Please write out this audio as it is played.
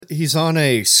he's on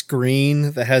a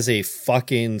screen that has a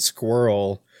fucking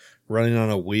squirrel running on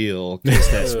a wheel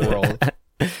because that squirrel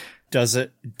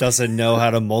doesn't know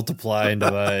how to multiply and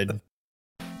divide.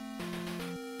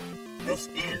 This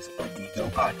is a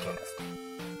Geeko podcast.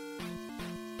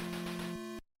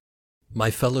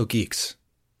 My fellow geeks,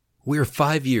 we are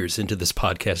 5 years into this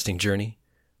podcasting journey.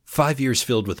 5 years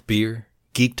filled with beer,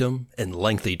 geekdom, and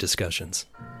lengthy discussions.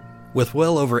 With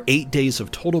well over 8 days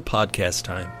of total podcast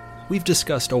time, we've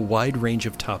discussed a wide range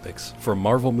of topics, from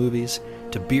Marvel movies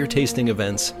to beer tasting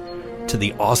events to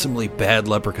the awesomely bad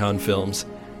Leprechaun films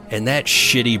and that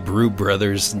shitty Brew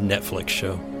Brothers Netflix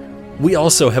show. We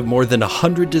also have more than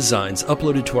 100 designs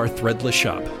uploaded to our Threadless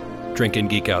shop,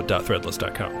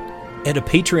 drinkandgeekout.threadless.com, and a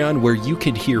Patreon where you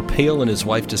can hear Pale and his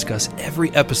wife discuss every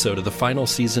episode of the final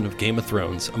season of Game of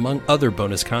Thrones, among other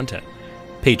bonus content.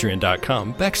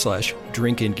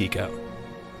 Patreon.com/drinkandgeekout.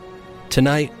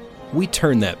 Tonight, we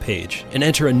turn that page and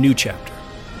enter a new chapter.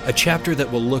 A chapter that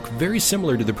will look very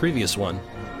similar to the previous one,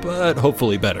 but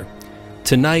hopefully better.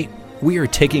 Tonight, we are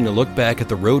taking a look back at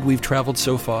the road we've traveled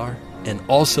so far, and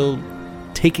also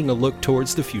taking a look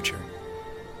towards the future.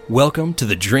 Welcome to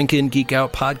the Drink In Geek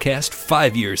Out podcast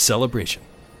 5-year celebration.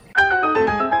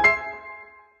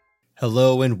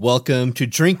 Hello and welcome to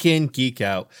Drink In Geek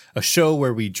Out, a show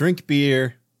where we drink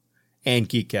beer and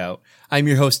geek out. I'm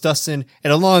your host, Dustin,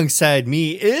 and alongside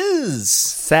me is...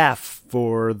 Saf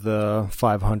for the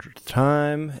 500th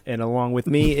time, and along with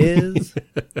me is...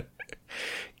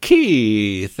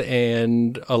 Keith,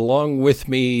 and along with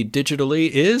me digitally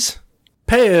is...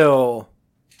 Pale,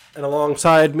 and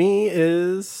alongside me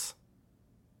is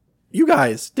you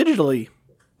guys digitally.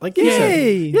 Like,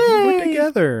 Yay! We're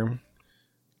together.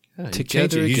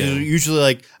 Together again. Usually,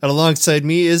 like, and alongside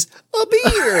me is a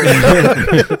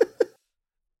beer.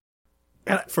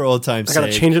 For old time's I sake.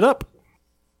 gotta change it up.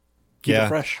 Keep it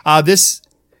fresh.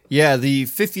 The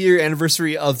 5th year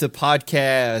anniversary of the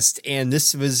podcast, and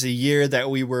this was a year that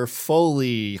we were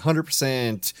fully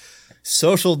 100%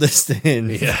 social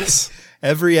distance. Yes.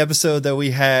 Every episode that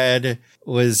we had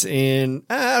was in,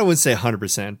 I wouldn't say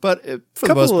 100%, but for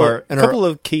the most part. A couple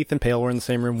of Keith and Pale were in the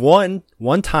same room. One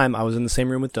time I was in the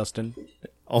same room with Dustin.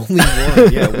 Only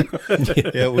one, yeah.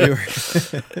 We were.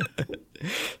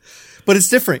 But it's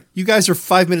different. You guys are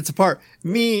 5 minutes apart.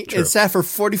 Me and Saf are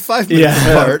 45 minutes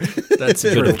apart. That's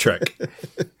a bit of a trick.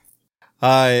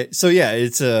 It's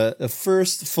a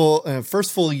first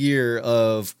full year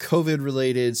of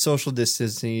COVID-related social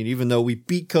distancing, even though we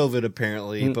beat COVID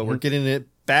apparently, but we're getting it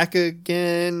back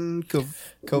again.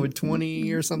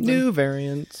 COVID-20 or something. New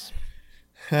variants.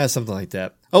 Something like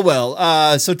that. Oh,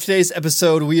 well. So today's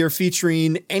episode, we are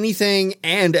featuring anything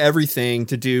and everything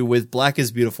to do with Black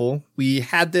is Beautiful. We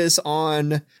had this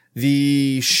on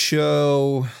the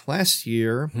show last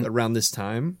year around this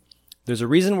time. There's a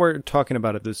reason we're talking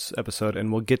about it this episode,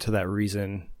 and we'll get to that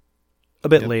reason a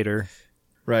bit later.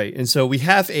 Right. And so we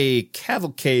have a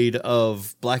cavalcade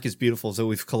of Black is Beautiful that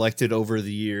we've collected over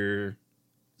the years,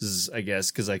 I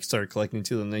guess, because I started collecting in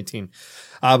 2019.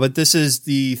 But this is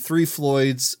the Three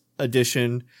Floyds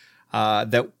edition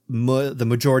that the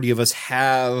majority of us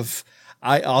have.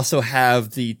 I also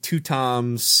have the Two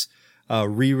Toms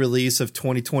re-release of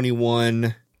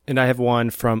 2021. And I have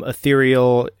one from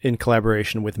Ethereal in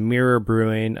collaboration with Mirror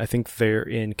Brewing. I think they're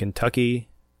in Kentucky.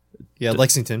 Yeah,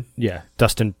 Lexington. Yeah,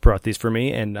 Dustin brought these for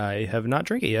me, and I have not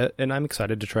drank it yet, and I'm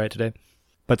excited to try it today.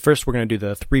 But first, we're going to do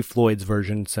the Three Floyds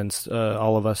version, since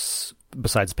all of us,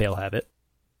 besides Pale, have it.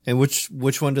 And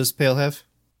which one does Pale have?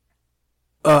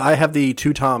 I have the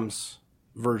Two Toms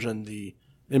version, the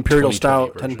Imperial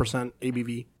Stout, version. 10%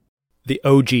 ABV. The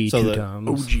OG Two Toms.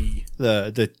 OG.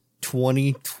 The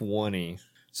 2020.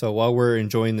 So while we're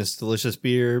enjoying this delicious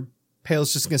beer,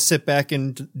 Pale's just going to sit back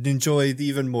and enjoy the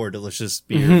even more delicious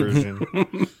beer version.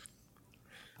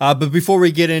 But before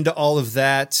we get into all of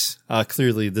that,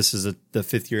 clearly this is the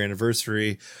 5th year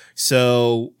anniversary.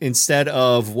 So instead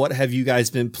of what have you guys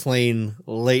been playing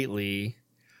lately,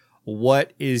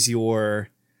 what is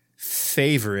your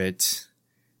favorite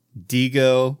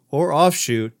Digo or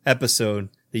Offshoot episode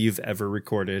that you've ever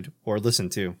recorded or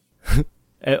listened to?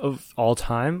 Of all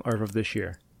time or of this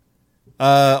year?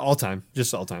 All time.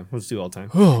 Just all time. Let's do all time.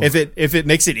 If it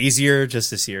makes it easier, just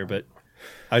this year, but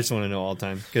I just want to know all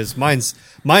time because mine's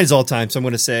all time. So I'm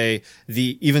going to say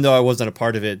even though I wasn't a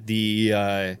part of it,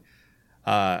 the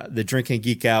Drink and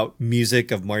Geek Out music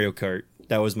of Mario Kart.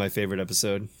 That was my favorite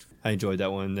episode. I enjoyed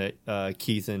that one that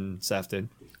Keith and Saf did.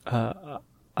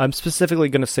 I'm specifically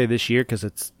going to say this year because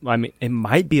it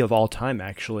might be of all time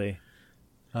actually,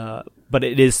 but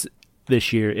it is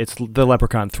this year. It's the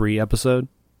Leprechaun 3 episode.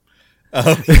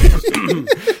 But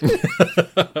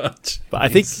I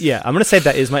think, I'm going to say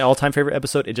that is my all-time favorite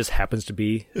episode. It just happens to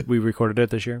be we recorded it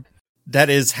this year. That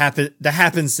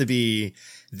happens to be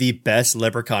the best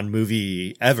Leprechaun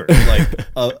movie ever. Like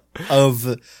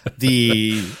of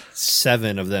the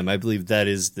 7 of them, I believe that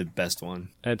is the best one.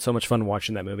 I had so much fun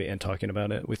watching that movie and talking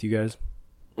about it with you guys.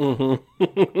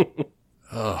 Mm-hmm.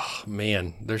 Oh,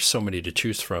 man, there's so many to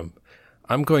choose from.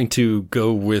 I'm going to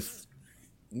go with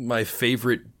my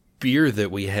favorite beer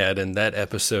that we had in that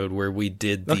episode where we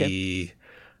did the,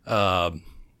 what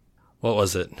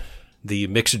was it? The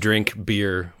mixed drink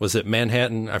beer. Was it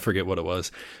Manhattan? I forget what it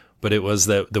was, but it was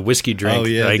the whiskey drink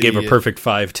that I gave a perfect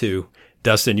 5 to.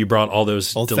 Dustin, you brought all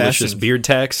those delicious beard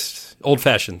tacks. Old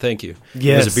fashioned, thank you.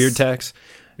 Yes. It was a beard tax.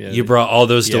 Yeah, you brought all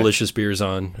those delicious beers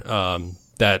on.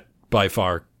 That by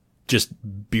far, just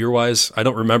beer wise, I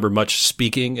don't remember much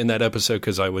speaking in that episode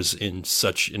because I was in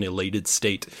such an elated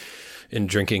state in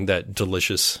drinking that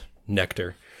delicious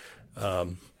nectar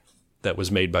that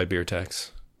was made by Beer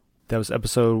Tax. That was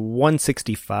episode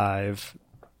 165,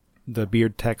 the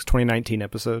Beard Text 2019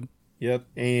 episode. Yep,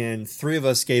 and 3 of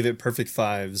us gave it perfect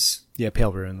 5s. Yeah,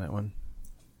 Pale ruined that one.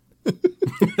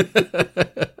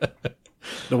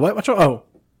 The what? Which one? Oh,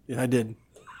 yeah, I did.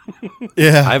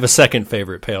 Yeah, I have a second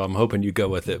favorite, Pale. I'm hoping you go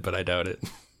with it, but I doubt it.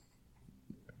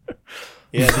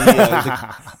 Yeah,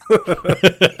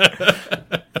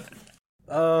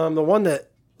 the one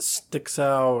that sticks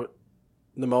out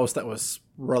the most that was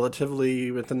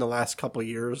relatively within the last couple of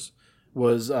years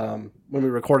was when we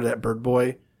recorded at Bird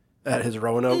Boy at his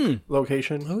Roanoke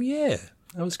location. Oh, yeah.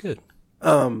 That was good.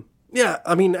 Yeah,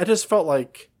 I mean, I just felt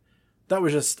like that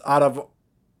was just out of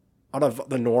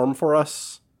the norm for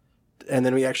us. And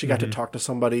then we actually got to talk to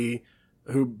somebody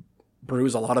who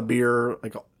brews a lot of beer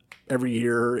like every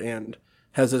year and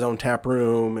has his own tap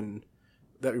room and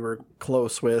that we were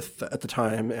close with at the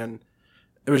time. And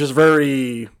it was just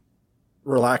very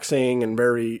relaxing and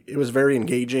it was very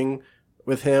engaging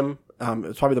with him.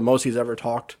 It's probably the most he's ever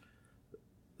talked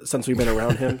since we've been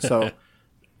around him. So,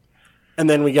 and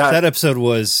then we got that episode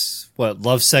was what,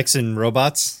 Love, Sex, and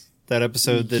Robots. That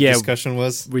episode, the discussion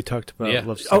was. We talked about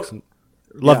Love, Sex, and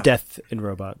Death, and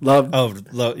Robot.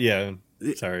 Yeah.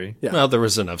 Sorry. Yeah. Well, there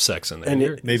was enough sex in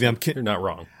there. And Maybe you're not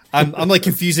wrong. I'm like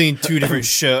confusing 2 different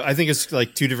shows. I think it's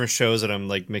like 2 different shows that I'm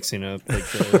like mixing up. Like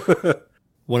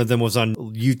one of them was on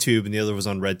YouTube and the other was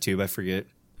on RedTube. I forget.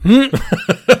 I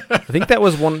think that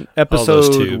was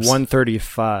episode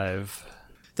 135.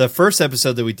 The first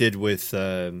episode that we did with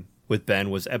Ben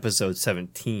was episode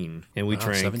 17, and we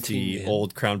drank the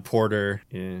Old Crown Porter.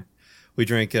 Yeah, we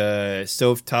drank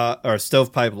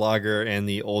stovepipe lager and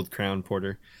the Old Crown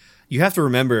Porter. You have to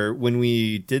remember when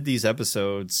we did these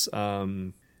episodes,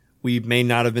 we may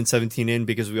not have been 17 in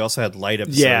because we also had light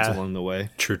episodes along the way.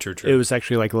 True. It was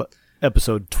actually like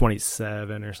episode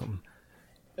 27 or something.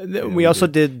 We also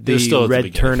did the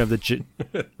Red Turn of the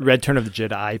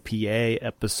Jedi IPA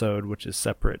episode, which is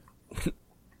separate.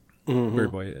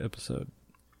 Bird Boy episode.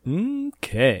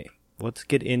 Okay, let's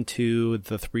get into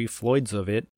the 3 Floyds of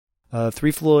it.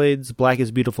 3 Floyds, Black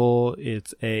is Beautiful.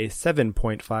 It's a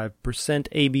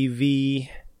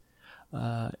 7.5%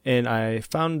 ABV. And I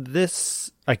found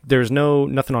this, there's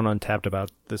nothing on Untappd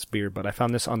about this beer, but I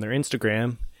found this on their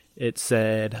Instagram. It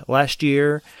said, last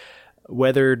year,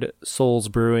 Weathered Souls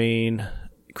Brewing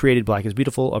created Black is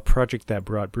Beautiful, a project that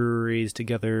brought breweries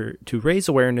together to raise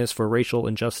awareness for racial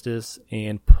injustice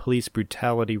and police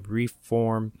brutality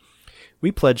reform.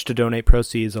 We pledge to donate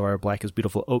proceeds of our Black is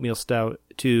Beautiful Oatmeal Stout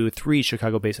to 3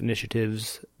 Chicago-based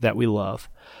initiatives that we love.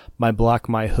 My Block,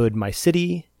 My Hood, My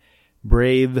City,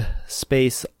 Brave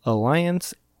Space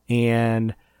Alliance,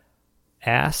 and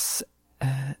Ass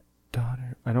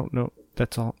Daughter. I don't know.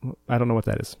 That's all. I don't know what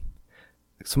that is.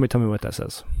 Somebody tell me what that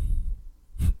says.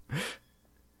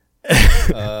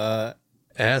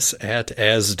 Ass at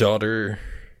as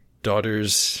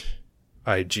daughters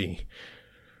IG.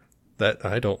 That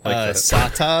I don't like that.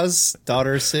 Sataz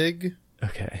daughter Sig.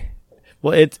 Okay.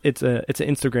 Well, it's an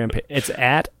Instagram page. It's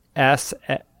at as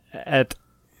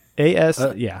Asata's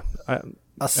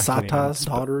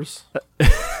daughters.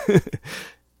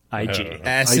 IG.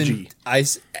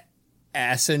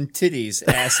 Ass and titties.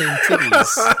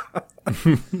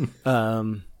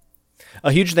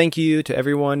 A huge thank you to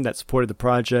everyone that supported the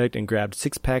project and grabbed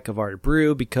 6-pack of our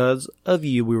brew. Because of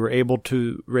you, we were able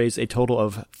to raise a total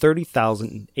of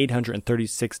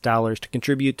 $30,836 to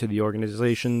contribute to the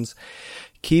organizations.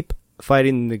 Keep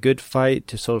fighting the good fight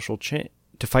to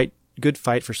fight good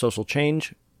fight for social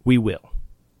change. We will.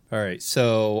 All right.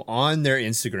 So on their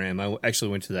Instagram, I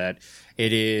actually went to that.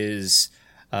 It is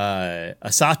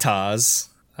Asataz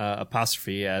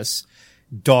apostrophe S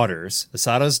daughters,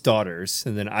 Asada's daughters,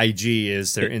 and then IG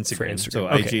is their Instagram. Instagram. So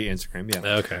Okay. IG, Instagram,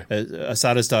 yeah. Okay.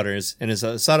 Asada's daughters, and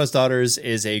Asada's daughters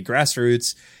is a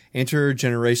grassroots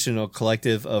intergenerational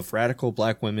collective of radical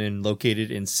black women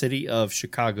located in city of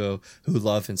Chicago who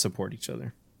love and support each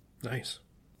other. Nice.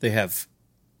 They have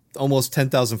almost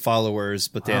 10,000 followers,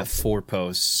 but they have 4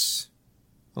 posts.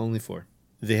 Only 4.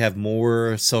 They have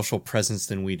more social presence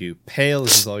than we do. Pale,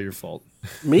 this is all your fault.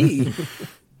 Me?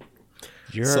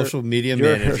 You're Social media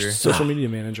you're manager. social media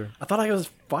manager. I thought I was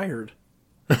fired.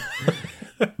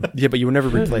 Yeah, but you were never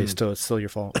replaced, so it's still your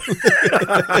fault.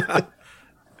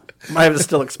 I was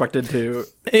still expected to do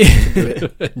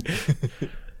it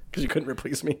because you couldn't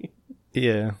replace me.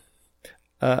 Yeah.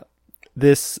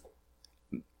 This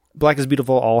Black is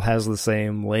Beautiful all has the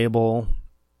same label.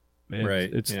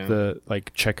 Right, It's yeah. the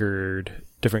like checkered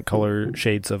different color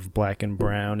shades of black and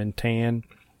brown and tan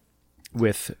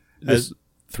with this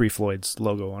Three Floyds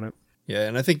logo on it. Yeah,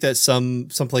 and I think that some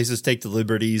places take the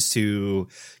liberties to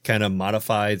kind of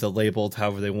modify the label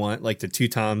however they want. Like the 2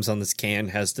 Toms on this can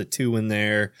has the 2 in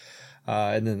there,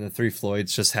 and then the Three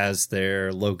Floyds just has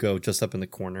their logo just up in the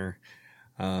corner.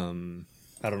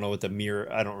 I don't know what I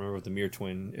don't remember what the Mirror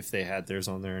Twin, if they had theirs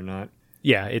on there or not.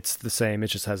 Yeah, it's the same. It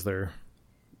just has their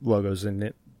logos in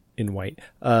it in white.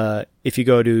 If you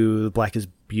go to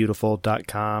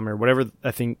blackisbeautiful.com or whatever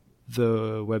I think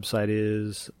the website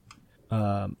is,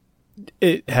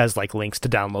 it has like links to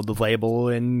download the label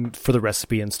and for the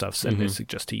recipe and stuff, and they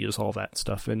suggest to use all that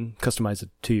stuff and customize it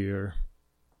to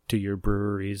your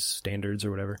brewery's standards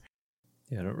or whatever.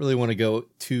 Yeah, I don't really want to go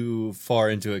too far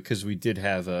into it because we did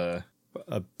have a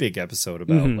big episode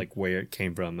about like where it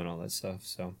came from and all that stuff.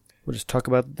 So We'll just talk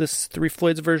about this Three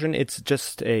Floyds version. It's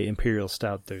just a imperial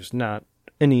stout. There's not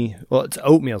any. Well, it's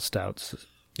oatmeal stouts.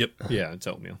 Yep. yeah, it's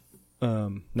oatmeal.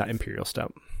 Not imperial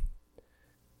stout.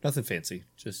 Nothing fancy,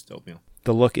 just oatmeal.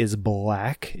 The look is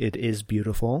black. It is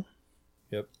beautiful.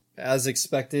 Yep. As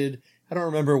expected. I don't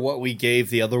remember what we gave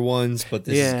the other ones, but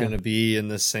this is Yeah. going to be in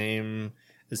the same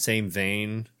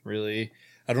vein, really.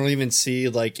 I don't even see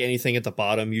like anything at the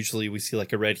bottom. Usually we see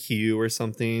like a red hue or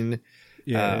something.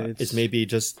 It's maybe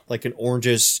just like an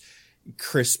orangish,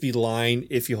 crispy line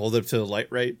if you hold it to the light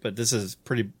right, but this is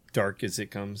pretty dark as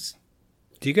it comes.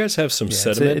 Do you guys have some Yeah,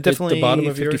 sediment it's definitely at the bottom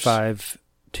of 55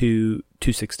 to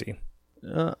 260.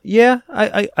 Yeah,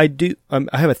 I do.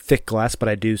 I have a thick glass, but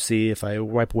I do see if I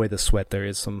wipe away the sweat, there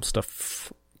is some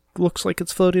stuff. Looks like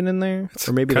it's floating in there,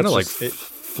 or maybe Kind of that's like just-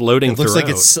 floating It looks throughout.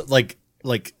 like it's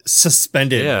like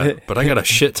suspended. Yeah, but I got a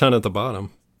shit ton at the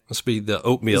bottom. Must be the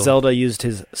oatmeal. Zelda used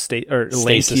his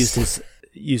Link Stasis.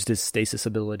 used his stasis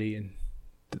ability,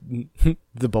 and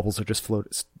the bubbles are just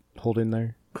holding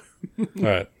there. All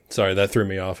right. Sorry, that threw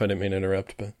me off. I didn't mean to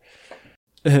interrupt,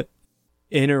 but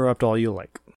Interrupt all you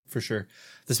like. For sure.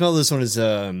 The smell of this one is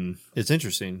it's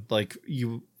interesting. Like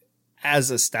you,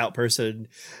 as a stout person,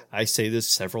 I say this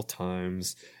several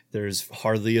times. There's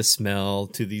hardly a smell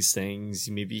to these things.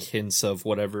 Maybe hints of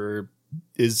whatever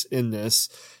is in this.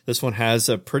 This one has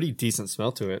a pretty decent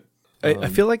smell to it. I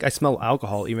feel like I smell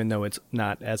alcohol, even though it's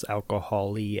not as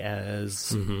alcohol-y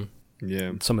as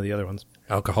Yeah. some of the other ones.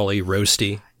 alcohol-y,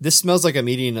 roasty. This smells like I'm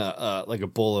eating a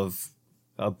bowl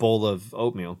of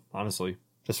oatmeal, honestly,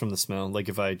 just from the smell. Like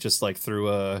if I just like threw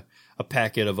a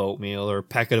packet of oatmeal or a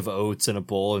packet of oats in a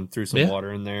bowl and threw some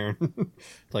water in there,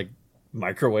 like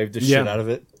microwaved the shit out of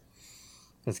it.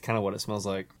 That's kind of what it smells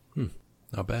like.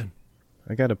 Not bad.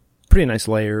 I got a pretty nice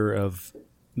layer of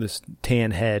this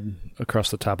tan head across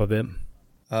the top of it.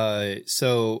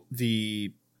 So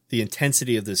the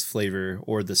intensity of this flavor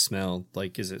or the smell,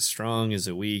 like, is it strong? Is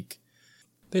it weak?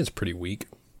 I think it's pretty weak.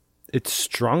 It's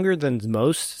stronger than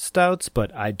most stouts,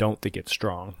 but I don't think it's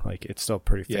strong. Like, it's still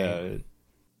pretty faint.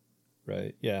 Yeah.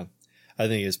 Right. Yeah. I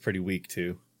think it's pretty weak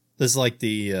too. This is like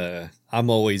the I'm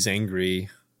always angry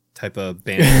type of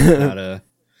band.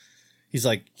 He's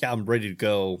like, yeah, I'm ready to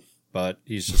go, but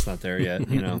he's just not there yet,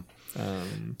 you know?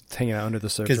 It's hanging out under the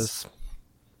surface.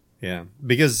 Yeah,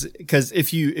 because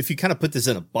if you kind of put this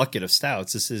in a bucket of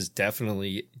stouts, this is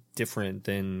definitely different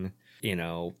than, you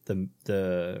know,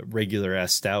 the regular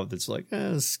ass stout that's like,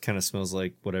 this kind of smells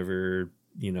like whatever,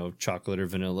 you know, chocolate or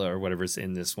vanilla or whatever's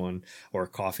in this one, or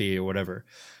coffee or whatever.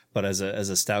 But as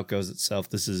a stout goes itself,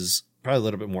 this is probably a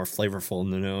little bit more flavorful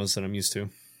in the nose than I'm used to.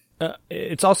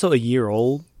 It's also a year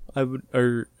old,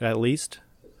 or at least,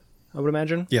 I would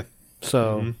imagine. Yeah.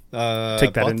 So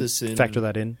take that in, factor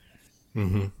that in.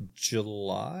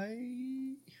 July?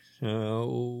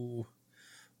 No.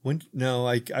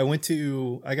 I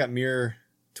got Mirror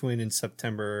Twin in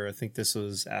September. I think this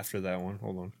was after that one.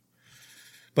 Hold on.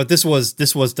 But this was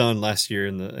done last year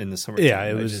in the summer. Yeah, I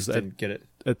it was just didn't get it.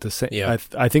 at the same. Yeah.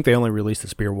 I think they only released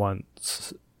this beer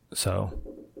once. So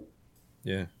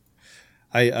Yeah.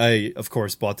 I of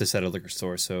course bought this at a liquor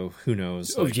store, so who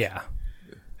knows yeah.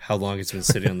 how long it's been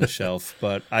sitting on the shelf.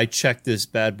 But I checked this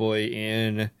bad boy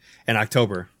in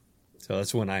October, so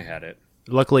that's when I had it.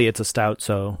 Luckily, it's a stout,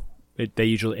 so they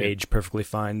usually age perfectly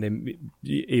fine. They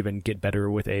even get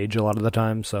better with age a lot of the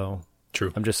time. So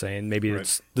True. I'm just saying, maybe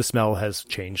it's the smell has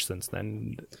changed since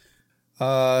then.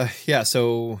 Yeah.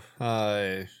 So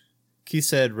Keith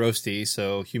said roasty,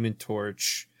 so Human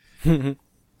Torch.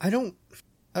 I don't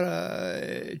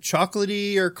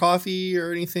chocolatey or coffee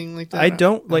or anything like that. I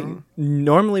don't like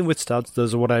normally with stouts.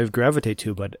 Those are what I gravitate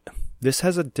to, but this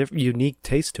has a unique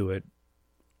taste to it.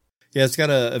 Yeah, it's got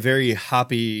a very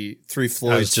hoppy Three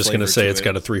Floyds. I was just going to say it's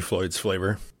got a Three Floyds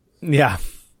flavor. Yeah,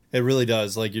 It really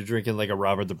does. Like you're drinking like a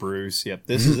Robert the Bruce. Yep,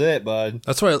 this is it, bud.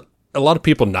 That's why a lot of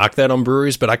people knock that on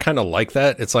breweries, but I kind of like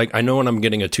that. It's like I know when I'm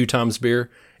getting a Two Toms beer,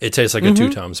 it tastes like a Two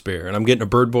Toms beer, and I'm getting a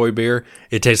Bird Boy beer,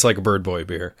 it tastes like a Bird Boy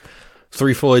beer.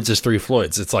 Three Floyds is Three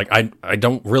Floyds. It's like I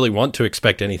don't really want to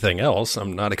expect anything else.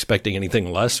 I'm not expecting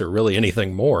anything less or really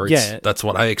anything more. That's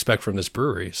what I expect from this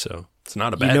brewery, so it's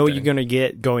not a bad thing. You know what you're gonna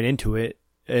get going into it,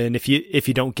 and if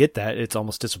you don't get that, it's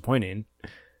almost disappointing.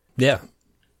 Yeah.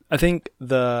 I think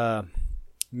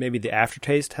maybe the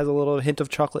aftertaste has a little hint of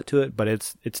chocolate to it, but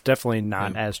it's definitely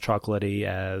not as chocolatey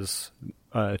as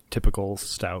a typical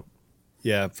stout.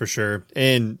 Yeah, for sure.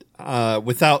 And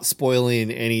without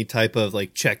spoiling any type of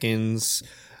like check-ins,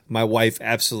 my wife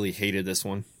absolutely hated this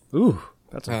one. Ooh,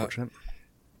 that's unfortunate.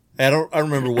 I don't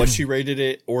remember what she rated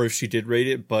it or if she did rate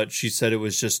it, but she said it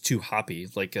was just too hoppy,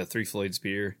 like a Three Floyds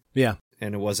beer. Yeah.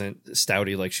 And it wasn't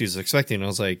stouty like she was expecting. I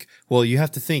was like, well, you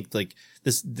have to think like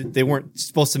this. They weren't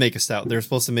supposed to make a stout. They're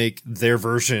supposed to make their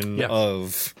version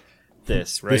of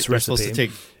this, right? This They're recipe. supposed to take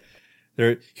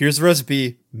here's the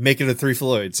recipe, make it a Three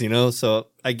Floyds, you know? So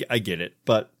I get it,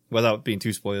 but without being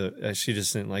too spoiler, she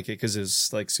just didn't like it because it was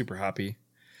like super hoppy,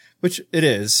 which it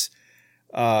is.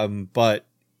 But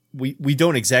we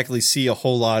don't exactly see a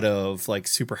whole lot of like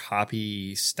super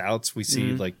hoppy stouts. We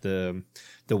see like the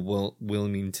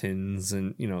Wilmingtons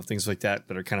and, you know, things like that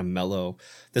are kind of mellow.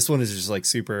 This one is just like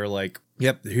super like,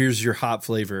 yep, here's your hop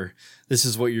flavor. This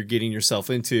is what you're getting yourself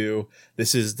into.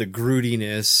 This is the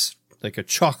grootiness, like a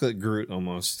chocolate Groot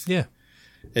almost. Yeah.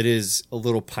 It is a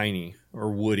little piney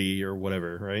or woody or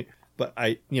whatever, right? But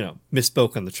I,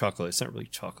 misspoke on the chocolate. It's not really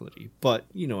chocolatey, but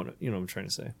you know what I'm trying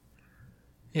to say.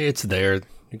 It's there.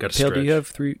 You got to Pale, stretch. do you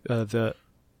have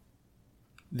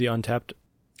the Untapped?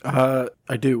 I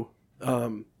do.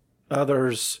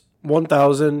 There's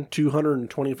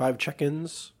 1,225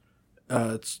 check-ins.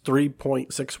 It's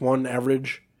 3.61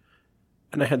 average.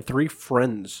 And I had 3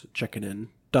 friends checking in.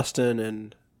 Dustin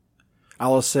and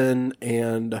Allison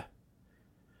and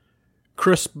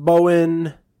Chris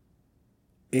Bowen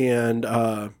and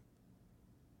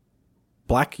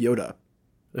Black Yoda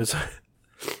is a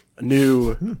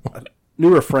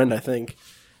newer friend, I think.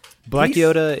 Black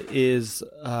Yoda is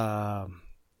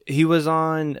he was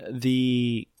on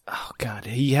the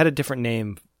he had a different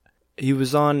name. He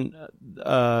was on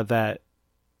that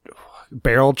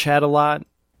Barrel Chat a lot.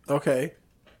 Okay.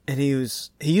 And he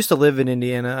used to live in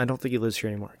Indiana. I don't think he lives here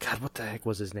anymore. God, what the heck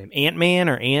was his name? Ant-Man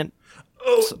or Ant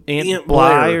Ant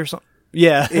Bly Blair. or something?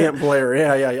 Yeah. Ant Blair.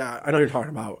 Yeah. I know what you're talking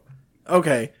about.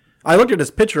 Okay. I looked at his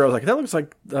picture. I was like, that looks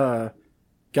like the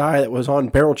guy that was on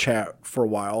Barrel Chat for a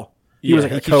while. He was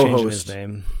like a keeps changing co-host. his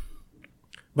name.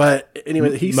 But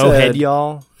anyway, he Mohead said...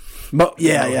 Y'all.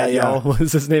 Yeah. Y'all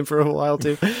was his name for a while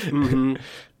too. Mm-hmm.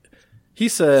 He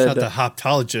It's said... not the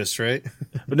hoptologist, right?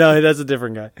 But no, that's a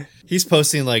different guy. He's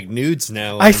posting like nudes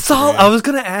now. on I Instagram. was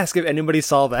going to ask if anybody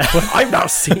saw that. I've not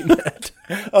seen that.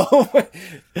 Oh my.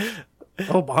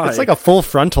 Oh my. It's like a full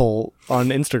frontal on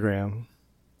Instagram.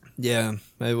 Yeah,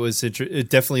 it was. It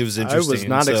definitely was I interesting. was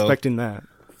not so expecting that.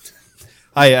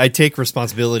 I take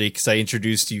responsibility because I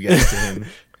introduced you guys to him.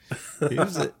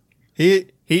 He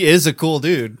is a cool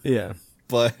dude, Yeah.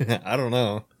 but I don't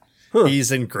know.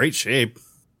 He's in great shape.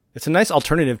 It's a nice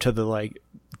alternative to the like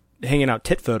hanging out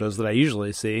tit photos that I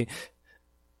usually see.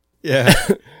 Yeah.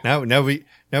 now we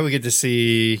get to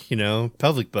see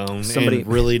pelvic bone Somebody- and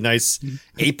really nice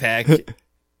 8-pack.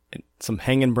 Some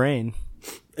hanging brain.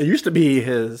 It used to be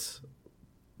his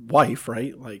wife,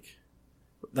 right? Like,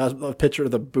 that was a picture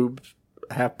of the boobs,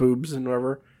 half boobs and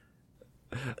whatever.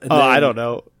 And I don't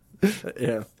know.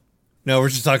 Yeah. No, we're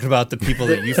just talking about the people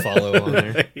that you follow on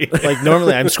there. Like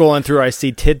normally I'm scrolling through, I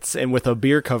see tits and with a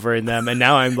beer covering them, and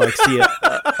now I'm like see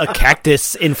a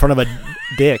cactus in front of a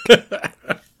dick.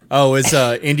 Oh, it's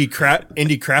indie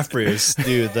craft brews,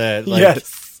 dude. That like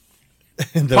Yes.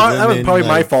 the That was women, probably my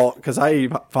like- fault because I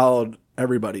followed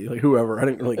everybody, like whoever. I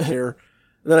didn't really care.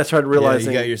 And then I started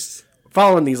realizing, you got your...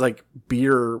 following these like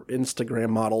beer Instagram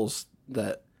models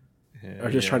that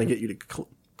are just trying to get you to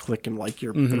click and like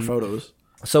their photos.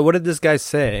 So what did this guy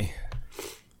say?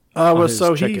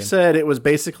 He said it was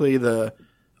basically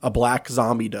a black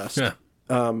zombie dust.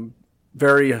 Yeah.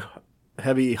 Very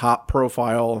heavy hop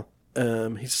profile.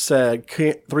 He said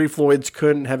Three Floyds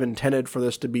couldn't have intended for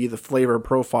this to be the flavor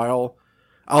profile.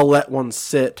 I'll let one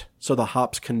sit so the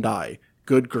hops can die.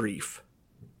 Good grief.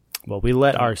 Well, we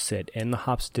let ours sit, and the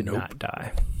hops did not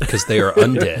die. Because they are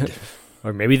undead.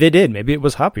 Or maybe they did. Maybe it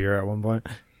was hoppier at one point.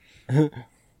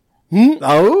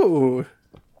 Oh.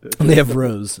 They have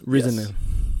risen. Yes.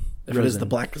 If it is the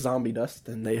black zombie dust,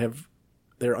 then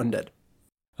they're undead.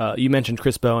 You mentioned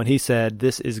Chris Bowen. He said,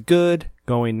 this is good,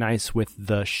 going nice with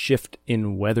the shift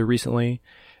in weather recently.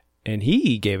 And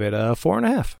he gave it a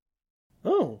 4.5.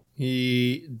 Oh.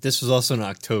 This was also in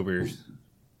October.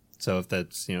 So if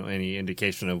that's, any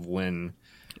indication of when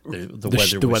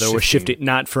the weather was shifting.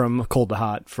 Not from cold to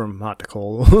hot, from hot to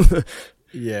cold.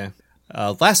 Yeah.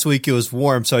 Last week it was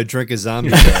warm, so I drank a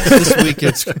zombie dust. This week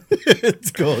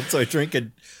it's cold, so I drink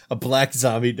a black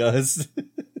zombie dust.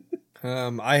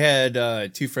 I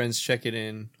had 2 friends check it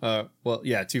in.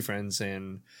 2 friends,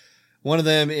 and one of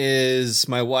them is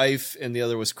my wife, and the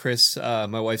other was Chris.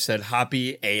 My wife said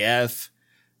hoppy AF,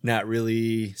 not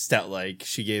really stout-like.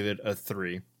 She gave it a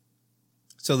 3.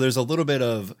 So there's a little bit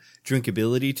of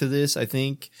drinkability to this, I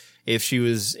think, if she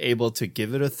was able to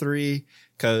give it a 3,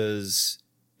 because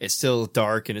it's still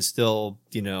dark and it's still,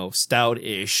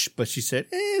 stout-ish. But she said,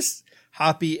 it's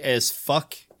hoppy as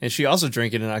fuck. And she also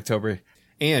drank it in October.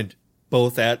 And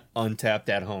both at Untapped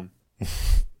at home.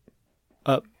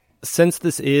 Since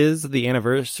this is the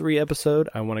anniversary episode,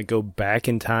 I want to go back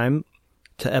in time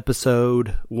to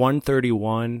episode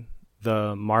 131,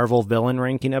 the Marvel villain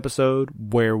ranking episode,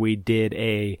 where we did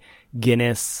a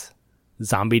Guinness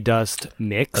zombie dust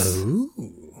mix.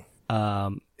 Ooh.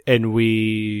 And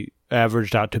we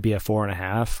averaged out to be a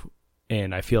 4.5.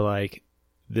 And I feel like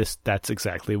that's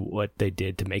exactly what they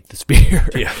did to make this beer.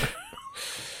 Yeah.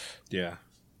 Yeah.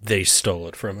 They stole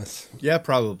it from us. Yeah,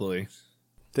 probably.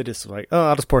 They just like,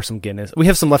 I'll just pour some Guinness. We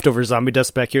have some leftover zombie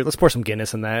dust back here. Let's pour some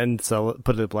Guinness in that and sell it.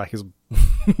 Put it Black is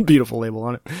Beautiful label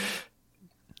on it.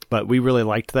 But we really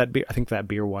liked that beer. I think that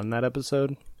beer won that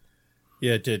episode.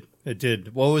 Yeah, it did. It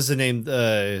did. What was the name?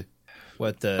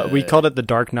 We called it the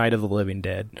Dark Knight of the Living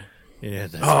Dead. Yeah.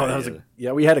 That's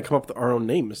right. We had to come up with our own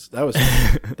names. That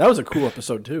was a cool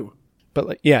episode too.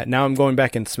 But now I'm going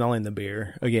back and smelling the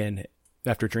beer again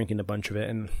after drinking a bunch of it,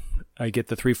 and I get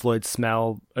the Three Floyds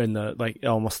smell and the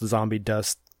almost the zombie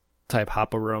dust type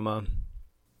hop aroma.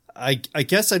 I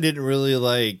guess I didn't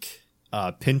really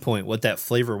pinpoint what that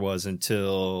flavor was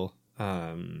until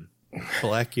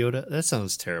Black Yoda. That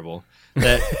sounds terrible.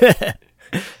 That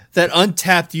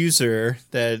Untapped user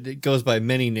that goes by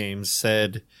many names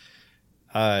said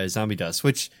zombie dust,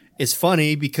 which is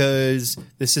funny because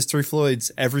this is Three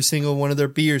Floyds. Every single one of their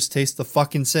beers tastes the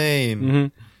fucking same.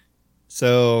 Mm-hmm.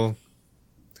 So,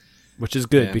 which is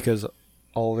good because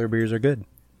all their beers are good.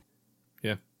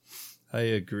 Yeah, I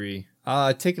agree.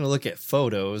 Taking a look at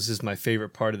photos is my favorite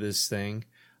part of this thing.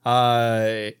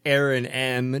 Erin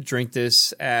M drank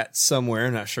this at somewhere.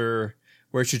 Not sure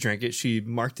where she drank it. She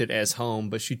marked it as home,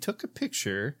 but she took a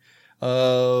picture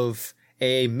of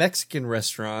a Mexican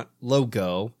restaurant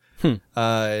logo.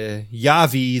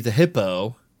 Yavi the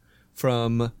hippo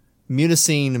from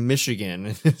Munising,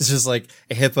 Michigan. It's just like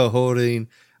a hippo holding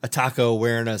a taco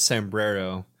wearing a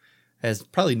sombrero. Has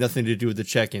probably nothing to do with the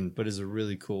check-in, but is a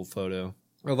really cool photo.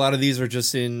 A lot of these are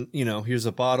just in, here's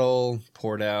a bottle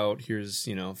poured out. Here's,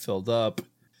 filled up.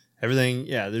 Everything.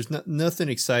 Yeah, there's nothing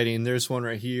exciting. There's one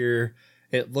right here.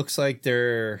 It looks like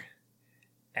they're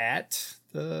at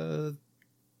they're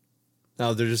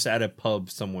just at a pub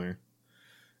somewhere.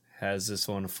 Has this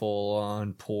one full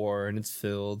on pour and it's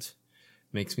filled.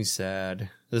 Makes me sad.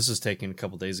 This was taken a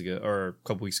couple days ago or a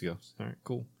couple weeks ago. All right,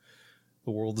 cool.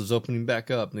 The world is opening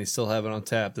back up and they still have it on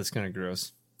tap. That's kind of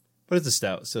gross. But it's a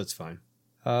stout, so it's fine.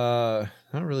 I'm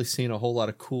not really seeing a whole lot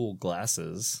of cool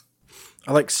glasses.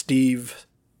 I like Steve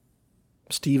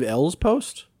L's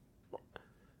post.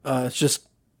 It's just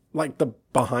like the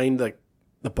behind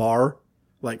the bar,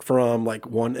 like from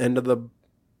one end of the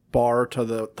bar to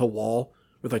the wall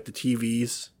with the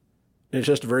TVs. And it's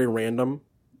just a very random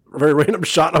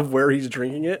shot of where he's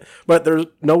drinking it, but there's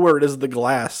nowhere it is the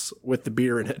glass with the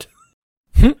beer in it.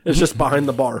 It's just behind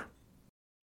the bar.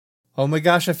 Oh my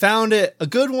gosh, I found it. A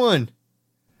good one.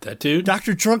 That dude?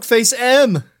 Dr. Drunkface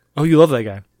M. Oh, you love that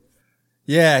guy.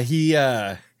 Yeah,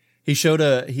 he showed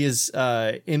his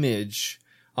image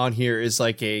on here is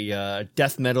like a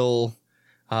death metal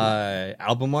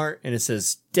album art, and it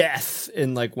says "death"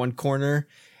 in like one corner,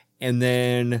 and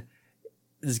then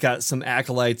it's got some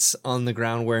acolytes on the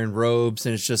ground wearing robes,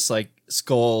 and it's just like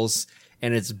skulls,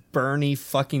 and it's Bernie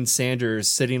fucking Sanders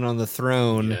sitting on the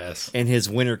throne in his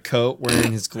winter coat,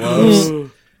 wearing his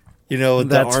gloves. You know, with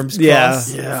the arms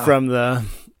crossed. Yeah, from the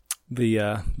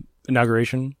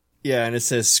inauguration. Yeah, and it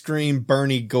says "Scream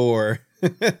Bernie Gore."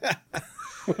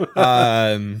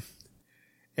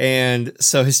 And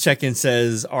so his check-in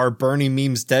says, "Are Bernie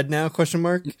memes dead now?" ?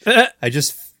 I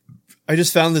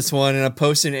just found this one, and I'm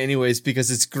posting it anyways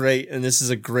because it's great, and this is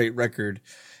a great record.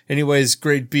 Anyways,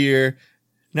 great beer.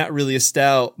 Not really a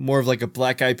stout, more of like a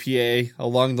black IPA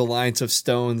along the lines of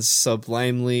Stone's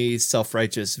Sublimely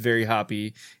Self-Righteous, very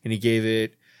hoppy. And he gave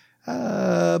it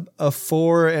a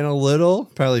 4 and a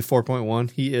little, probably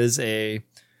 4.1. He is a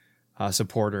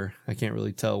supporter. I can't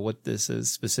really tell what this is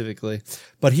specifically,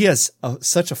 but he has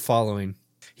such a following.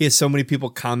 He has so many people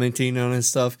commenting on his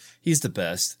stuff. He's the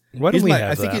best. Why don't we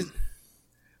have that?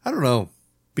 I don't know,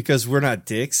 because we're not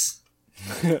dicks.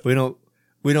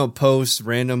 We don't post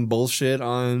random bullshit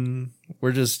on.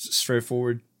 We're just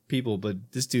straightforward people.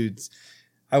 But this dude's.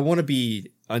 I want to be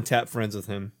untapped friends with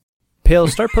him. Pale,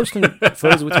 start posting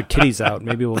photos with your titties out.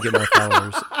 Maybe we'll get more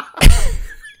followers.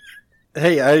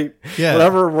 Hey,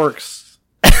 whatever works.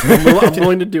 I'm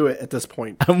willing to do it at this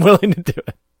point. I'm willing to do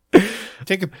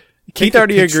it. Keith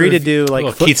already agreed to do like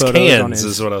foot Keith's photos cans on his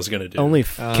is what I was going to do. only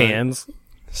cans.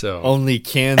 So only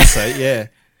cans site, yeah.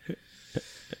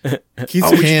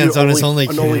 Keith's cans on his only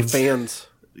fans.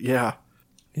 Yeah.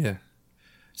 Yeah.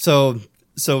 So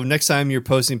next time you're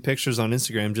posting pictures on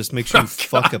Instagram, just make sure you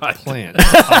fuck a plant. A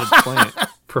potted plant.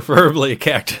 preferably a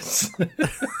cactus.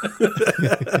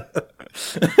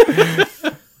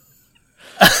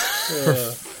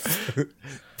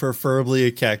 Preferably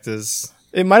a cactus.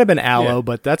 It might have been aloe,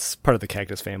 but that's part of the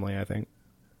cactus family, I think.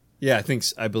 Yeah,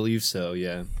 I believe so,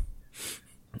 yeah.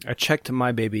 I checked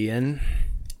my baby in.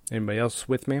 Anybody else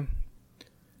with me?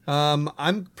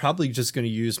 I'm probably just going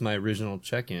to use my original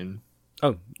check-in.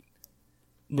 Oh.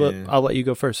 Yeah. I'll let you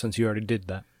go first since you already did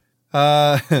that.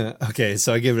 Okay,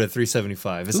 so I give it a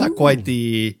 375. It's not quite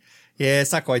the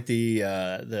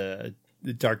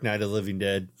Dark Knight of the Living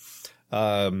Dead.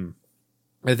 I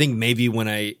think maybe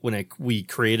when we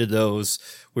created those,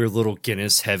 we were a little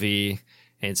Guinness heavy,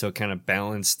 and so it kind of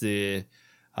balanced the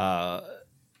hoppy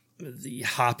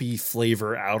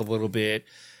flavor out a little bit.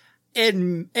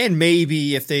 And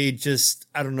maybe if they just,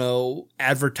 I don't know,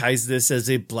 advertise this as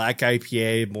a black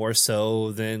IPA more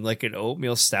so than like an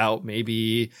oatmeal stout,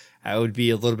 maybe I would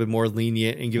be a little bit more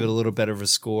lenient and give it a little better of a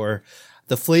score.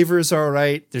 The flavors are all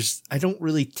right. I don't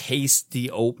really taste the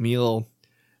oatmeal.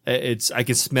 I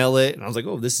can smell it, and I was like,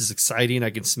 oh, this is exciting. I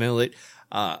can smell it.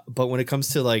 But when it comes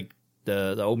to like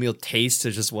the oatmeal taste,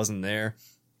 it just wasn't there.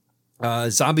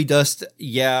 Zombie Dust,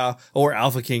 yeah, or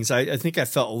Alpha Kings. I think I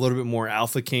felt a little bit more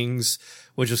Alpha Kings,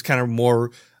 which was kind of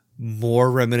more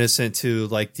reminiscent to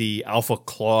like the Alpha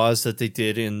Claws that they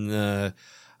did in the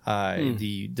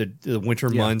winter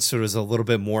months. So it was a little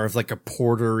bit more of like a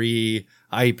portery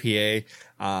IPA.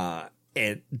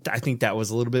 And I think that was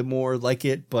a little bit more like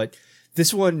it, but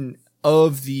this one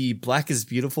of the Black is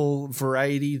Beautiful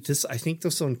variety, I think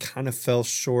this one kind of fell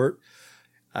short,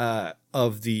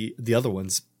 of the other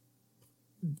ones.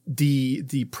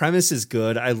 The premise is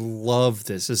good. I love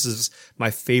this. This is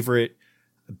my favorite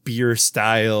beer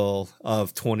style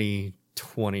of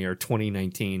 2020 or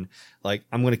 2019. Like,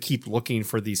 I'm going to keep looking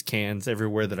for these cans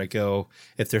everywhere that I go.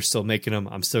 If they're still making them,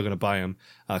 I'm still going to buy them.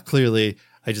 Clearly,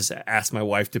 I just asked my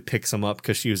wife to pick some up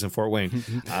because she was in Fort Wayne.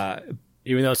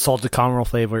 Even though it's salted caramel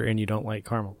flavor and you don't like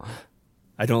caramel.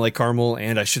 I don't like caramel,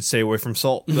 and I should stay away from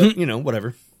salt. But,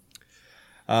 whatever.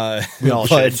 We all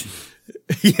should.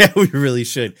 Yeah, we really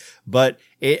should. But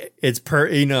it's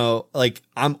like,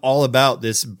 I'm all about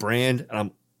this brand, and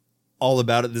I'm all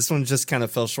about it. This one just kind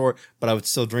of fell short, but I would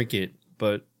still drink it.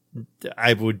 But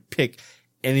I would pick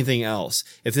anything else.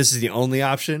 If this is the only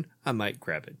option, I might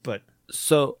grab it. But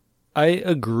so I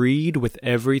agreed with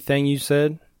everything you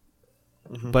said,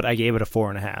 but I gave it a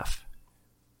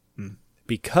 4.5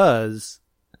 because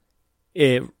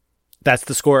that's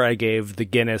the score I gave the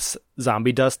Guinness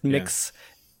Zombie Dust mix. Yeah.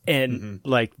 And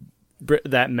like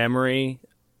that memory,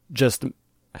 just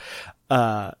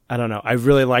I don't know. I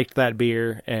really liked that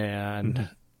beer, and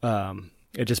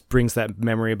it just brings that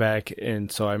memory back,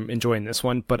 and so I'm enjoying this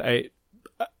one. But I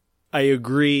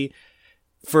agree,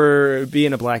 for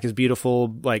being a Black is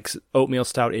Beautiful like oatmeal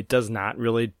stout, it does not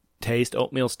really taste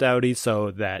oatmeal stouty,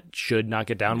 so that should knock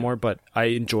it down more. But I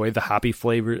enjoy the hoppy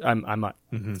flavor. I'm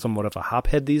somewhat of a hop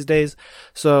head these days,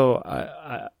 so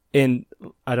and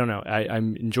I don't know.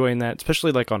 I'm enjoying that,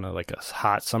 especially like on a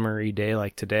hot summery day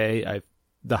like today.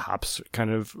 The hops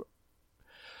kind of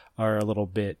are a little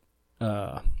bit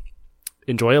more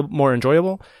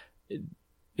enjoyable.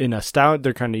 In a stout,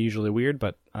 they're kind of usually weird,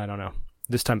 but I don't know.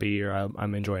 This time of year,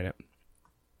 I'm enjoying it.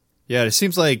 Yeah, it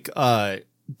seems like the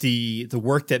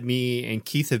work that me and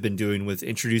Keith have been doing with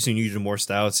introducing you to more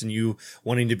stouts and you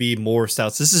wanting to be more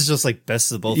stouts. This is just like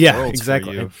best of both worlds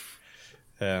exactly. for you.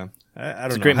 Yeah, I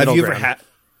don't know. Great Have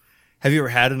you ever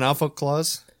had an Alpha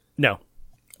Claus? No,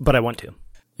 but I want to.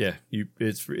 Yeah,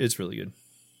 it's really good.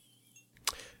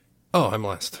 Oh, I'm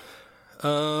last.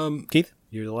 Keith,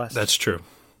 you're the last. That's true.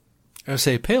 I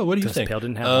say, Pale, what do you think? Pale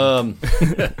didn't have one.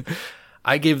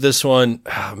 I gave this one,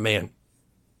 man,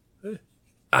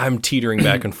 I'm teetering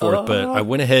back and forth, but I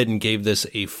went ahead and gave this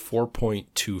a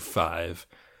 4.25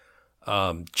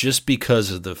 just because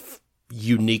of the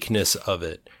uniqueness of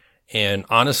it. And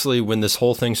honestly, when this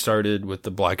whole thing started with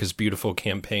the Black is Beautiful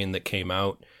campaign that came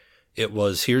out, it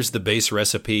was, here's the base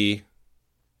recipe,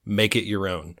 make it your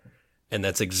own. And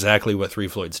that's exactly what Three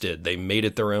Floyds did. They made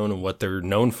it their own and what they're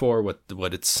known for,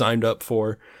 what it's signed up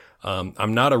for.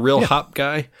 I'm not a real hop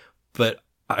guy, but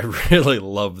I really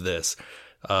love this.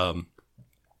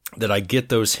 That I get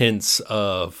those hints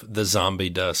of the zombie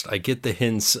dust. I get the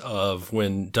hints of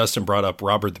when Dustin brought up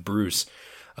Robert the Bruce.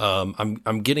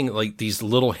 I'm getting like these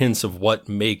little hints of what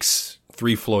makes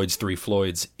Three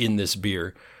Floyds in this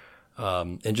beer.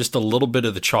 And just a little bit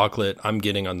of the chocolate I'm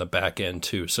getting on the back end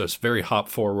too. So it's very hop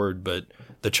forward, but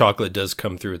the chocolate does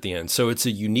come through at the end. So it's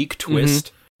a unique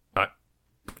twist.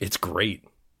 It's great.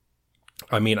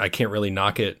 I mean, I can't really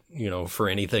knock it, for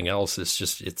anything else. It's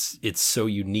just, it's so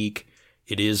unique.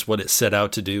 It is what it set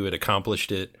out to do. It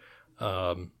accomplished it.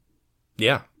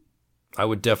 Yeah, I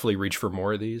would definitely reach for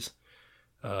more of these.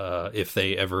 If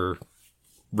they ever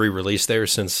re-release there,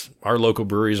 since our local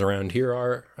breweries around here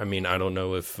are, I mean, I don't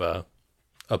know if,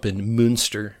 up in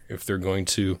Munster, if they're going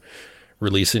to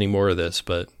release any more of this,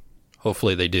 but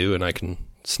hopefully they do, and I can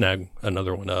snag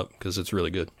another one up because it's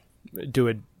really good. Do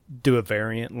a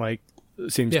variant like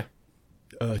it seems.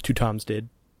 Two Toms did.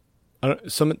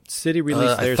 Some city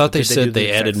released theirs. I thought they said do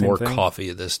they added more thing?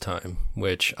 coffee this time,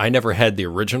 which I never had the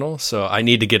original, so I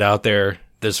need to get out there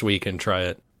this week and try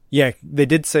it. Yeah, they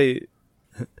did say.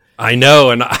 I know,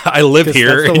 and I live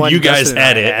here, and you guys Justin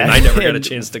had it, and I never got a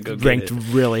chance to go get ranked it.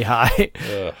 really high.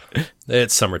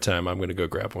 It's summertime. I'm going to go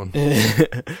grab one.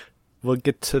 We'll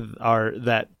get to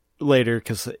that later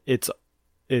because it's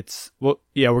we're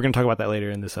going to talk about that later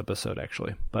in this episode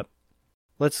actually. But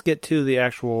let's get to the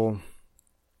actual,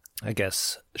 I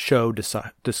guess, show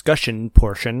discussion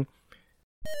portion.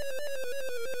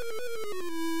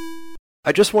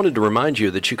 I just wanted to remind you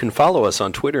that you can follow us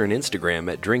on Twitter and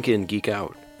Instagram at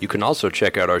DrinkInGeekOut. You can also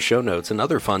check out our show notes and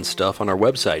other fun stuff on our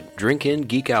website,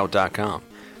 drinkingeekout.com.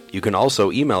 You can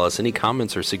also email us any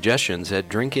comments or suggestions at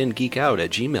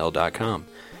drinkingeekout@gmail.com.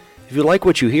 If you like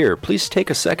what you hear, please take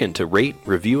a second to rate,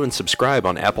 review, and subscribe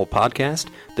on Apple Podcast,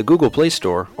 the Google Play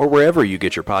Store, or wherever you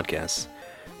get your podcasts.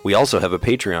 We also have a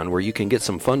Patreon where you can get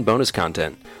some fun bonus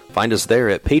content. Find us there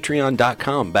at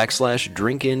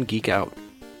patreon.com/drinkingeekout.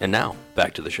 And now,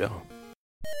 back to the show.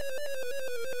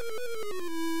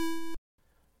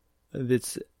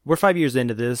 We're 5 years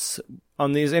into this.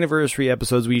 On these anniversary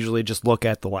episodes, we usually just look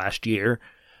at the last year.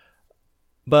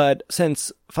 But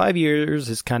since 5 years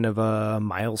is kind of a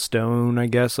milestone, I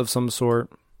guess, of some sort,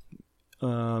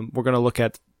 we're going to look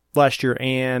at last year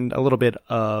and a little bit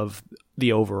of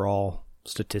the overall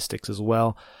statistics as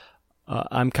well.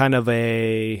 I'm kind of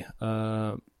a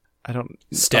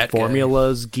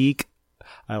formulas geek.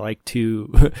 I like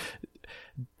to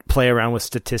play around with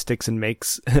statistics and make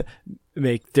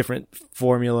different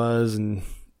formulas and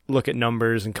look at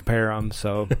numbers and compare them.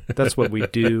 So that's what we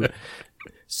do.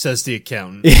 Says the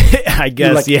accountant. I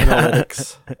guess,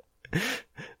 analytics.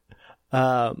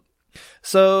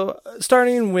 So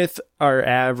starting with our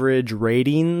average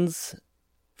ratings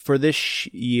for this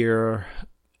year,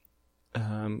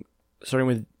 starting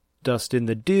with Dustin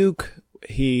the Duke,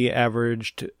 he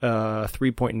averaged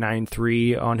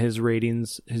 3.93 on his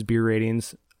beer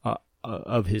ratings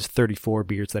of his 34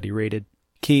 beers that he rated.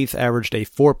 Keith averaged a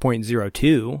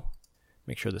 4.02.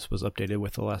 Make sure this was updated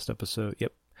with the last episode.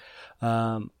 Yep.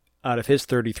 Out of his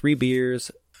 33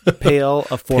 beers, Pale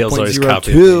a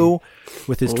 4.02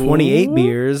 with his 28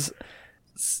 beers.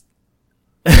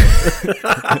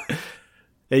 It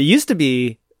used to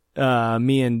be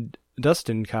me and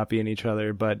Dustin copying each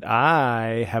other, but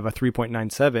I have a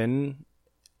 3.97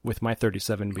 with my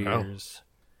 37 beers.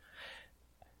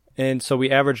 And so we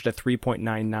averaged a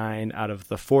 3.99 out of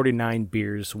the 49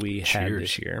 beers we had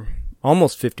this year.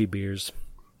 Almost 50 beers,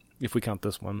 if we count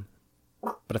this one.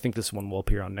 But I think this one will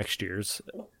appear on next year's.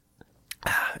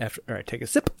 All right, take a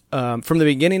sip. From the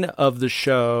beginning of the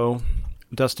show,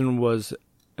 Dustin was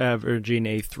averaging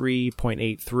a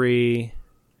 3.83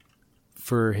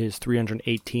 for his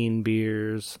 318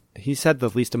 beers. He's had the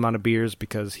least amount of beers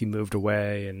because he moved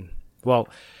away. And, well,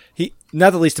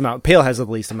 not the least amount. Pale has the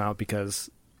least amount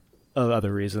because of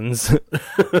other reasons.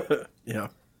 Yeah.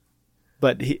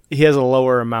 But he has a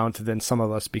lower amount than some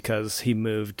of us because he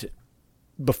moved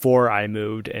before I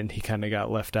moved, and he kind of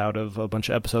got left out of a bunch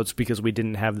of episodes because we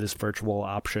didn't have this virtual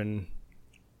option.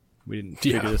 We didn't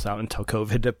figure this out until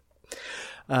COVID.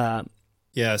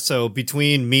 Yeah, so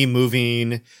between me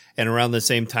moving and around the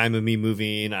same time of me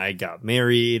moving, I got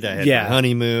married, I had my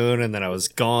honeymoon, and then I was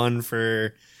gone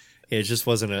for... It just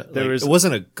wasn't it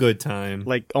wasn't a good time.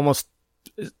 Like almost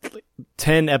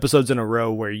 10 episodes in a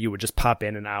row where you would just pop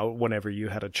in and out whenever you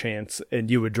had a chance, and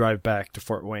you would drive back to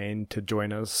Fort Wayne to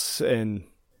join us, and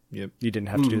you didn't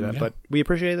have to do that, but we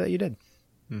appreciate that you did.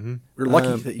 Mm-hmm. We're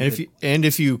lucky that you did.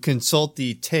 If you consult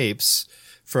the tapes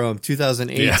from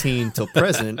 2018 till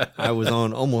present, I was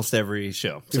on almost every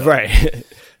show. So. Right.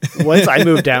 Once I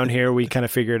moved down here, we kind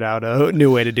of figured out a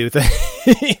new way to do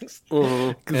things.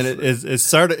 And it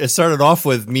started off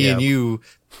with me and you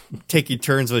taking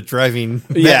turns with driving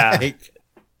back. Yeah.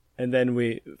 And then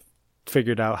we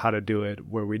figured out how to do it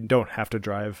where we don't have to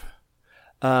drive.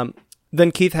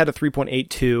 Then Keith had a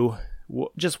 3.82,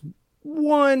 just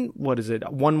one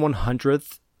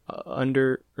 1/100th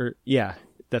under, or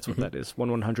that's what that is.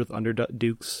 1/100th under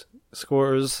Duke's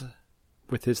scores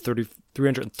with his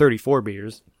 334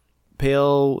 beers.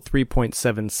 Pale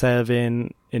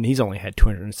 3.77, and he's only had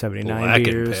 279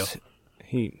 beers.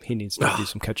 He needs to do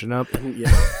some catching up.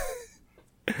 Yeah.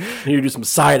 You do some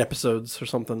side episodes or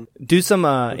something. Do some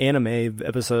anime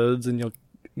episodes, and you'll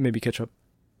maybe catch up.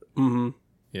 Mm-hmm.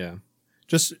 Yeah.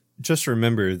 Just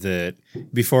remember that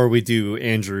before we do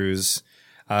Andrew's,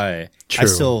 I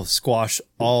still squash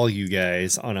all you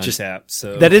guys on Untapped.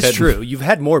 So that is true. You've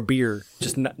had more beer,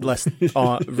 just less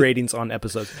ratings on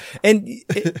episodes, and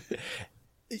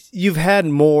you've had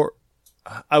more.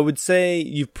 I would say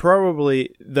you've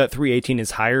probably that 318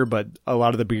 is higher, but a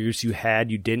lot of the beers you had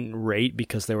you didn't rate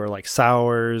because they were like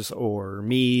sours or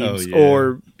meads,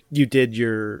 or you did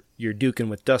your Dukin'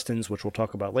 with Dustin's, which we'll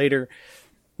talk about later,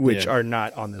 which are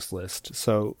not on this list.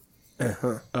 So.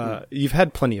 You've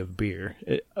had plenty of beer,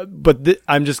 but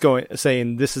I'm just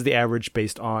saying this is the average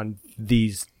based on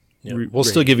these. We'll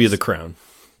still give you the crown.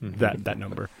 That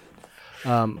number.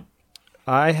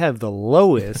 I have the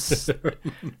lowest.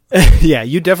 Yeah,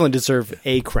 you definitely deserve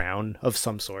a crown of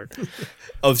some sort.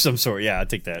 Of some sort, yeah, I'll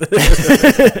take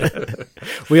that.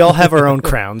 We all have our own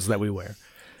crowns that we wear.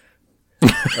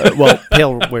 Well,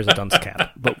 Pale wears a dunce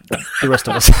cap, but the rest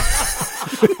of us.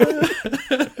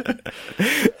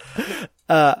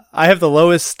 I have the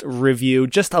lowest review,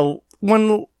 just a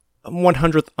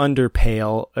 1/100th under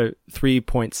Pale,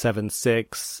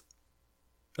 3.76,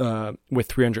 with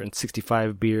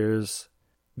 365 beers,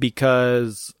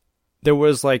 because there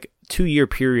was like 2-year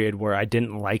period where I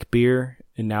didn't like beer,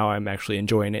 and now I'm actually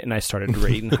enjoying it, and I started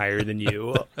rating higher than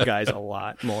you guys a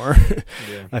lot more.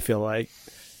 Yeah. I feel like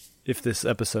if this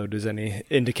episode is any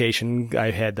indication,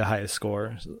 I had the highest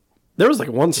score. There was like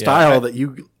one style that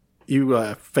you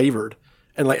favored.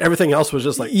 And like everything else was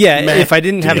just like meh. If I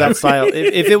didn't have that style,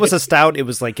 if it was a stout, it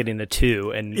was like getting a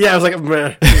 2. And I was like,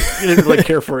 meh. You didn't really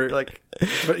care for it, like,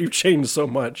 but you've changed so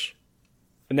much.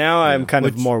 Now I'm kind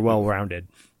of more well-rounded.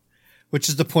 Which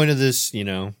is the point of this,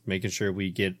 making sure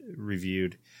we get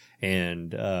reviewed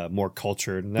and more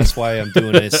cultured, and that's why I'm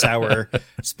doing a sour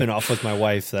spinoff with my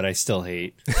wife that I still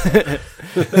hate.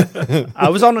 I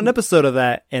was on an episode of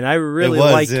that, and I really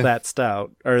liked that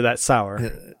stout or that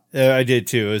sour. I did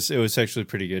too. It was actually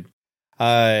pretty good.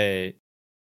 I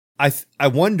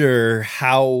wonder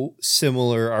how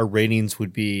similar our ratings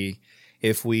would be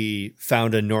if we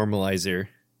found a normalizer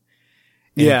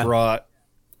and brought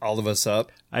all of us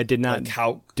up. I did not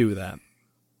do that.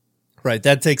 Right,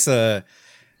 that takes a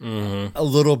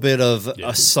little bit of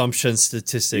assumption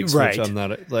statistics, which I'm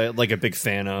not like a big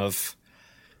fan of,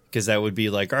 because that would be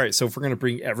like, all right, so if we're going to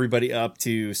bring everybody up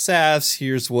to SAFs,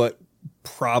 here's what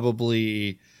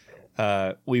probably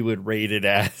we would rate it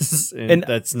as, and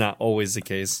that's not always the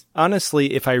case.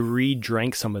 Honestly, if I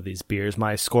re-drank some of these beers,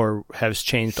 my score has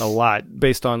changed a lot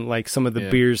based on like some of the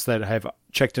beers that I've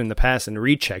checked in the past and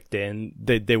rechecked in.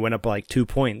 They went up like 2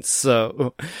 points,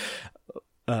 so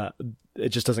it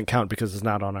just doesn't count because it's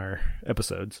not on our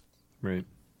episodes. Right.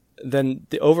 Then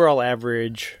the overall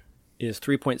average is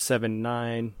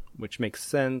 3.79, which makes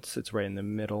sense. It's right in the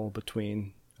middle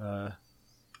between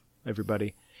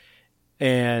everybody.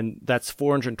 And that's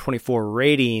 424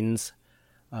 ratings.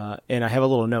 And I have a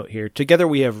little note here. Together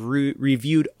we have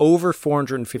reviewed over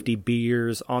 450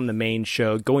 beers on the main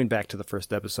show, going back to the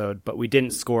first episode, but we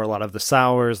didn't score a lot of the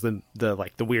sours, the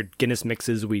weird Guinness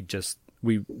mixes. We didn't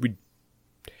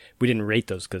rate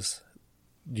those because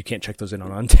you can't check those in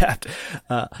on Untapped.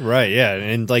 Right, yeah.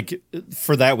 And like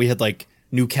for that we had like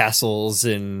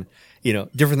Newcastles and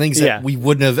different things that we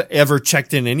wouldn't have ever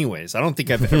checked in anyways. I don't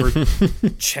think I've ever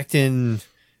checked in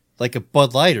like a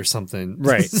Bud Light or something.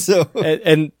 Right. So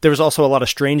and there was also a lot of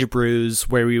strange brews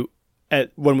where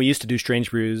when we used to do strange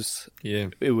brews,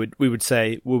 we would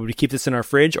say, would we keep this in our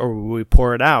fridge or would we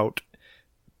pour it out?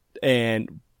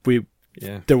 And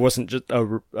there wasn't just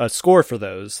a score for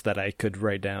those that I could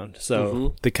write down.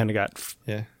 So they kind of got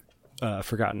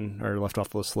forgotten or left off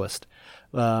this list.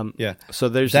 So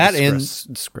there's that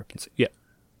discrepancy. Yeah.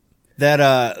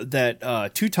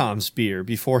 That Two Toms beer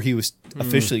before he was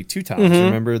officially Two Toms.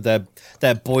 Remember that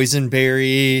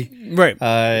boysenberry, right?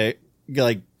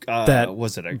 That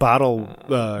was it a bottle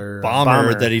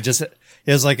bomber that he just it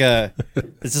was like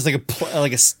it's just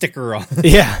like a sticker on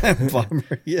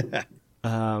bomber. Yeah.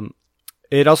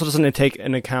 It also doesn't take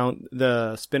into account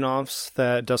the spin-offs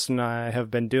that Dustin and I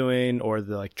have been doing, or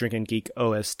the Drinking Geek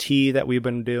OST that we've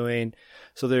been doing.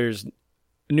 So there's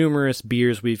numerous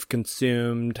beers we've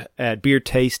consumed at beer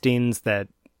tastings that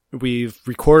we've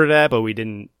recorded at, but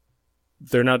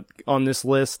they're not on this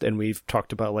list, and we've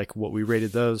talked about what we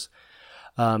rated those.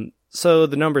 So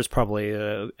the number is probably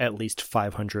at least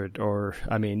 500, or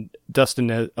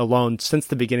Dustin alone since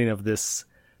the beginning of this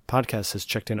podcast has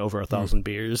checked in over 1,000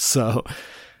 beers, so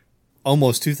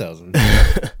almost 2,000.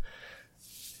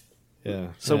 Yeah.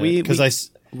 So we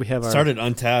have started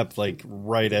Untapped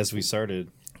right as we started.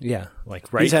 Yeah, right.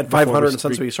 He's had 500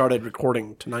 since we started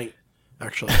recording tonight.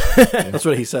 Actually, that's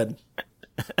what he said.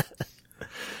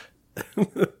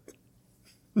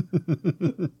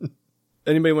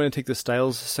 Anybody want to take the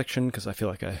styles section? Because I feel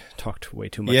like I talked way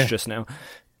too much just now.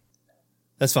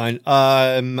 That's fine.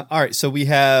 All right. So we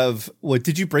have,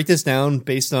 did you break this down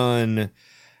based on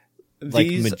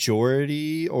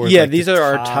majority or? Yeah, these are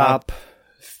our top,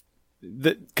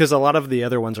 because a lot of the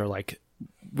other ones are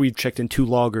we've checked in 2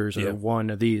 lagers or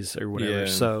one of these or whatever. Yeah.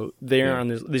 So they're on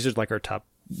this. These are our top,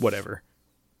 whatever,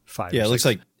 5. Yeah. It looks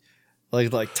like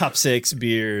top 6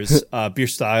 beers, beer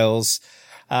styles.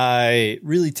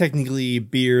 Really technically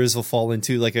beers will fall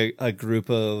into a group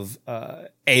of,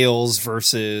 ales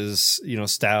versus,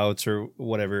 stouts or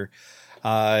whatever.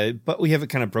 But we have it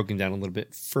kind of broken down a little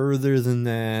bit further than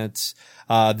that.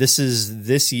 This is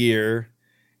this year,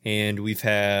 and we've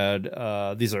had,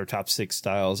 these are our top 6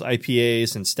 styles.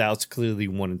 IPAs and stouts, clearly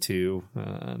 1 and 2.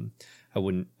 I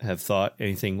wouldn't have thought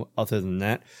anything other than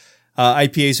that.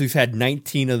 IPAs, we've had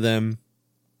 19 of them.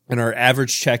 And our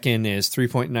average check-in is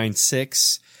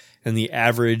 3.96, and the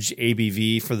average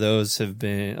ABV for those have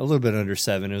been a little bit under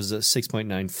 7. It was a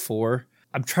 6.94.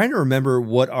 I'm trying to remember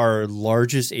what our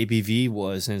largest ABV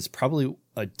was, and it's probably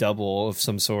a double of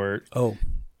some sort. Oh,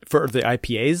 for the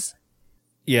IPAs?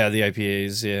 Yeah, the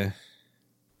IPAs, yeah.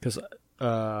 Because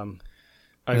I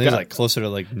think it's closer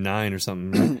to 9 or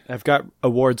something. I've got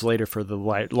awards later for the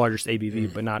largest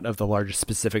ABV, but not of the largest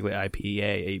specifically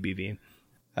IPA ABV.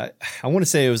 I want to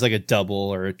say it was a double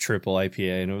or a triple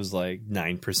IPA, and it was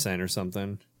 9% or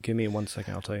something. Give me 1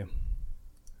 second, I'll tell you.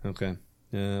 Okay.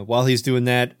 While he's doing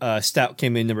that, Stout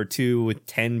came in number 2 with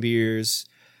 10 beers.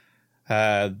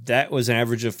 That was an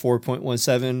average of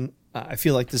 4.17. I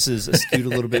feel like this is skewed a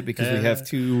little bit because we have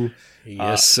 2.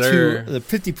 Yes, sir. The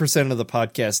 50% of the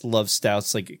podcast loves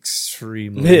stouts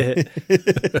extremely.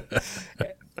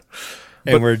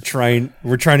 And we're trying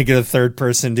to get a third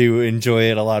person to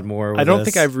enjoy it a lot more. I don't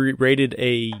think I've rated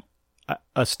a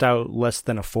stout less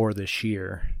than a 4 this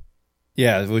year.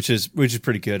 Yeah, which is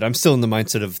pretty good. I'm still in the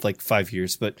mindset of 5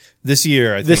 years, but this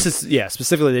year I think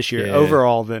specifically this year.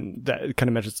 Overall, then that kind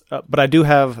of measures up. But I do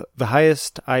have the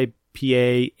highest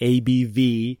IPA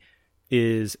ABV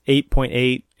is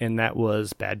 8.8, and that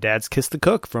was Bad Dad's Kiss the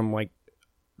Cook from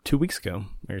 2 weeks ago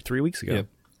or 3 weeks ago. Yep.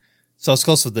 So it's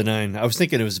close with the 9. I was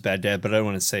thinking it was Bad Dad, but I don't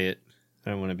want to say it. I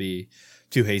don't want to be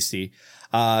too hasty.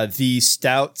 The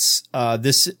stouts,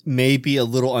 this may be a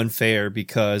little unfair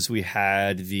because we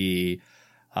had the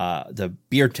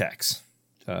Beer Tax,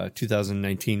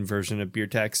 2019 version of Beer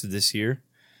Tax this year.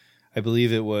 I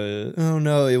believe it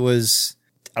was,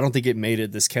 I don't think it made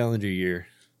it this calendar year.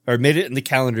 Or made it in the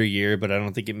calendar year, but I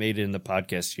don't think it made it in the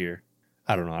podcast year.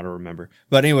 I don't know. I don't remember.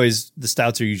 But anyways, the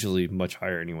stouts are usually much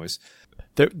higher anyways.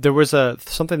 There was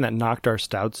something that knocked our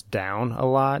stouts down a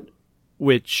lot,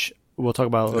 which we'll talk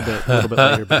about a little bit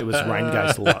later, but it was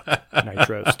Rheingeist Luck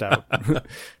Nitro Stout.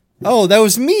 Oh, that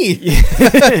was me.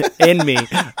 And me.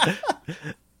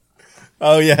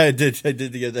 Oh yeah, I did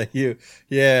get that.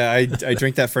 Yeah, I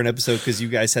drank that for an episode because you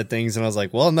guys had things, and I was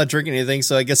like, well, I'm not drinking anything,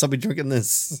 so I guess I'll be drinking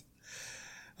this.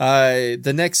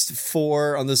 The next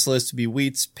 4 on this list would be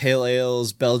wheats, pale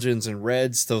ales, Belgians, and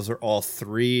reds. Those are all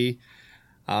 3.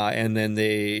 And then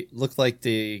they look like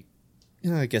I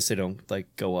guess they don't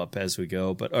like go up as we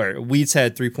go, but all right, wheats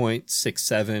had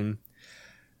 3.67.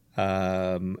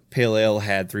 Pale ale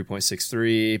had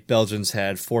 3.63. Belgians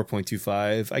had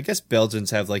 4.25. I guess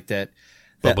Belgians have like that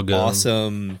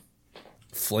awesome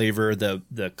flavor, the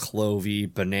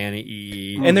clovey,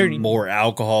 banana-y, and they're more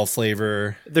alcohol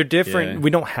flavor. They're different. Yeah. We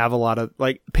don't have a lot of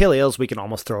like pale ales. We can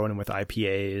almost throw in with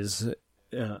IPAs,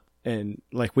 and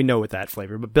like we know with that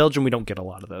flavor. But Belgian, we don't get a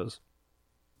lot of those.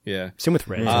 Yeah, same with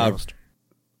reds. Almost.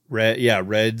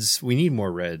 Reds. We need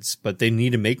more reds, but they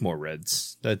need to make more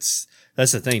reds. That's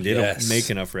the thing. They don't make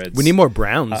enough reds. We need more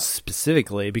browns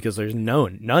specifically because there's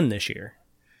none this year.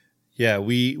 Yeah,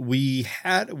 we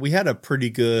had a pretty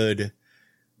good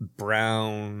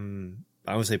brown,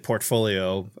 I would say,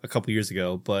 portfolio a couple years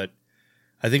ago, but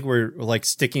I think we're like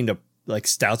sticking to like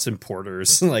stouts and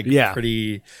porters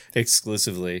pretty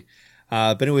exclusively.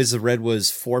 But anyways, the red was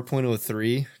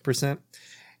 4.03%.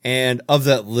 And of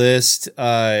that list,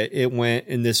 it went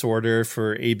in this order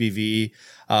for ABV.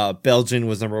 Belgian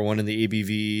was number 1 in the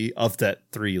ABV of that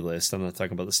 3 list. I'm not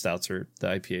talking about the stouts or the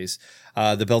IPAs.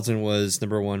 The Belgian was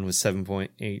number 1 with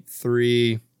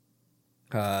 7.83.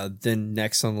 Then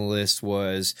next on the list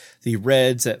was the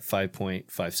reds at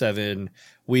 5.57,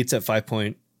 wheats at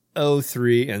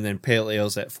 5.03, and then pale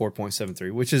ales at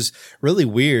 4.73, which is really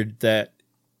weird that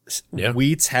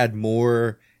wheats had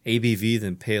more ABV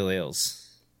than pale ales.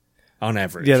 On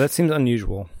average. Yeah, that seems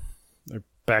unusual. They're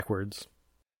backwards.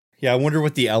 Yeah, I wonder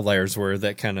what the outliers were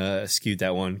that kind of skewed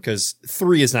that one, because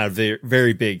 3 is not a very,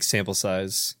 very big sample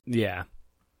size. Yeah.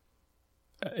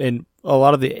 And a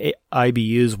lot of the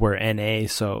IBUs were NA,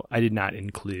 so I did not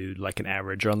include like an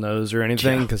average on those or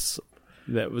anything, because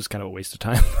that was kind of a waste of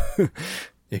time.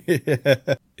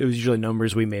 It was usually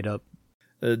numbers we made up.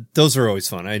 Those are always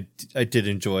fun. I did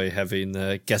enjoy having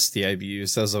guess the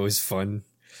IBUs. That was always fun.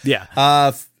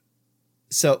 Yeah.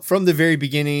 So from the very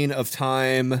beginning of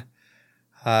time,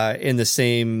 in the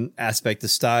same aspect, the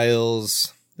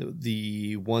styles,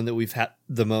 the one that we've had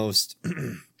the most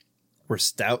were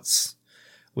stouts,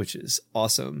 which is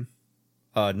awesome.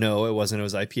 No, it wasn't. It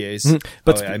was IPAs.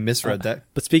 But I misread that.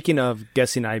 But speaking of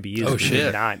guessing IBUs, we shit.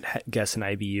 did not guess an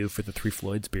IBU for the Three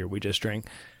Floyds beer we just drank.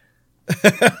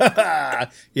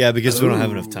 Yeah, because we don't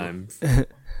have enough time.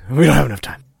 We don't have enough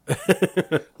time.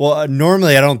 Well,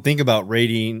 normally I don't think about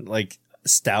rating like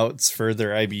stouts for their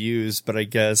IBUs, but I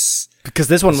guess because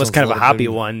this one was kind of a hoppy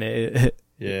one, it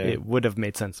Yeah. would have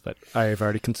made sense, but I've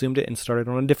already consumed it and started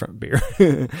on a different beer.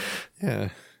 Yeah,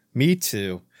 me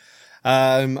too.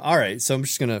 All right, so I'm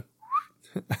just gonna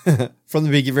from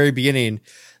the very beginning.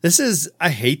 I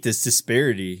hate this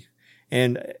disparity,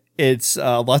 and it's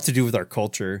a lot to do with our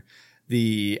culture.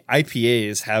 The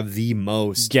IPAs have the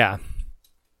most. Yeah,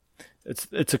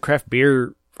 it's a craft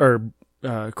beer or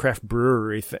craft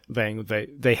brewery thing.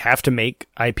 They have to make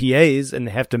IPAs, and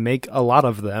they have to make a lot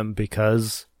of them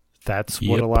because that's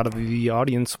what a lot of the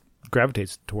audience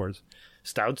gravitates towards.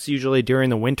 Stouts usually during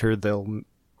the winter they'll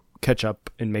catch up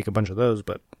and make a bunch of those,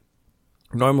 but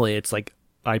normally it's like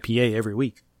IPA every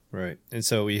week. Right. And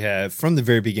so we have from the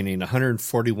very beginning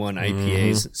 141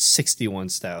 IPAs, 61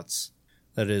 stouts.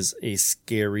 That is a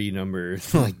scary number,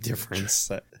 like difference.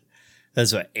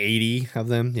 That's what, 80 of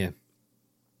them? Yeah.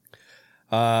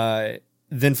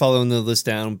 Then following the list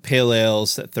down, pale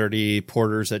ales at 30,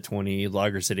 porters at 20,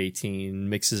 lagers at 18,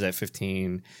 mixes at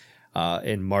 15,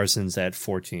 and Marzens at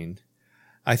 14.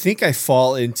 I think I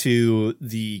fall into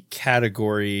the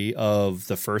category of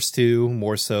the first two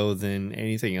more so than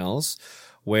anything else,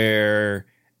 where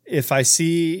if I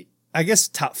see, I guess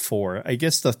top four,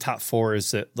 the top four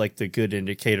is like the good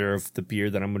indicator of the beer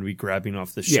that I'm going to be grabbing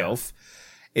off the shelf.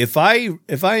 If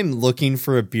I'm looking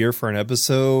for a beer for an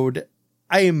episode,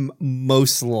 I am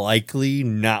most likely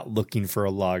not looking for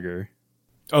a lager.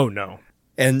 Oh no.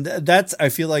 And I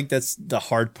feel like that's the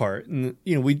hard part. And,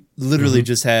 we literally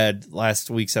just had last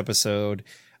week's episode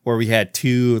where we had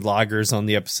 2 lagers on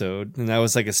the episode, and that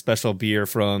was like a special beer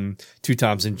from Two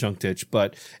Toms and Junk Ditch.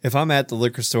 But if I'm at the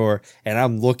liquor store and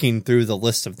I'm looking through the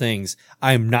list of things,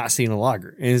 I'm not seeing a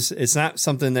lager. And it's not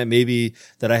something that maybe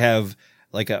that I have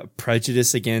like a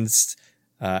prejudice against,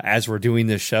 as we're doing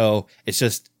this show. It's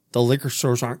just the liquor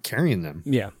stores aren't carrying them.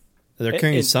 Yeah. They're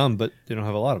carrying And- some, but they don't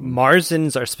have a lot of them.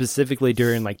 Marzens are specifically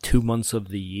during like 2 months of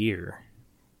the year.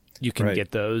 You can Right.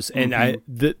 get those, and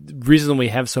the reason we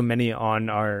have so many on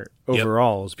our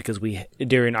overalls because we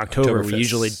during October we Oktoberfest.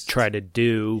 usually try to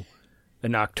do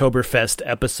an Oktoberfest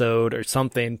episode or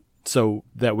something so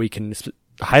that we can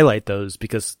highlight those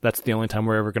because that's the only time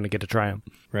we're ever going to get to try them.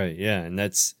 Right, yeah, and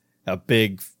that's a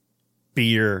big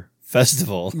beer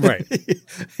festival. Right.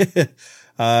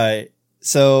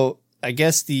 So I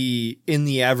guess in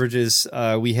the averages,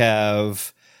 we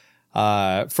have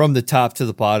from the top to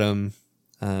the bottom,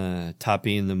 top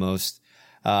being the most,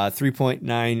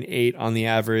 3.98 on the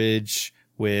average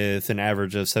with an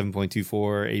average of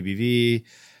 7.24 ABV.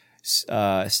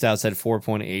 Stouts had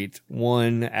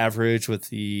 4.81 average with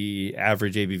the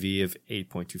average ABV of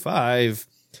 8.25.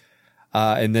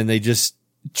 And then they just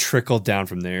trickled down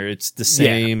from there. It's the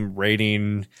same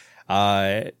rating,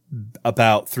 about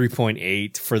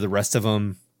 3.8 for the rest of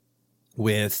them,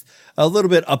 with a little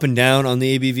bit up and down on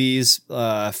the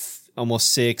ABVs,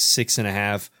 almost 6,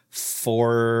 6.5,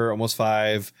 4, almost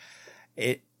 5.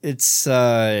 It's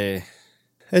a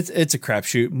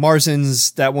crapshoot.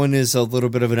 Marzens, that one is a little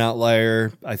bit of an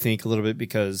outlier, I think, a little bit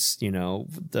because,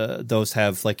 those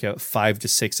have like a 5 to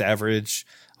 6 average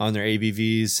on their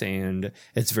ABVs, and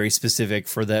it's very specific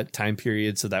for that time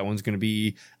period. So that one's going to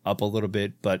be up a little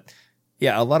bit, but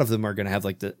yeah, a lot of them are going to have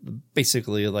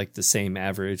basically like the same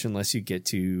average, unless you get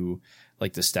to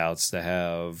like the stouts that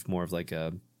have more of like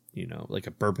a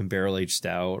bourbon barrel aged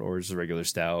stout, or just a regular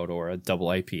stout, or a double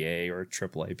IPA, or a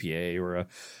triple IPA, or a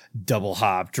double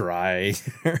hop dry,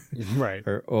 Right.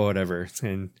 or whatever.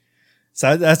 And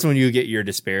so that's when you get your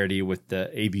disparity with the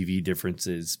ABV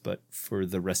differences. But for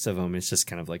the rest of them, it's just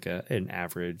kind of like an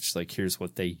average. Like, here's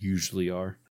what they usually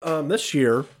are. This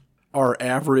year, our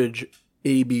average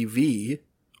ABV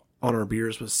on our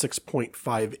beers was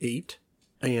 6.58,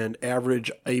 and average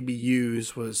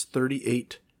ABUs was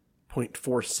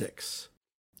 38.46.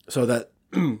 So that,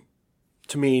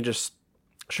 to me, just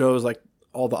shows like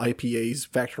all the IPAs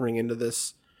factoring into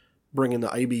this, bringing the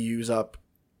IBUs up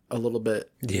a little bit.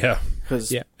 Yeah.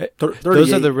 Because Yeah.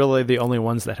 Those are really the only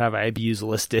ones that have IBUs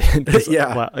listed. 'Cause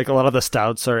Yeah. Like a lot of the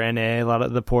stouts are NA, a lot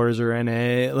of the pours are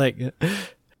NA. Like,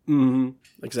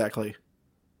 exactly.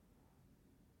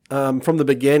 From the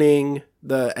beginning,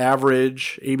 the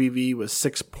average ABV was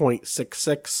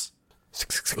 6.66.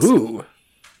 Ooh,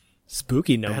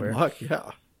 spooky bad number. luck,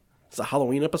 yeah. It's a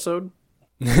Halloween episode.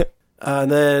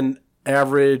 And then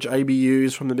average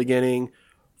IBUs from the beginning,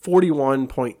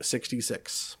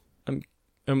 41.66.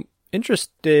 I'm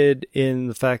interested in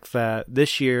the fact that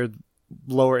this year,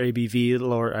 lower ABV,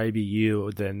 lower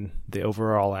IBU than the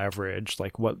overall average.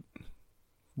 Like, what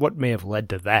may have led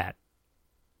to that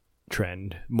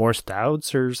trend? More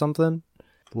stouts or something?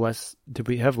 Less? Did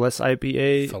we have less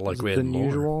IPA Felt like we had than more.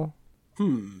 usual?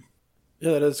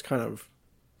 Yeah, that is kind of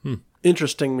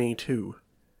interesting me too.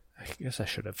 I guess I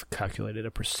should have calculated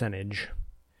a percentage.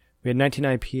 We had 19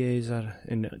 IPAs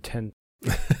in 10.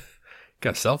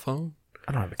 Got a cell phone?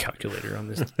 I don't have a calculator on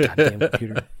this goddamn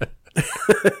computer.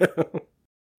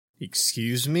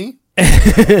 Excuse me?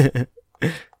 I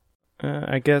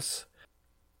guess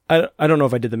I don't know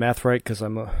if I did the math right because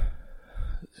I'm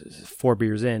 4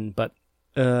 beers in, but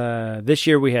this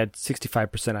year we had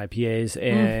 65% IPAs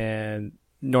and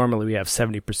normally we have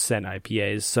 70%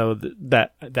 IPAs. So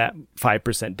that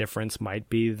 5% difference might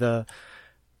be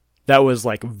that was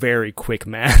like very quick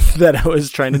math that I was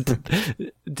trying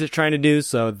to do.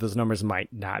 So those numbers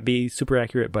might not be super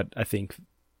accurate, but I think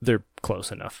they're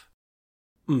close enough.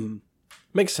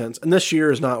 Makes sense. And this year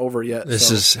is not over yet. This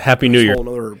so is Happy New Year. whole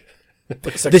another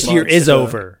 6 This year months is to-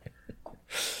 over.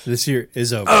 This year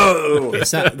is over. Oh,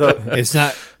 It's not. It's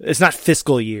not. It's not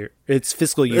fiscal year. It's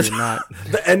fiscal year, not.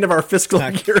 the end of our fiscal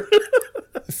year.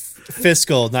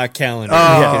 Fiscal, not calendar.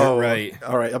 Oh, Get it right.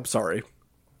 All right. I'm sorry.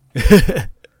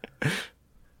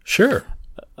 Sure.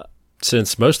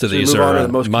 Since most of Should we these move on are to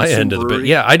the most my consumed end of the bit. brewery?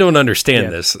 Yeah, I don't understand Yeah,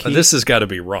 this. This has got to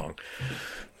be wrong.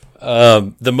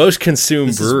 The most consumed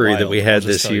This is brewery that wild, we I'll had just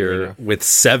this tell you year right now. with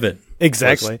 7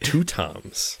 Exactly. was 2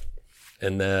 Toms.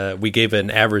 And we gave an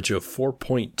average of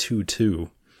 4.22.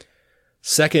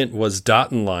 Second was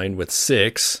Dot and Line with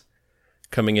 6,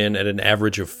 coming in at an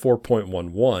average of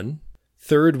 4.11.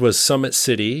 Third was Summit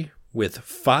City with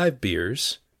 5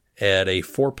 beers at a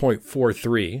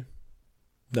 4.43.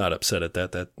 Not upset at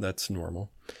that. That's normal.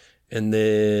 And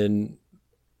then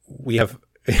we have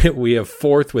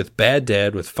fourth with Bad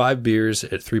Dad with 5 beers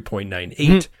at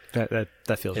 3.98.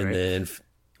 That feels And right. then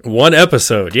one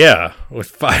episode, yeah, with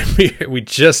 5 beers. We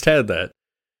just had that.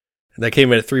 That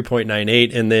came in at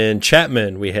 3.98. And then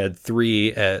Chapman, we had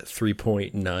 3 at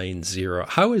 3.90.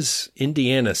 How is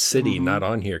Indiana City not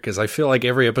on here? Because I feel like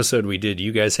every episode we did,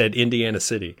 you guys had Indiana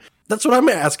City. That's what I'm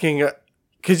asking,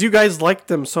 because you guys liked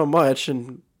them so much,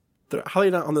 and how are they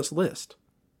not on this list?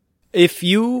 If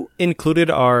you included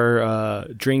our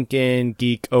Drinkin'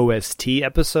 Geek OST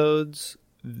episodes,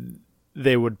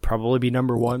 they would probably be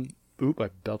number one. Oop, I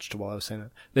belched while I was saying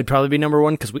that. They'd probably be number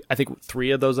one because I think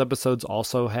 3 of those episodes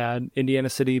also had Indiana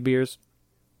City beers.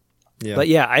 Yeah. But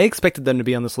yeah, I expected them to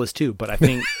be on this list too. But I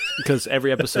think because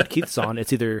every episode Keith's on,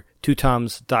 it's either Two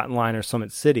Toms, Dot and Line, or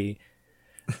Summit City.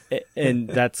 And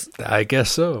that's I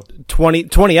guess so.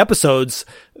 20 episodes.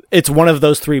 It's one of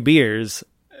those 3 beers.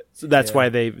 So that's why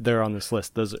they're on this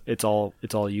list. It's all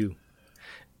you.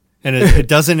 And it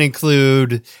doesn't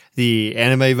include the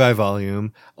anime by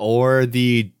volume or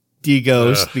the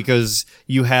D-Ghost because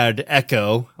you had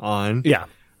Echo on. Yeah.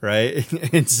 Right?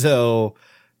 And so...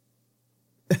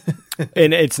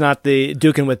 And it's not the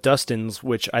Dukin' with Dustin's,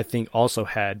 which I think also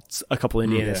had a couple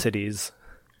Indiana Cities.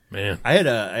 Man. I had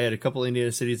a couple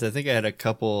Indiana Cities. I think I had a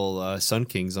couple Sun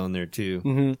Kings on there too.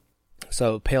 Mm-hmm.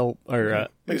 So Pale, or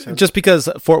just because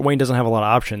Fort Wayne doesn't have a lot of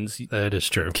options, That is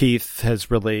true. Keith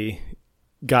has really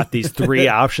got these 3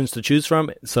 options to choose from.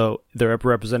 So they're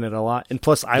represented a lot. And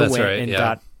plus, I That's went right, and yeah.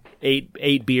 got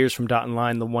eight beers from Dot and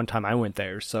Line the one time I went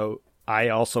there. So I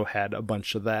also had a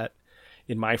bunch of that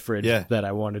in my fridge that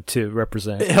I wanted to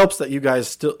represent. It helps that you guys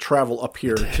still travel up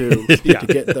here too to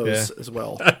get those as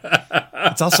well.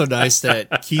 It's also nice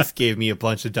that Keith gave me a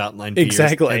bunch of Dot Line beers.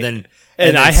 Exactly.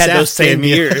 And I had Seth those same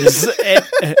gave me- beers.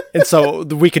 and so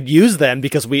we could use them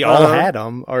because we all had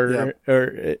them.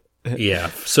 Yeah.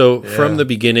 So from the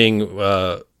beginning,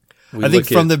 I think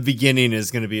from the beginning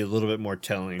is going to be a little bit more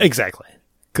telling. Exactly.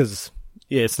 Because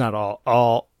it's not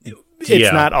all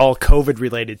it's not all COVID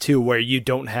related too, where you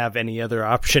don't have any other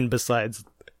option besides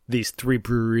these 3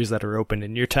 breweries that are open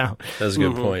in your town. That's a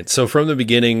good point. So from the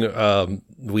beginning,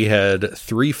 we had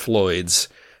 3 Floyds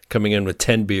coming in with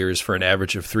 10 beers for an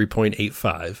average of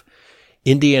 3.85.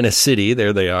 Indiana City,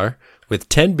 there they are, with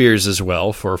 10 beers as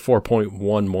well for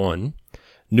 4.11.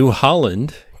 New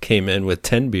Holland came in with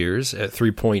 10 beers at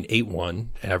 3.81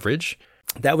 average.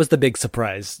 That was the big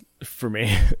surprise for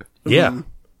me. Yeah,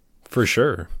 for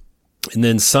sure. And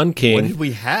then Sun King. What did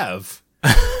we have?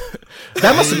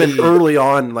 That must have been early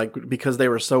on, like because they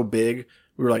were so big.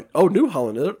 We were like, "Oh, New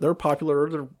Holland, they're popular,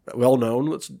 they're well known.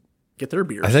 Let's get their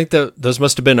beers." I think that those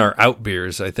must have been our out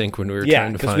beers. I think when we were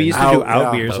trying to because find. we used to do Out,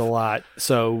 out yeah. beers a lot.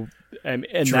 So and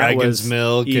Dragon's that was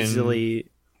Milk and-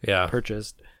 easily Yeah.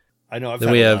 purchased. I know I've Then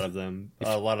had we a have- lot of them,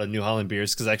 a lot of New Holland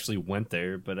beers because I actually went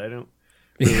there, but I don't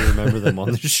really remember them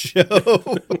on the show.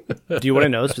 Do you want to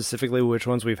know specifically which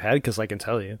ones we've had? Because I can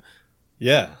tell you.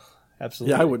 Yeah,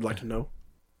 absolutely. Yeah, I would like to know.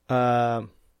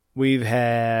 We've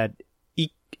had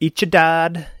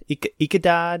Ichabod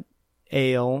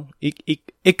Ale.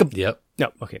 Yep.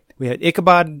 No, okay. We had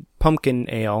Ichabod Pumpkin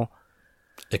Ale.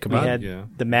 We Ichabod.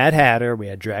 had the Mad Hatter. We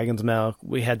had Dragon's Milk.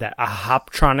 We had that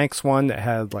Hoptronics one that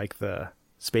had like the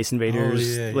Space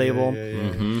Invaders label.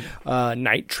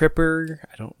 Night Tripper.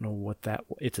 I don't know what that.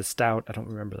 It's a stout. I don't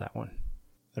remember that one.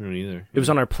 I don't either. It was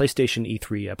on our PlayStation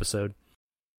E3 episode.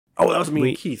 Oh, that was me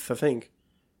and Keith, I think,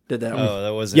 did that one. Oh,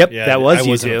 that wasn't. Yep, yeah, that was I you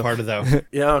wasn't two. a part of that one.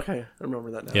 Yeah, okay, I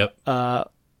remember that now.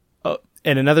 Yep.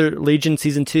 And another Legion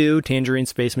Season 2, Tangerine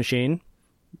Space Machine.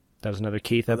 That was another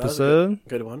Keith That was a episode.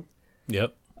 good one.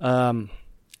 Yep.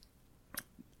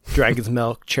 Dragon's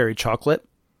Milk Cherry Chocolate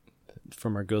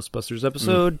from our Ghostbusters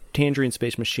episode. Tangerine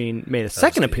Space Machine made a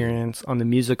second appearance on the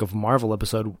Music of Marvel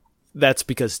episode. That's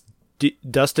because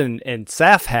Dustin and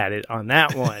Saf had it on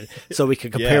that one, so we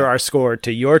could compare our score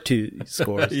to your 2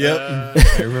 scores. Yep,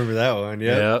 I remember that one.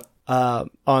 Yeah. Yep.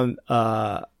 On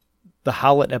the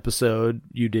Howlett episode,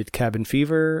 you did Cabin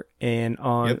Fever, and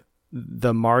on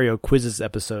the Mario Quizzes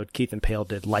episode, Keith and Pale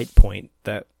did Light Point,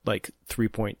 that like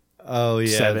 3.7 Oh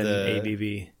yeah,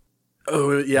 ABV.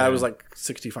 Oh, yeah, it was like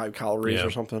 65 calories or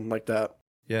something like that.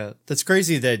 Yeah, that's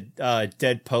crazy that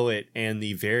Dead Poet and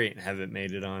the Variant haven't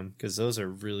made it on because those are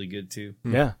really good too.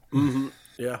 Yeah.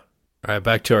 Yeah. All right,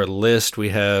 back to our list. We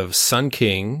have Sun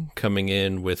King coming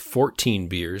in with 14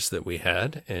 beers that we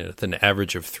had, and with an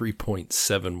average of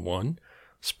 3.71.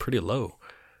 It's pretty low.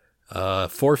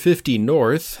 450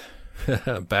 North,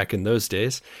 back in those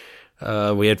days,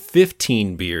 we had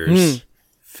 15 beers.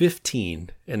 15,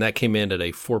 and that came in at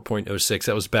a 4.06.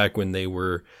 That was back when they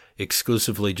were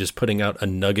exclusively just putting out a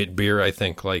nugget beer, I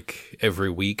think, like every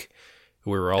week.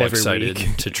 We were all excited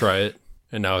to try it,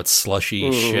 and now it's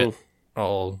slushy shit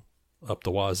all up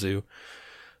the wazoo.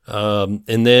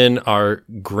 And then our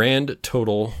grand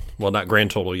total, well, not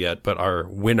grand total yet, but our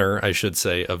winner, I should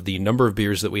say, of the number of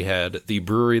beers that we had, the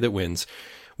brewery that wins,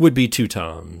 would be Two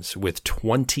Toms, with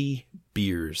 20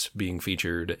 beers being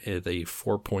featured at a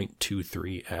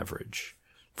 4.23 average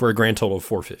for a grand total of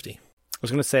 450. I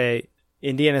was going to say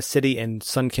Indiana City and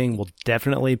Sun King will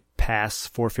definitely pass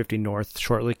 450 North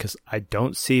shortly, because I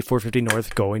don't see 450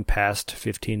 North going past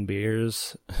 15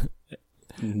 beers.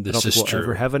 This is we'll true.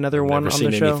 ever have another I've one never on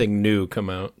seen the show. anything new come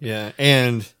out. Yeah,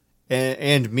 and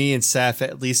me and Saf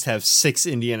at least have 6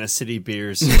 Indiana City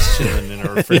beers just chilling in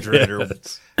our refrigerator,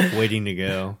 waiting to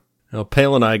go. Now,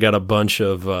 Pale and I got a bunch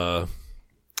of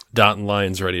dot and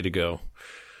lines ready to go,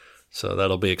 so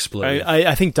that'll be exploding.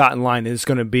 I think Dot and Line is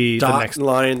going to be the Dot next.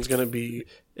 line's going to be.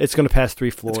 It's going to pass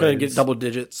Three Floyds. It's going to get double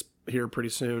digits here pretty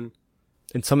soon.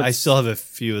 And some. I still have a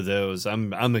few of those.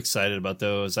 I'm excited about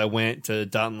those. I went to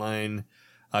Dot and Line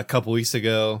a couple weeks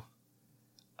ago.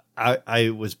 I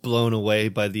was blown away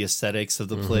by the aesthetics of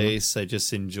the place. I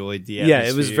just enjoyed the atmosphere. Yeah,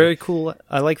 it was very cool.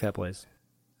 I like that place.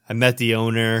 I met the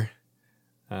owner.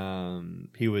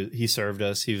 He served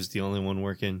us. He was the only one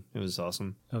working. It was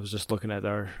awesome. I was just looking at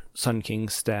our Sun King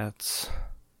stats.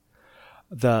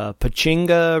 The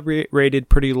Pachinga rated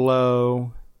pretty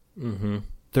low. Mm-hmm.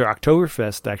 Their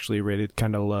Oktoberfest actually rated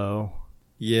kind of low.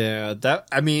 Yeah,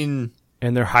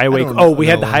 And their Highway... I don't Oh, we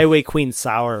had the know. Highway Queen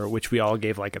Sour, which we all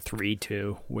gave like a 3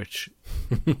 to, which...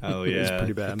 oh yeah,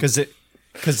 pretty bad.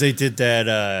 because they did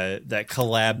that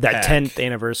collab That pack. 10th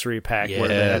anniversary pack where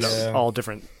they had Yes. all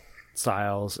different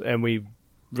styles, and we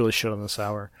really shit on the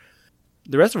sour.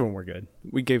 The rest of them were good.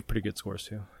 We gave pretty good scores,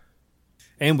 too.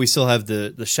 And we still have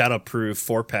the Shadowproof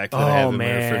 4-pack that I have in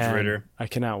my refrigerator. I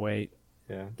cannot wait.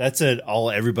 Yeah, that's it. All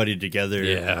everybody together.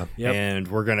 Yeah. Yep. And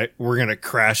we're gonna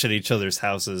crash at each other's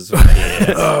houses.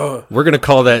 We're going to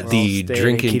call that the staying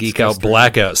Drink and Keith's Geek Out Custard.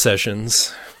 Blackout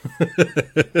Sessions.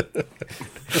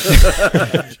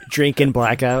 Drinking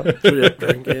blackout.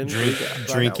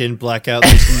 Drinking blackout.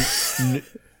 There's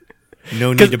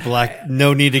no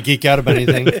need to geek out about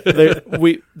anything.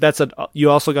 You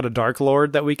also got a Dark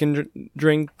Lord that we can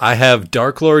drink. I have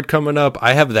Dark Lord coming up.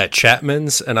 I have that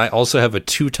Chapman's, and I also have a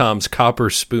Two Toms Copper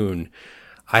Spoon.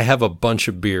 I have a bunch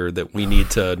of beer that we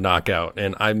need to knock out,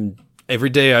 and every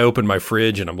day I open my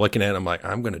fridge and I'm looking at it, I'm like,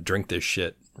 I'm going to drink this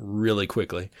shit really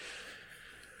quickly.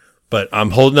 But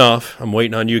I'm holding off. I'm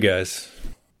waiting on you guys.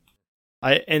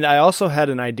 I also had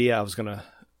an idea. I was going to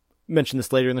mention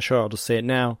this later in the show. I'll just say it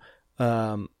now.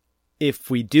 If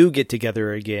we do get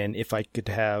together again, if I could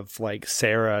have like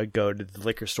Sarah go to the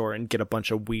liquor store and get a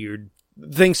bunch of weird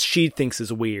things she thinks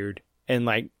is weird, and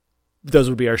like those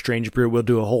would be our strange brew. We'll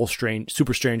do a whole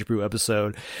super strange brew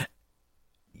episode.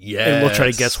 Yeah, And we'll try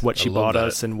to guess what she bought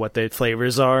us and what the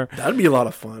flavors are. That'd be a lot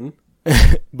of fun.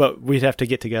 But we'd have to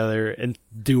get together and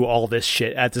do all this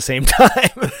shit at the same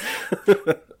time.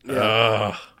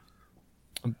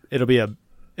 It'll be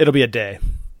a day.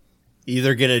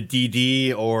 Either get a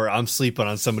DD or I'm sleeping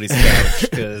on somebody's couch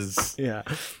because Yeah.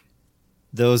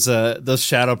 those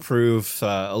Shadowproof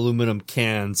aluminum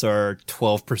cans are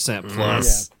 12%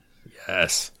 plus.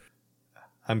 Yes.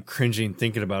 I'm cringing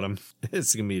thinking about them.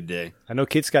 It's gonna be a day. I know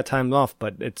Kate's got time off,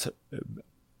 but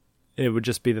it would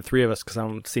just be the three of us because I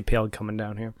don't see Pale coming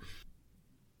down here.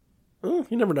 Oh,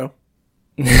 you never know.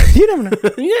 You never know.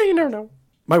 Yeah, you never know.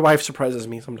 My wife surprises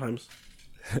me sometimes.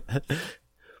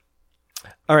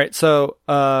 All right, so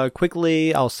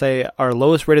quickly, I'll say our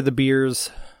lowest rated the beers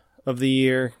of the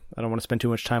year. I don't want to spend too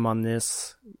much time on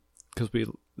this because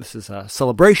this is a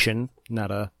celebration,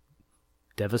 not a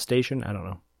devastation. I don't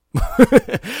know.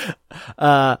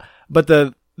 But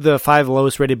the 5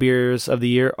 lowest rated beers of the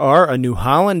year are a New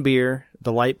Holland beer,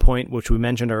 the Light Point, which we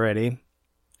mentioned already.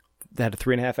 That had a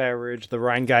 3.5 average. The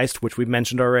Rheingeist, which we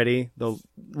mentioned already. The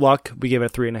Luck, we gave it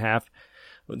a 3.5.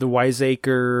 The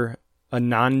Wiseacre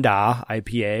Ananda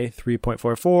IPA,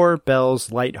 3.44.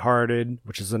 Bell's Lighthearted,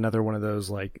 which is another one of those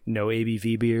like no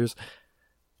ABV beers.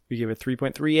 We gave it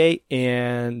 3.38.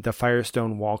 And the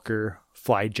Firestone Walker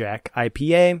Flyjack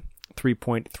IPA,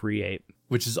 3.38.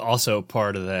 Which is also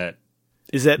part of that.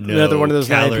 Is that No another one of those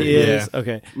calorie, IPAs? yeah.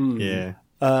 Okay.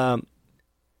 Yeah.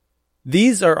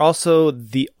 These are also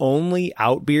the only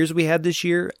out beers we had this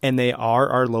year, and they are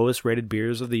our lowest rated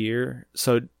beers of the year.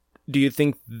 So do you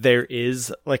think there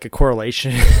is like a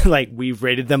correlation? Like we've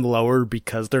rated them lower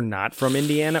because they're not from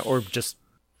Indiana, or just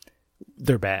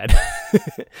they're bad?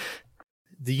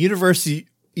 The universe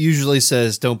usually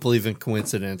says don't believe in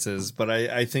coincidences, but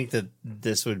I think that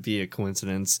this would be a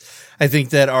coincidence. I think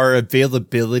that our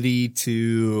availability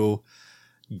to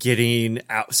getting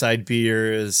outside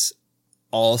beers,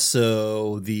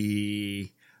 also the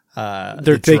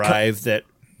drive that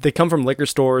they come from liquor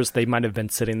stores. They might have been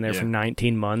sitting there for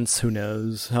 19 months. Who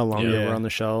knows how long they were on the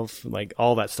shelf? Like,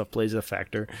 all that stuff plays a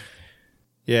factor.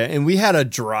 Yeah, and we had a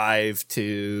drive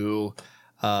to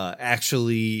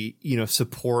actually,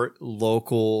 support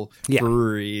local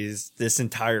breweries this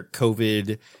entire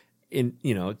COVID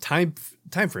time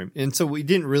frame. And so we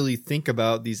didn't really think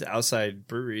about these outside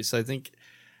breweries. So I think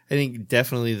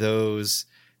definitely those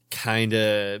kind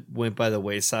of went by the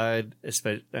wayside,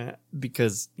 especially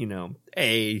because,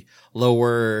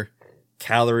 lower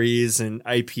calories and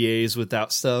IPAs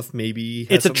without stuff maybe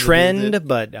it's a trend,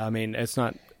 but I mean, it's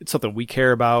something we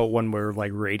care about when we're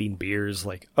like rating beers,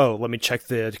 like, oh, let me check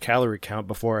the calorie count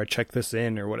before I check this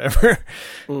in or whatever.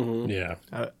 Mm-hmm. Yeah.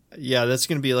 Yeah, that's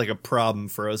going to be like a problem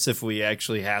for us if we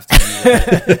actually have to do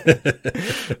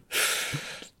that.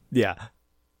 Yeah.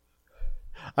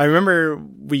 I remember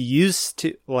we used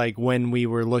to, like, when we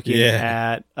were looking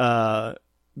at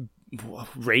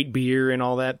rate beer and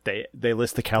all that, they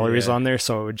list the calories on there,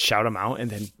 so I would shout them out, and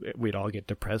then we'd all get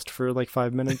depressed for like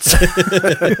 5 minutes.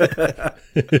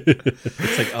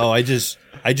 It's like, oh, I just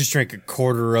drank a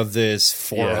quarter of this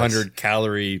 400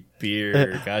 calorie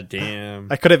beer. God damn.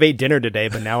 I could have ate dinner today,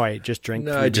 but now I just drank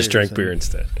No, I just drank beer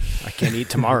instead. I can't eat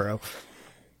tomorrow.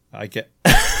 I guess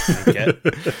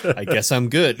I'm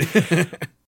good.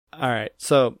 All right.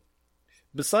 So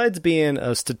besides being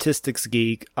a statistics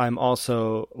geek, I'm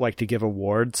also like to give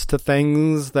awards to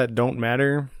things that don't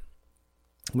matter,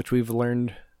 which we've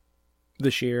learned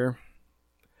this year.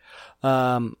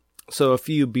 So a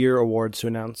few beer awards to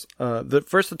announce.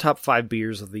 The top 5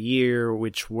 beers of the year,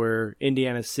 which were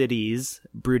Indiana City's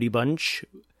Broody Bunch,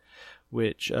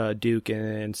 which Duke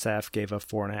and Saf gave a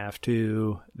 4.5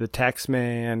 to. The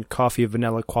Taxman Coffee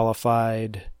Vanilla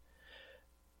Qualified,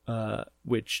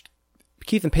 which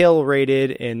Keith and Pale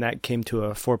rated, and that came to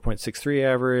a 4.63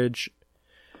 average.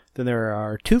 Then there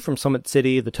are 2 from Summit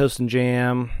City, the Toast and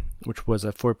Jam, which was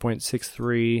a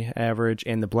 4.63 average,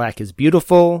 and the Black is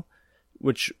Beautiful,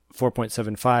 which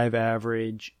 4.75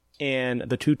 average, and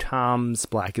the 2 Toms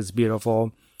Black is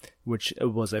Beautiful, which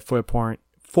was a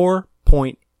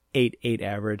 4.88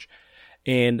 average.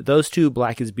 And those 2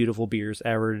 Black is Beautiful beers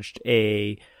averaged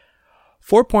a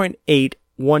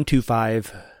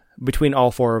 4.8125 between all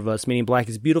 4 of us, meaning Black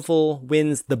is Beautiful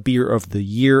wins the Beer of the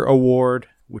Year award,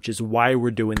 which is why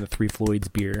we're doing the Three Floyds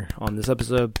beer on this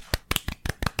episode.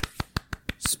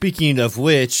 Speaking of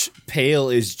which,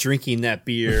 Pale is drinking that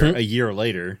beer a year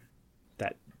later.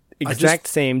 That exact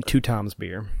same 2 Toms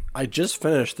beer. I just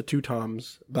finished the 2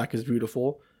 Toms Black is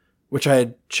Beautiful, which I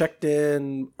had checked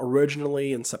in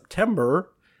originally in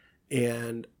September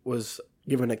and was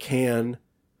given a can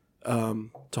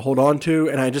to hold on to,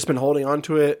 and I had just been holding on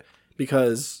to it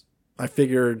because I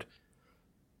figured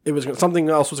it was something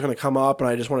else was going to come up, and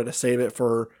I just wanted to save it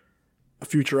for a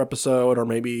future episode or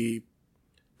maybe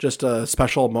just a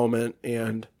special moment.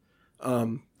 And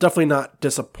definitely not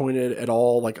disappointed at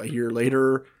all. Like a year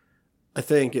later, I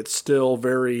think it's still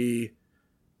very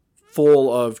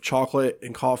full of chocolate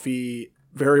and coffee,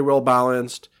 very well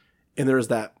balanced, and there's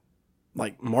that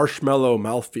like marshmallow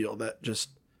mouthfeel that just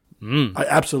I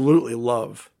absolutely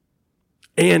love.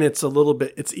 And it's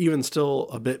even still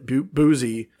a bit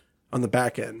boozy on the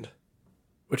back end,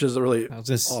 which is really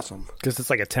awesome. Because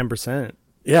it's like a 10%.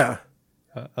 Yeah.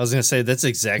 I was going to say, that's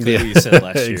exactly what you said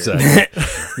last year. Exactly.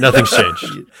 Nothing's changed.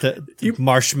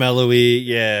 Marshmallowy,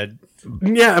 yeah.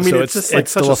 Yeah, I mean, So it's just like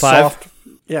it's such still a a 5? soft...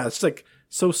 Yeah, it's like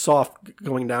so soft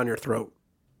going down your throat.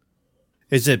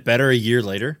 Is it better a year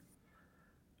later?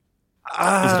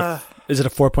 Is it a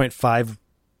 4.5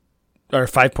 or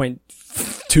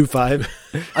 5.25?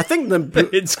 I think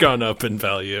It's gone up in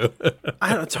value.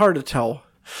 it's hard to tell.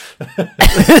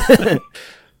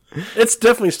 It's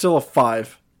definitely still a 5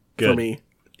 for Good. me.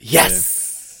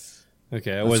 Yes!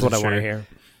 Okay, I That's wasn't what I sure. want to hear.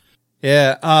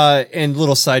 Yeah, and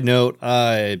little side note,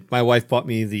 my wife bought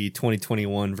me the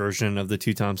 2021 version of the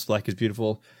 2 Toms Black is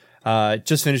Beautiful.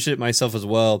 Just finished it myself as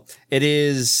well. It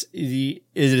is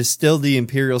still the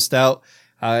Imperial Stout,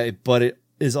 but it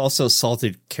is also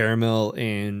salted caramel.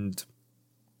 And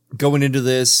going into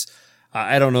this,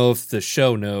 I don't know if the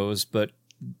show knows, but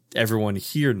everyone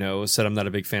here knows that I'm not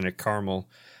a big fan of caramel.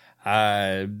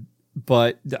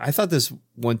 But I thought this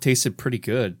one tasted pretty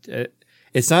good.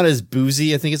 It's not as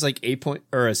boozy. I think it's like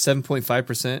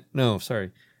 7.5%. No,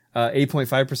 sorry.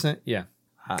 8.5%. Yeah.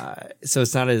 So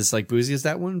it's not as like boozy as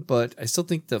that one, but I still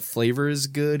think the flavor is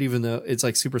good, even though it's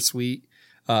like super sweet,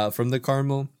 from the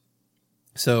caramel.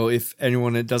 So if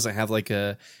anyone that doesn't have like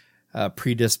a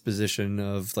predisposition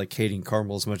of like hating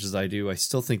caramel as much as I do, I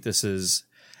still think this is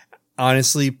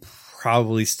honestly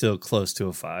probably still close to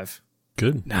a 5.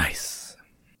 Good. Nice.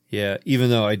 Yeah. Even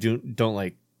though I don't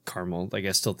like caramel. Like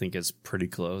I still think it's pretty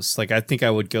close. Like I think I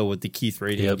would go with the Keith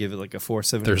rating and give it like a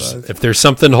 4.75. If there's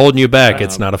something holding you back,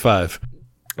 it's not a 5.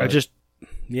 I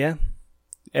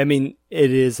mean,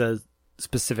 it is a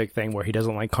specific thing where he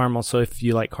doesn't like caramel. So if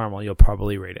you like caramel, you'll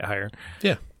probably rate it higher.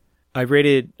 Yeah. I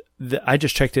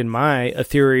just checked in my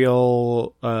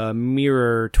Ethereal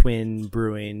Mirror Twin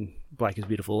Brewing Black is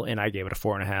Beautiful, and I gave it a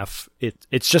 4.5.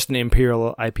 It's just an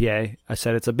Imperial IPA. I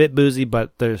said it's a bit boozy,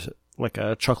 but there's like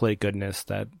a chocolate goodness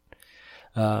that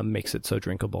makes it so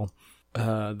drinkable.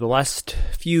 The last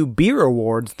few beer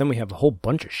awards, then we have a whole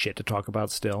bunch of shit to talk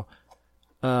about still.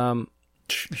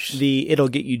 The It'll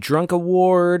Get You Drunk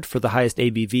award for the highest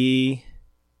ABV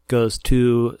goes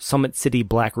to Summit City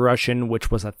Black Russian, which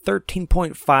was a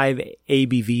 13.5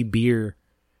 ABV beer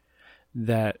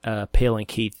that Pale and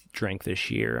Keith drank this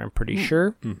year, I'm pretty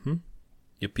sure. Mm-hmm.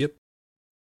 Yep.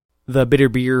 The Bitter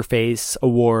Beer Face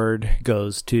award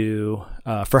goes to,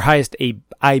 for highest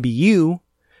IBU,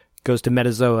 goes to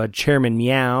Metazoa Chairman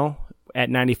Meow at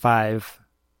 95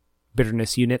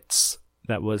 bitterness units.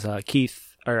 That was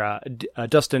Keith, or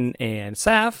Dustin and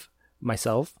Saf,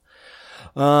 myself.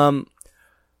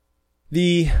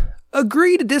 The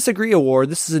Agree to Disagree award,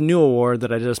 this is a new award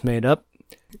that I just made up,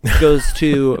 goes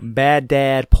to Bad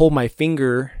Dad Pull My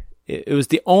Finger. It was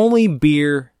the only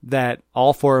beer that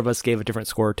all 4 of us gave a different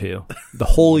score to. The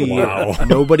whole year.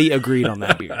 Nobody agreed on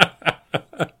that beer.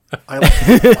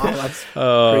 That's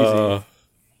crazy.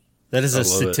 That is a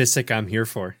statistic I'm here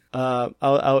for. I'm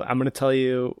going to tell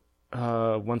you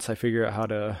once I figure out how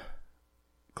to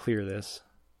clear this.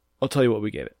 I'll tell you what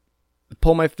we gave it.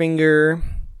 Pull My Finger,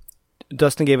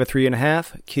 Dustin gave a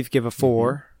 3.5, Keith gave a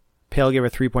 4, Pale gave a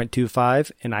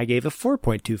 3.25, and I gave a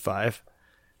 4.25.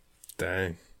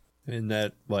 Dang. And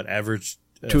that, average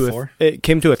 4? It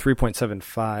came to a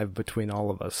 3.75 between all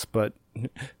of us, but...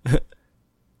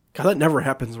 God, that never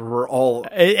happens where we're all...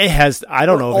 It has... I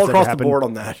don't know if all it's across ever the happened. board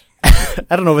on that.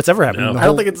 I don't know if it's ever happened in the I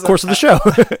don't whole think it's course of the show.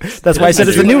 That's why I said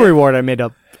it's a new reward I made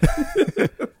up.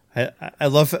 I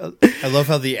love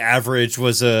how the average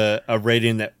was a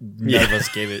rating that none of us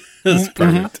gave it. That's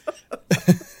perfect.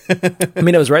 I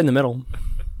mean, it was right in the middle.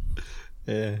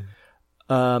 Yeah.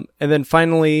 And then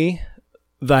finally,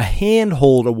 the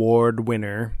Handhold Award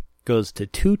winner goes to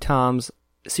Two Tom's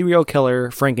Serial Killer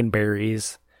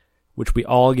Frankenberries, which we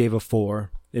all gave a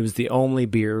 4. It was the only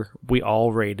beer we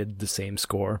all rated the same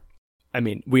score. I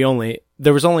mean,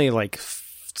 there was only like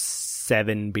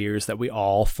 7 beers that we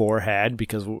all 4 had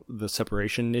because of the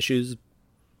separation issues,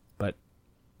 but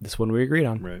this one we agreed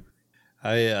on. Right.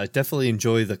 I definitely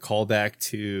enjoy the callback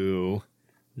to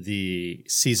the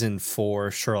season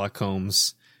 4 Sherlock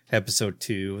Holmes episode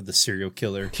 2, the serial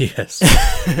killer. Yes.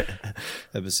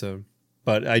 episode.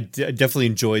 But I definitely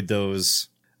enjoyed those,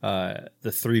 the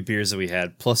 3 beers that we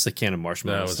had, plus the can of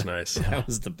marshmallows. That was nice. That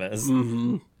was the best.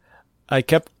 Mm-hmm. I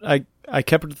kept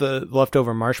the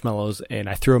leftover marshmallows and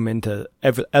I threw them into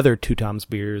other Two Tom's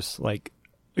beers, like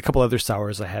a couple other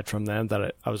sours I had from them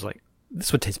that I was like,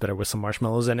 this would taste better with some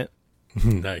marshmallows in it.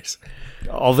 Nice.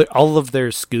 All of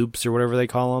their scoops or whatever they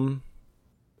call them.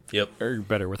 Yep. Are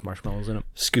better with marshmallows in them.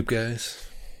 Scoop guys.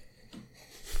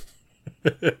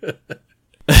 All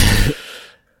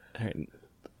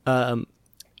right.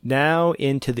 Now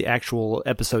into the actual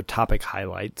episode topic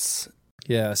highlights.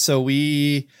 Yeah, so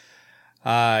we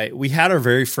had our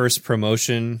very first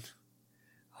promotion,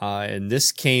 and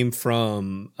this came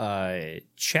from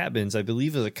Chapman's. I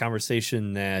believe it was a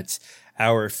conversation that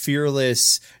our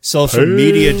fearless social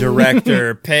media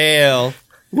director, Pale,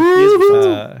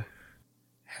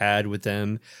 had with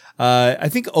them. I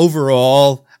think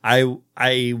overall,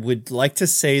 I would like to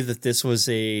say that this was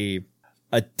a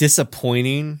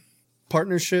disappointing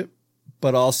partnership,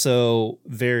 but also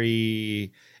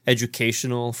very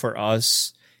educational for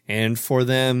us and for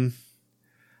them.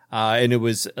 And it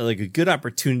was like a good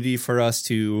opportunity for us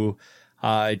to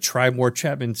try more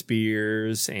Chapman's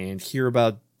beers and hear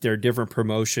about their different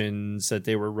promotions that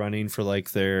they were running for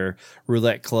like their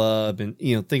roulette club and,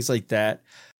 things like that.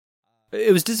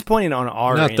 It was disappointing on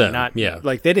our Not end. them, yeah.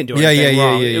 Like they didn't do anything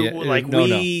wrong. Yeah. Like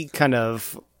we kind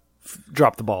of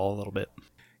dropped the ball a little bit.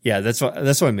 Yeah, that's what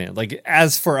I meant. Like,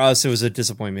 as for us, it was a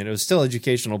disappointment. It was still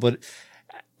educational, but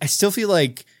I still feel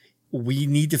like we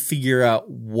need to figure out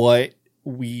what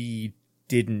we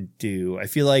didn't do. I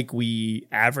feel like we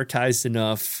advertised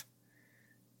enough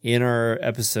in our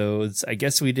episodes. I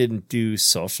guess we didn't do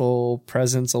social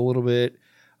presence a little bit,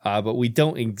 but we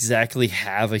don't exactly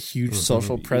have a huge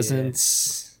social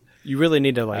presence. You really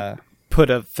need to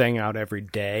put a thing out every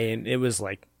day, and it was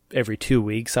like every 2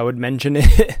 weeks I would mention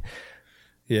it.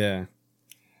 Yeah.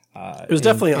 It was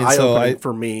definitely eye-opening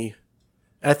for me.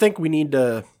 I think we need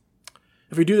to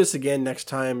if we do this again next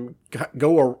time,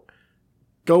 go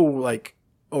like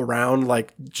around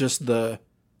like just the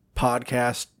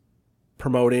podcast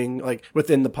promoting like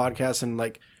within the podcast and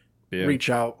like reach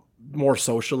out more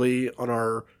socially on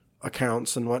our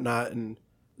accounts and whatnot. And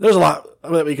there's a lot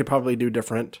that we could probably do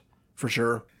different for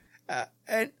sure.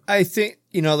 And I think,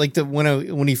 you know, like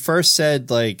when he first said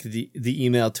like the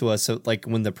email to us, so like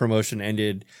when the promotion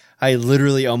ended, I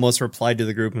literally almost replied to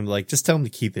the group and like, just tell him to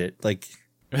keep it. Like,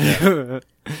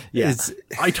 Yeah.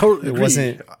 I totally It agree.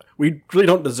 wasn't- We really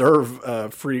don't deserve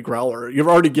a free growler. You've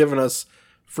already given us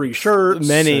free shirts.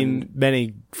 and-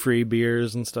 many free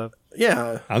beers and stuff.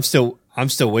 yeah. I'm still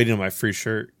waiting on my free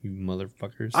shirt, you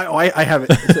motherfuckers. I have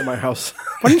it. It's at my house.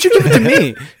 Why didn't you give it to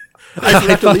me?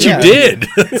 I thought you did.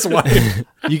 That's why.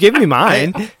 You gave me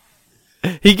mine.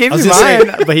 He gave I was me gonna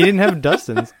mine, but he didn't have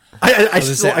Dustin's. I was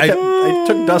gonna say, I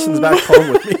took Dustin's back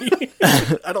home with me.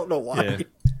 I don't know why. Yeah.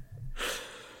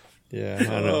 Yeah,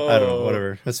 I don't know,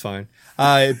 whatever. That's fine.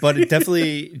 But it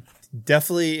definitely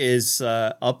is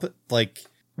up like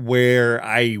where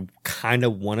I kind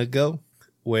of want to go,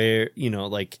 where, you know,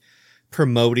 like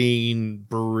promoting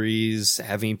breweries,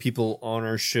 having people on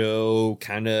our show,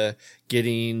 kind of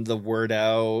getting the word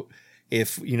out.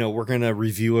 If, you know, we're going to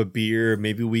review a beer,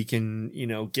 maybe we can, you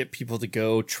know, get people to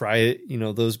go try it, you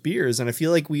know, those beers. And I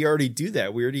feel like we already do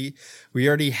that. We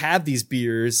already have these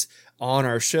beers on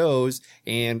our shows.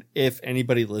 And if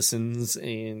anybody listens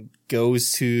and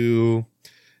goes to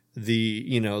the,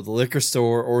 you know, the liquor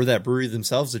store or that brewery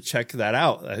themselves to check that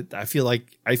out, I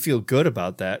feel good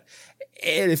about that.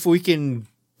 And if we can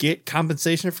get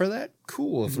compensation for that,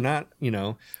 cool. If not, you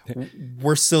know,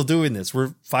 we're still doing this.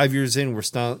 We're 5 years in. We're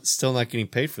still not getting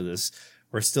paid for this.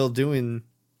 We're still doing,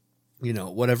 you know,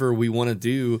 whatever we want to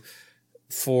do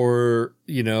for,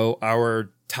 you know,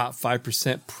 our top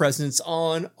 5% presence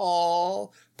on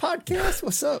all podcasts.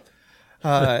 What's up?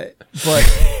 But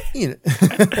you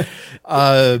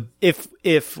know,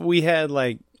 If we had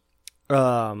like,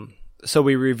 so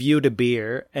we reviewed a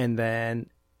beer and then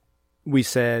we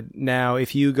said, now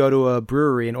if you go to a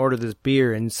brewery and order this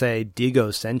beer and say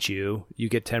Digo sent you, you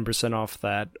get 10% off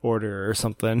that order or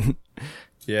something.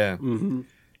 yeah. Mm-hmm.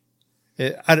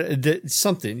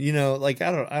 Something, you know, like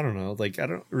I don't know, like I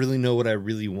don't really know what I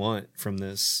really want from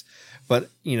this, but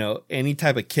you know, any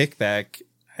type of kickback,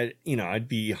 I'd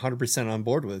be 100% on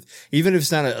board with, even if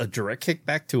it's not a direct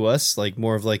kickback to us, like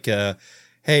more of like a,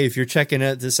 hey, if you're checking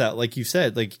this out, like you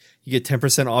said, like you get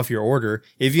 10% off your order,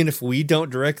 even if we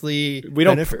don't directly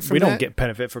benefit from don't get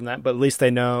benefit from that, but at least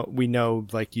we know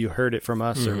like you heard it from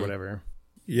us or whatever.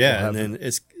 Yeah, and then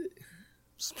it's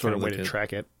Sort of way like to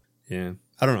track it. Yeah,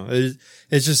 I don't know.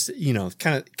 It's just, you know,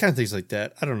 kind of things like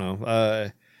that. I don't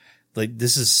know. Like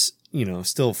this is, you know,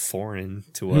 still foreign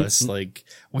to us. Like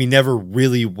we never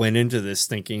really went into this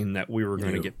thinking that we were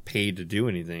going to get paid to do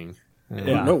anything.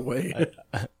 Yeah. No way.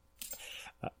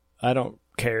 I don't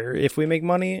care if we make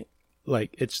money.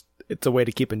 Like it's a way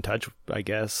to keep in touch, I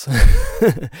guess.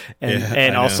 and Yeah, I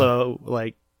know. also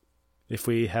like if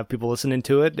we have people listening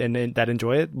to it and that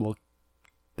enjoy it, well,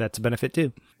 that's a benefit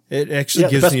too. It actually Yeah,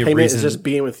 the gives best me a payment reason. is just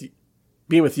being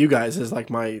with you guys is like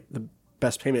the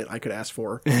best payment I could ask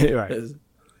for. Right. Is-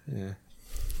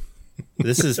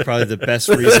 This is probably the best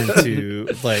reason to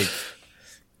like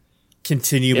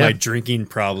continue my drinking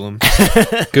problem.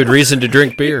 Good reason to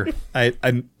drink beer.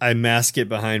 I mask it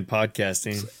behind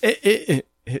podcasting.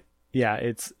 Yeah,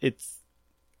 it's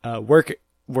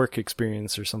work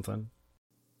experience or something.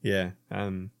 Yeah.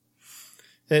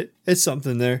 It's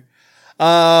something there.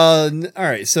 All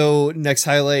right. So next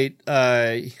highlight,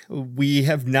 we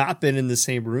have not been in the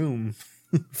same room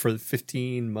for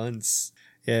 15 months.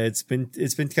 Yeah, it's been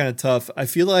kind of tough. I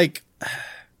feel like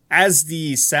as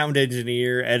the sound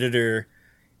engineer, editor,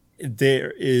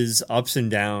 there is ups and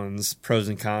downs, pros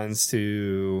and cons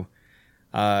to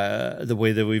the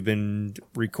way that we've been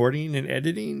recording and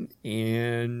editing.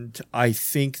 And I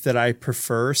think that I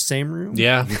prefer same room.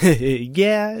 Yeah.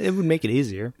 Yeah, it would make it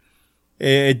easier.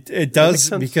 It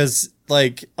does, because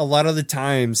like a lot of the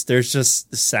times there's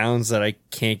just sounds that I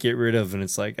can't get rid of, and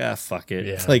it's like, fuck it.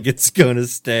 Yeah. Like it's gonna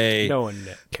stay. No one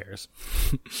cares.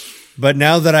 But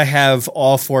now that I have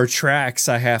all 4 tracks,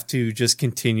 I have to just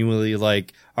continually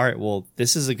like, all right, well,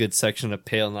 this is a good section of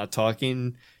Pale not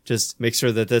talking. Just make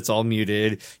sure that that's all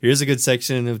muted. Here's a good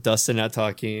section of Dustin not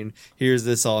talking. Here's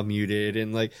this all muted,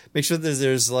 and like make sure that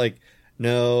there's like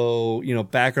no, you know,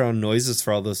 background noises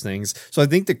for all those things. So I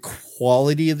think the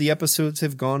quality of the episodes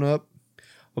have gone up,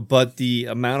 but the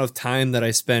amount of time that I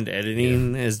spend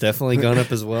editing has definitely gone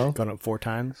up as well. Gone up 4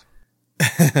 times.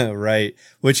 Right.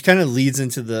 Which kind of leads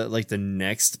into the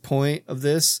next point of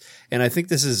this. And I think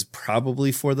this is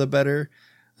probably for the better.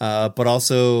 But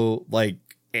also like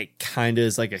it kind of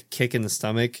is like a kick in the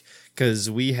stomach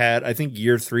because we had, I think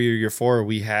year 3 or year 4,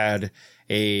 we had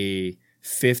a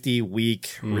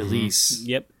 50-week release.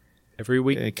 Yep. Every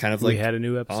week kind of we like had a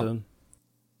new episode.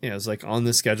 It was like on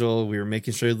the schedule. We were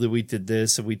making sure that we did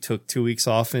this, and we took 2 weeks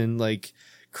off in like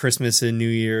Christmas and New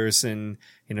Year's, and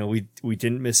we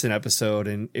didn't miss an episode.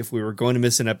 And if we were going to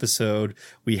miss an episode,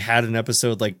 we had an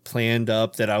episode like planned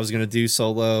up that I was going to do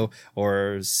solo,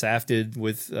 or Saf did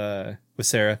with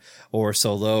Sarah, or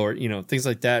solo, or things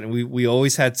like that. And we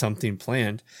always had something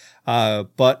planned.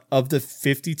 But of the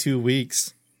 52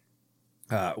 weeks,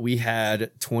 we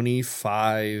had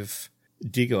 25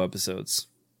 Digo episodes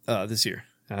this year.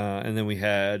 And then we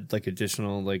had like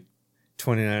additional like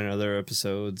 29 other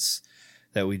episodes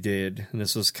that we did. And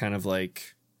this was kind of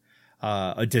like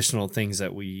additional things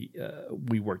that we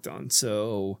worked on.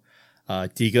 So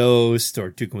D-Ghost or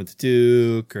Duke with the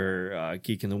Duke or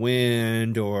Geek in the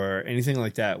Wind or anything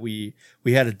like that. We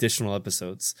had additional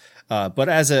episodes. But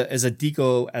as a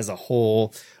Digo as a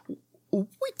whole, we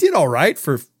did all right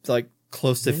for like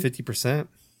close to 50%.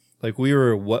 Like we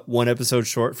were one episode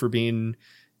short for being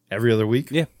every other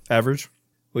week average,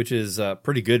 which is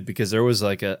pretty good because there was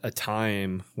like a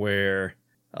time where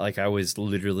like I was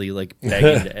literally like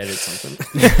begging to edit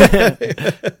something.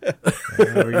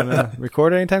 Are we gonna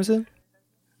record anytime soon?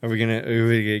 Are we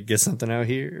gonna get something out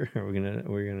here? Are we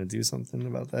gonna do something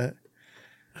about that?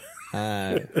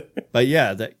 But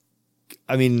yeah,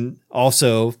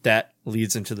 also that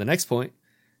leads into the next point,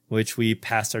 which we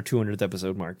passed our 200th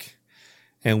episode mark.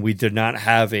 And we did not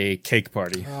have a cake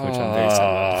party, which I'm very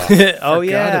sad about. Oh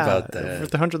yeah, about that. For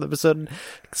the 100th episode,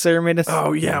 Sarah made us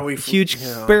we huge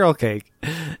barrel cake.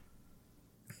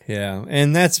 Yeah,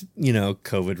 and that's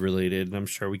COVID related, and I'm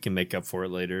sure we can make up for it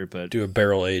later. But Do a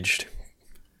barrel-aged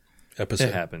episode.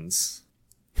 it happens.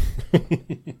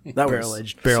 That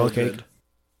Barrel-aged barrel cake. good.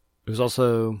 It was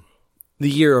also the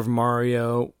year of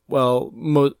Mario. Well,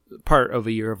 part of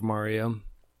a year of Mario.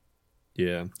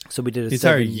 Yeah, So we did the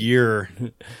entire year,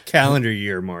 calendar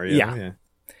year Mario. Yeah.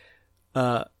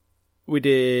 I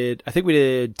think we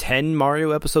did 10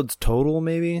 Mario episodes total,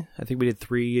 maybe. I think we did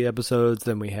 3 episodes,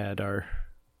 then we had our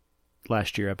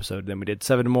last year episode, then we did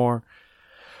 7 more,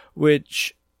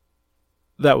 which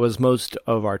that was most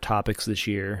of our topics this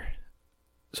year.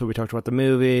 So we talked about the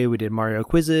movie, we did Mario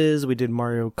quizzes, we did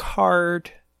Mario Kart,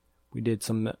 we did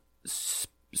some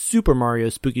Super Mario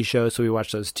spooky shows, so we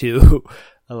watched those too.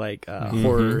 Like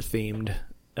horror-themed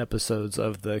episodes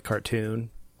of the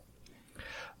cartoon.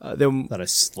 Then That I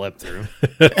slept through.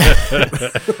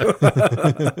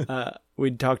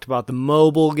 we talked about the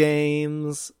mobile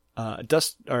games.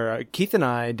 Keith and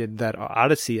I did that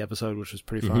Odyssey episode, which was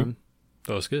pretty fun.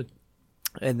 That was good.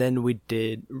 And then we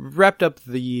wrapped up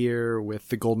the year with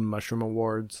the Golden Mushroom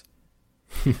Awards.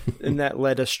 And that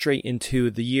led us straight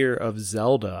into the year of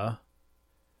Zelda,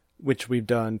 which we've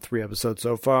done 3 episodes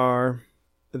so far.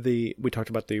 We talked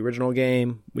about the original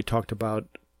game. We talked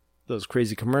about those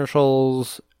crazy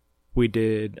commercials. We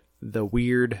did the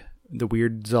weird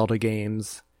Zelda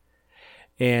games,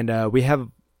 and we have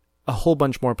a whole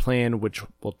bunch more planned, which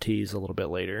we'll tease a little bit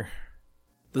later.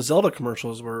 The Zelda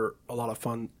commercials were a lot of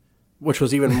fun, which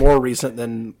was even more recent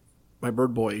than my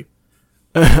Bird Boy.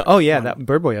 Oh yeah, that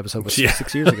Bird Boy episode was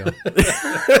 6 years ago.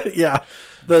 Yeah,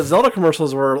 the Zelda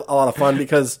commercials were a lot of fun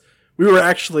because we were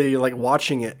actually like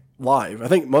watching it live. I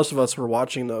think most of us were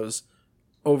watching those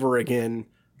over again,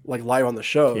 like live on the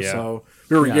show. Yeah. So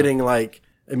we were getting like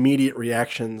immediate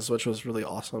reactions, which was really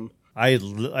awesome. I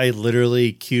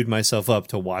literally queued myself up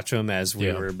to watch them as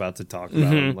we were about to talk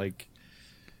about them. Like,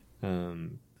 so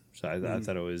I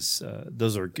thought it was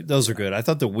those are good. I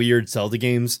thought the weird Zelda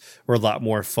games were a lot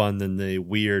more fun than the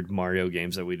weird Mario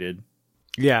games that we did.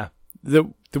 Yeah,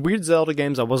 the weird Zelda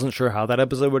games, I wasn't sure how that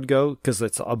episode would go because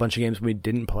it's a bunch of games we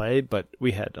didn't play, but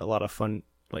we had a lot of fun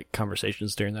like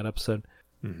conversations during that episode.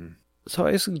 Mm-hmm. So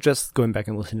I suggest going back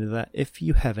and listening to that if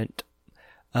you haven't.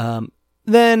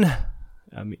 Then,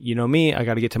 you know me, I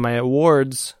got to get to my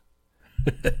awards.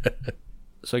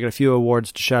 So I got a few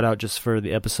awards to shout out just for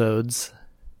the episodes.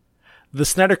 The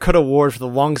Snyder Cut Award for the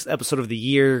longest episode of the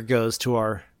year goes to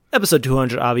our episode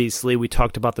 200. Obviously, we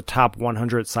talked about the top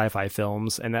 100 sci-fi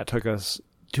films, and that took us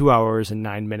 2 hours and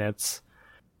 9 minutes.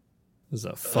 It was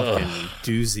a fucking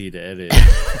doozy to edit.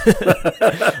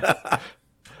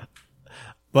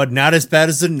 but not as bad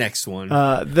as the next one.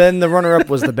 Then the runner-up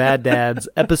was the Bad Dads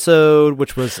episode,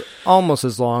 which was almost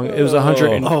as long. It was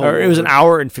it was an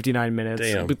hour and 59 minutes.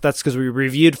 Damn. But that's because we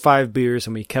reviewed 5 beers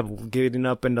and we kept getting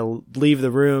up and to leave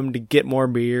the room to get more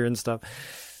beer and stuff.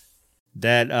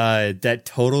 That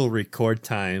total record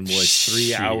time was 3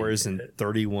 Shit. hours and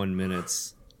 31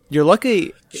 minutes. You're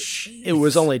lucky it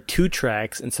was only 2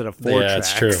 tracks instead of 4 Yeah,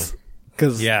 tracks. that's true.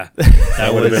 Because Yeah,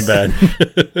 That would have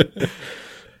been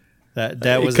bad.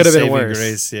 that was could a have been saving worse.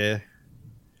 grace. Yeah,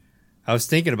 I was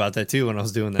thinking about that too when I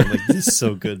was doing that. I'm like, this is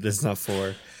so good. This is not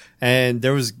 4. And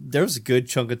there was a good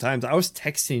chunk of times I was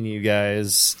texting you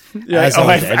guys. as I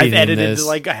was I've edited this.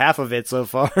 like half of it so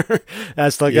far. I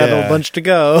still got Yeah. a bunch to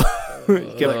go.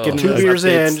 Get 2 beers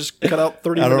in, just cut out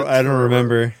 30 minutes. I don't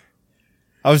remember.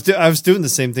 I was doing the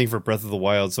same thing for Breath of the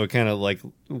Wild, so it kind of like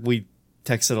we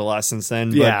texted a lot since then.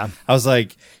 But Yeah. I was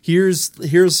like, here's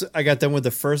I got done with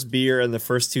the first beer and the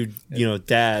first 2,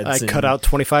 dads. I and cut out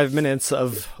 25 minutes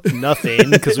of nothing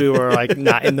because we were like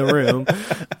not in the room.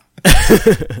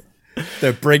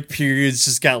 the break periods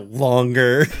just got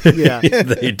longer. Yeah.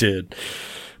 They did.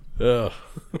 Ugh.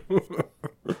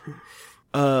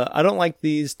 I don't like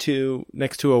these 2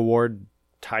 next to award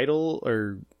title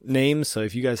or names. So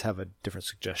if you guys have a different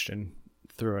suggestion,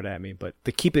 throw it at me. But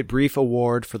the Keep It Brief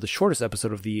award for the shortest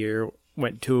episode of the year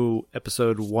went to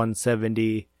episode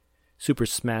 170, Super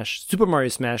Mario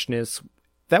Smashness.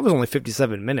 That was only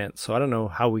 57 minutes, so I don't know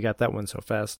how we got that one so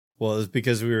fast. Well, it's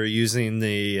because we were using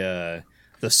the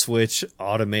Switch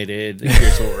automated.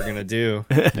 Here's what we're gonna do,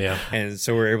 Yeah. and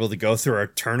so we're able to go through our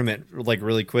tournament like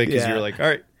really quick because Yeah. you were like, all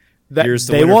right, That, here's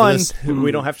the they winner for won. this.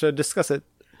 We don't have to discuss it.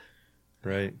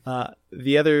 Right.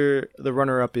 The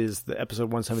runner-up is the episode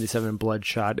 177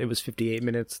 Bloodshot. It was 58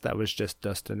 minutes. That was just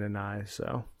Dustin and I,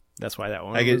 so that's why that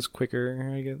one was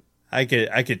quicker. I guess. I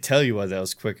could tell you why that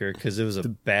was quicker because it was a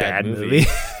bad movie.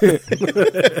 movie.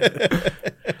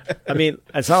 I mean,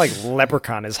 it's not like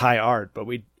Leprechaun is high art, but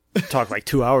we talked like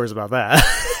 2 hours about that.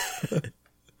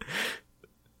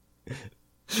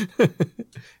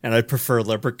 And I prefer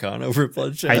Leprechaun over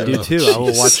Bloodshot. I do too. I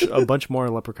will watch a bunch more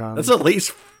Leprechauns. That's at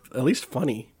least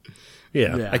funny.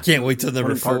 Yeah. Yeah. I can't wait till number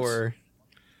 20 parts. 4.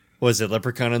 Was it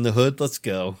Leprechaun in the Hood? Let's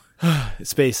go.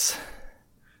 Space.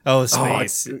 Oh, Oh, I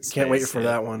Space. can't wait Space, for yeah.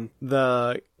 that one.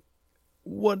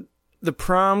 The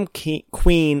Prom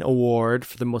Queen Award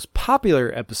for the most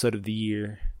popular episode of the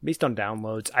year, based on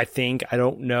downloads. I think. I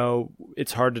don't know.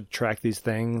 It's hard to track these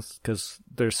things because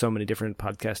there's so many different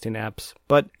podcasting apps.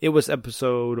 But it was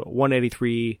episode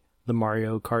 183, the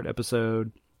Mario Kart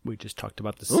episode. We just talked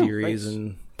about the series nice.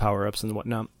 and power-ups and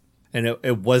whatnot. And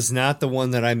it was not the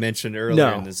one that I mentioned earlier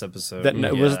No. in this episode. That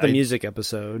Yeah, wasn't the music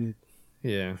episode.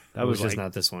 Yeah, That it was was just like-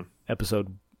 not this one.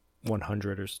 Episode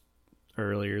 100 or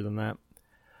earlier than that.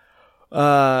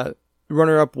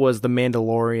 Runner-up was the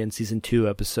Mandalorian Season 2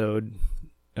 episode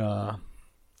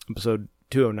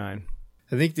 209.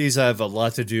 I think these have a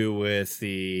lot to do with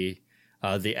the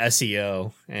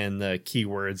SEO and the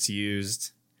keywords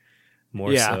used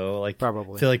more Yeah, so. Like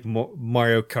probably. I feel like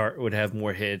Mario Kart would have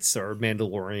more hits, or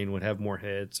Mandalorian would have more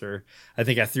hits, or I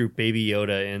think I threw Baby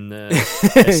Yoda in the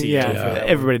SEO. Yeah, for that one.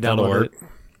 everybody That'll downloaded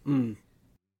work. it.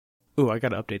 Ooh, I got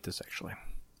to update this actually.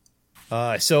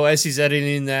 So as he's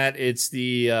editing that, it's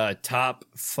the top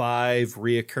 5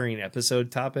 reoccurring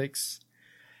episode topics.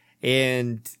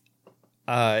 And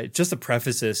just to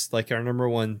preface this, like our number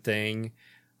one thing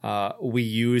we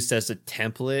used as a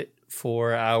template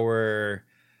for our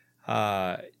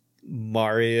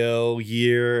Mario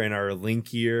year and our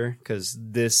Link year, because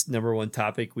this number one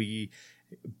topic we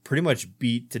pretty much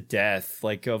beat to death,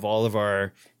 like of all of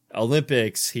our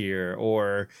Olympics here,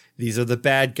 or these are the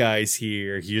bad guys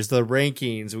here, here's the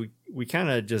rankings. We kind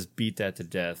of just beat that to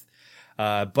death.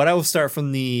 But I will start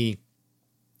from the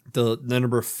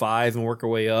number 5 and work our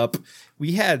way up.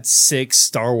 We had 6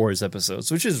 Star Wars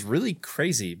episodes, which is really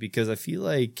crazy because I feel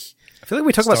like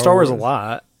we talk about Star Wars a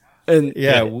lot. And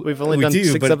Yeah, we've only we done do,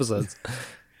 6 but- episodes.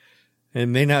 it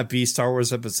may not be Star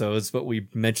Wars episodes, but we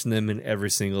mention them in every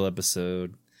single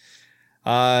episode.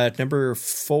 Number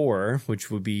 4, which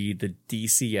would be the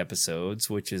DC episodes,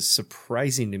 which is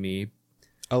surprising to me.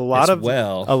 A lot as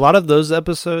well. a lot of those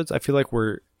episodes I feel like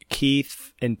were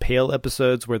Keith and Pale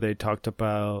episodes where they talked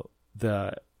about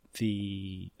it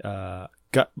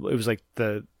was like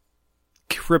the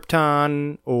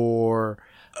Krypton or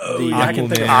the I can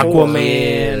think of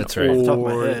Aquaman That's right. Off the top of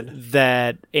my or head.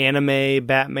 that anime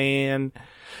Batman.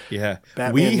 Yeah,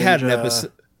 Batman we had an Ninja.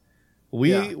 episode.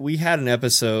 Yeah. We had an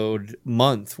episode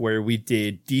month where we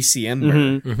did DC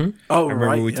Ember. Oh, I remember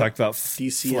right. we yeah. talked about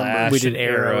DC Flash. Ember. We did and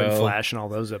Arrow and Flash and all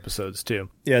those episodes too.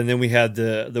 Yeah, and then we had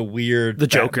the weird The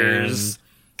Batman. Jokers.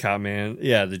 Cop Man.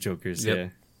 Yeah, the Jokers. Yep. Yeah.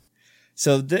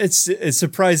 So it's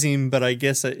surprising, but I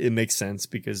guess it makes sense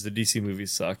because the DC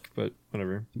movies suck. But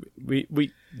whatever. We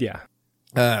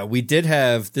We did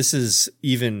have, this is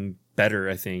even better,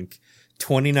 I think,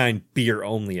 29 beer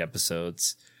only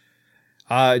episodes.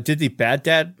 Did the Bad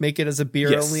Dad make it as a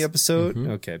beer Yes. only episode?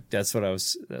 Okay, that's what I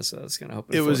was kind of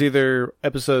hoping. It for. was either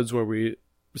episodes where we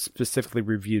specifically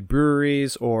reviewed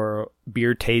breweries or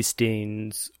beer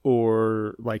tastings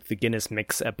or like the Guinness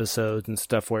Mix episodes and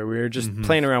stuff where we were just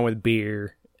playing around with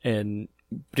beer and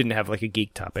didn't have like a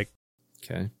geek topic.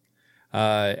 Okay.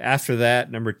 After that,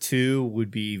 number 2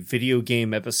 would be video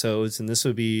game episodes, and this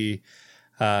would be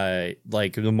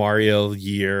like the Mario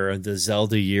year, the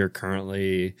Zelda year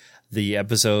currently, the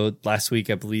episode last week,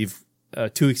 I believe,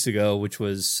 2 weeks ago, which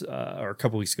was, or a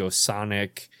couple weeks ago,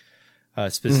 Sonic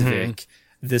specific.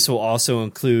 This will also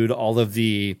include all of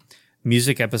the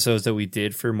music episodes that we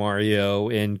did for Mario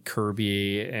and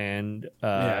Kirby and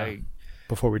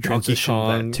Before we Donkey transition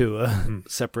Kong. that to a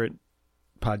separate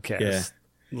podcast.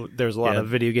 Yeah. There's a lot Yeah. of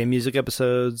video game music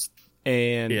episodes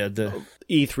and the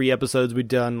E3 episodes. We've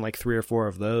done like 3 or 4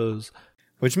 of those.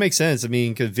 which makes sense. I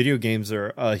mean, because video games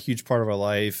are a huge part of our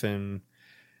life, and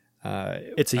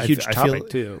It's a huge topic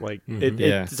too. Like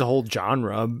Yeah. it's a whole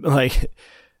genre. Like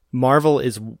Marvel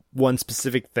is one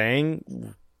specific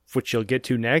thing, which you'll get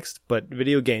to next, but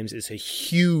video games is a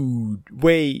huge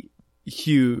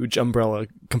umbrella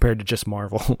compared to just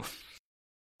Marvel.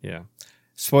 Yeah.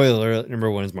 Spoiler alert, number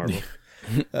 1 is Marvel.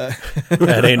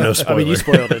 That ain't no spoiler. I mean, you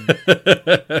spoiled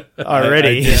it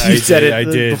already. I You said did, it I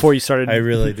did. before you started. I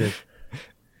really did.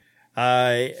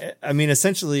 I mean,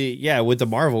 essentially, yeah, with the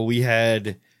Marvel, we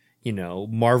had,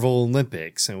 Marvel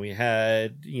Olympics, and we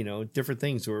had, different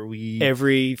things where we...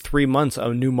 Every 3 months,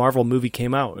 a new Marvel movie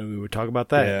came out, and we would talk about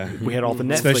that. Yeah. We had all the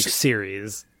Netflix Especially-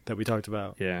 series that we talked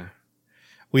about. Yeah.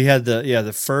 We had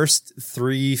the first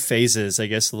 3 phases, I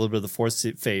guess a little bit of the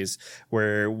 4th phase,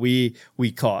 where we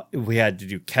had to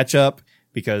do catch up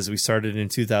because we started in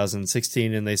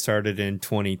 2016 and they started in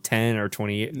 2010 or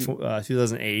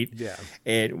 2008. Yeah.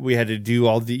 And we had to do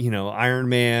all the, Iron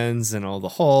Mans and all the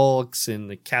Hulks and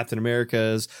the Captain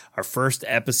Americas. Our first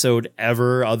episode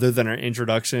ever, other than our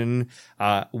introduction,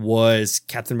 was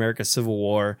Captain America Civil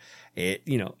War. It,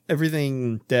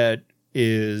 everything that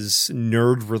is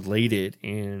nerd related,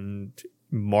 and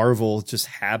Marvel just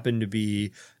happened to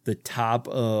be the top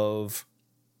of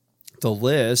the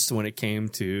list when it came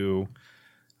to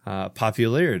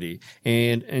popularity.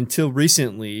 And until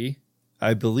recently,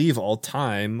 I believe all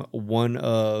time, one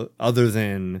other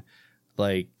than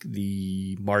like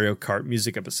the Mario Kart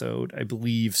music episode, I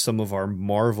believe some of our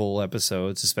Marvel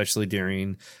episodes, especially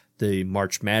during the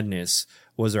March Madness,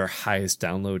 was our highest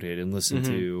downloaded and listened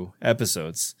to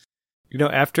episodes.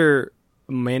 After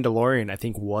Mandalorian, I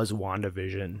think was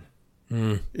WandaVision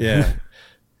Yeah.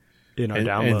 in our And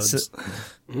downloads.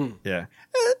 Yeah.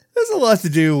 There's a lot to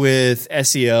do with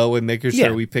SEO and making sure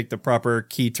Yeah. we pick the proper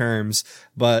key terms,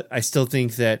 but I still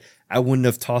think that I wouldn't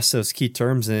have tossed those key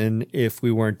terms in if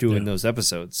we weren't doing those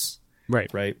episodes. Right.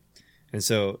 Right. And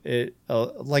so it,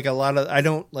 like a lot of, I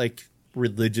don't like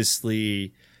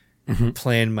religiously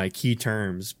plan my key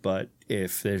terms, but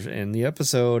if there's in the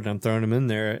episode, I'm throwing them in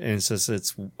there, and it's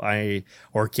just, I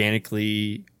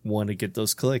organically want to get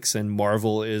those clicks, and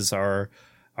Marvel is our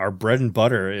bread and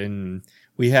butter. And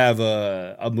we have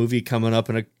a movie coming up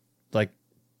in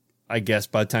I guess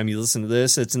by the time you listen to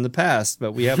this, it's in the past,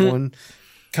 but we have one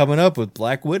coming up with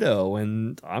Black Widow,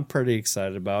 and I'm pretty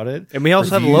excited about it. And we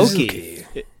also have Reviews-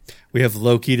 Loki. We have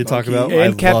Loki to talk about. And I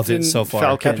love Captain it so far.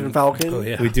 Falcon. Captain Falcon. Oh,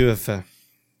 yeah. We do have.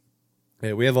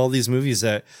 Yeah, we have all these movies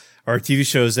that are TV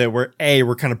shows that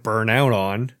we're kind of burnt out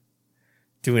on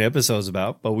doing episodes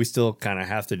about, but we still kind of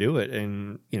have to do it.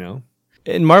 And,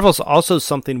 And Marvel's also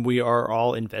something we are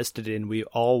all invested in. We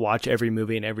all watch every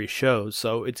movie and every show.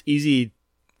 So it's easy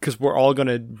because we're all going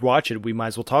to watch it. We might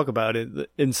as well talk about it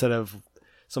instead of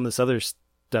some of this other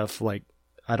stuff. Like,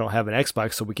 I don't have an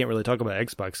Xbox, so we can't really talk about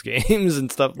Xbox games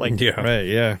and stuff like that. Yeah. right.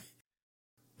 Yeah.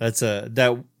 That's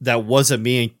that was a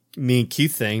me and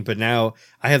Keith thing, but now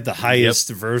I have the highest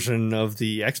version of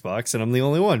the Xbox and I'm the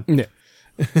only one. Yeah.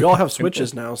 We all have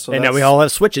Switches now, so And now we all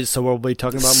have Switches, so we'll be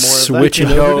talking about more of that. Switching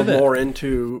to over go to that. more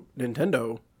into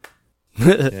Nintendo.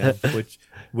 Yeah,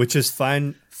 which is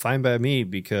fine by me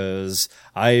because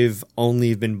I've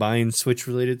only been buying Switch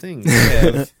related things. I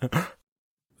have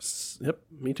Yep,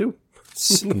 me too.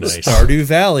 Nice. Stardew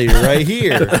Valley right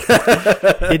here.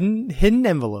 hidden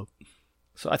envelope.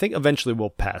 So I think eventually we'll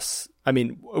pass. I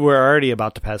mean, we're already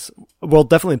about to pass. We'll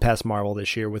definitely pass Marvel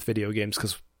this year with video games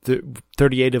because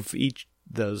 38 of each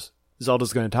those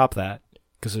Zelda's going to top that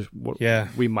because Yeah.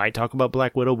 we might talk about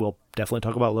Black Widow. We'll definitely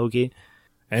talk about Loki.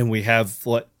 And we have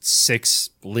 6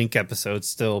 Link episodes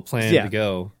still planned Yeah. to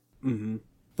go. Mm-hmm.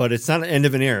 But it's not an end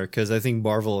of an era because I think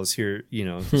Marvel is here,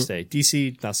 to stay.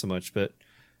 DC, not so much, but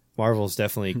Marvel's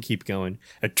definitely keep going.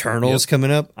 Eternals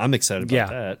coming up. I'm excited about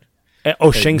that.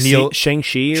 Oh, Shang-Chi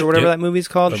or whatever Yep. that movie's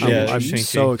called. Yeah, I'm Shang-Chi.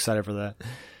 so excited for that.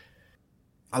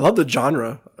 I love the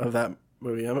genre of that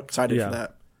movie. I'm excited Yeah. for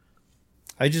that.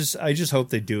 I just hope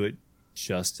they do it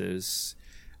justice.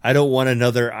 I don't want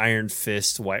another Iron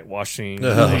Fist whitewashing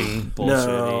thing.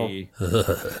 Bullshit.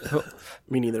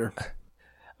 Me neither.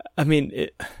 I mean,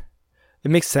 it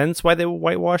makes sense why they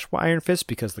whitewashed Iron Fist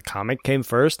because the comic came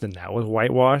first and that was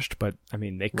whitewashed. But I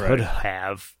mean, they could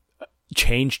have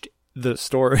changed the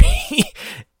story.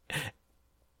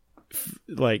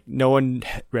 Like, no one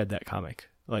read that comic.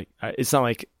 Like, it's not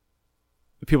like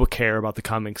people care about the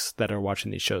comics that are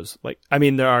watching these shows. Like, I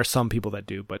mean, there are some people that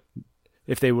do, but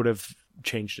if they would have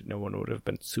changed it, no one would have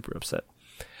been super upset.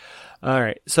 All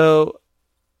right. So,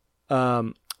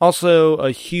 also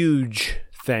a huge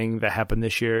thing that happened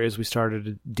this year is we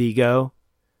started Digo,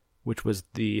 which was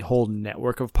the whole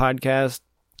network of podcasts.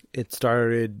 It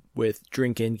started with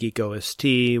Drinkin' Geek OST.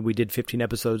 We did 15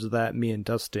 episodes of that. Me and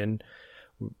Dustin,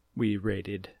 we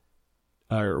do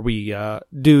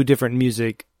different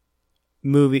music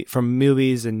from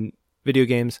movies and video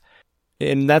games.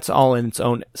 And that's all in its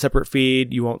own separate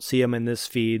feed. You won't see them in this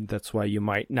feed. That's why you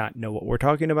might not know what we're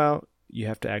talking about. You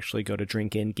have to actually go to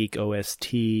Drinkin' Geek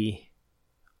OST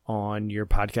on your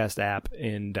podcast app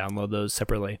and download those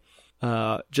separately.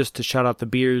 Just to shout out the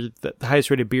beer, the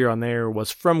highest rated beer on there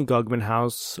was from Gugman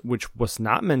House, which was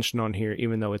not mentioned on here,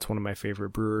 even though it's one of my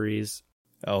favorite breweries.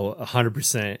 Oh,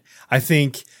 100%. I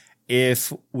think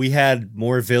if we had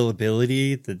more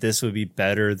availability, that this would be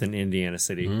better than Indiana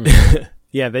City.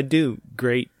 Yeah, they do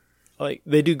great. Like,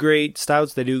 they do great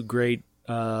stouts. They do great,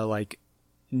 like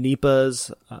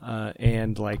Nipas,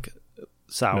 and like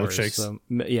sours. Milkshakes. So,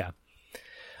 yeah.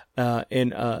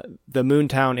 And the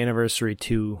Moontown Anniversary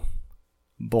 2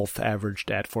 both averaged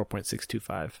at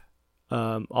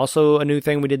 4.625. Also, a new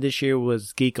thing we did this year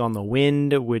was Geek on the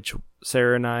Wind, which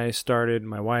Sarah and I started,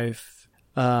 my wife.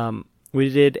 We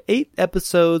did 8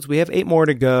 episodes. We have 8 more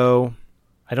to go.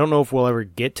 I don't know if we'll ever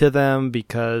get to them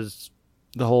because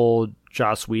the whole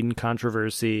Joss Whedon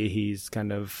controversy, he's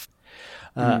kind of...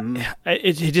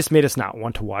 it just made us not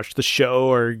want to watch the show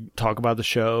or talk about the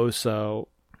show, so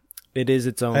it is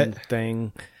its own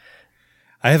thing.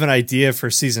 I have an idea for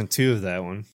season 2 of that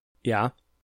one. Yeah.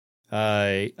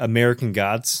 American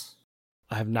Gods.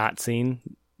 I have not seen.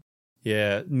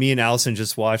 Yeah, me and Allison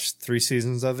just watched 3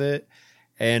 seasons of it,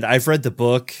 and I've read the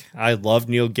book. I love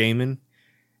Neil Gaiman,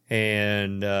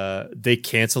 and they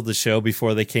canceled the show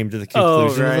before they came to the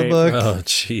conclusion of the book. Oh,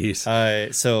 jeez.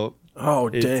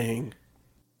 Dang.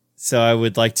 So I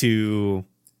would like to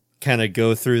kind of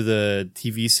go through the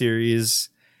TV series,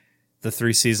 the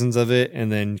 3 seasons of it,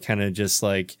 and then kind of just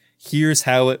like, here's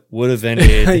how it would have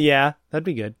ended. Yeah, that'd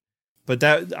be good. But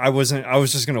that I was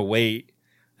just going to wait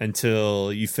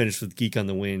until you finished with Geek on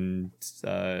the Wind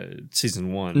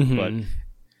season 1. Mm-hmm. But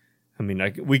I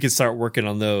mean, we could start working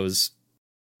on those.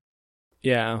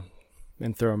 Yeah,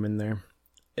 and throw them in there.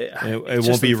 It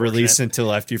won't be released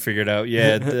until after you figure it out.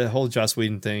 Yeah, the whole Joss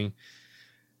Whedon thing.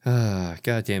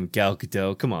 Goddamn Gal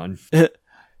Gadot, come on.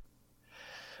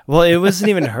 Well, it wasn't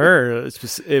even her.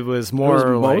 It was more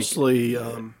It was like mostly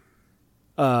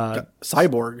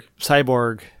Cyborg.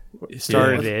 Cyborg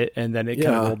started it, and then it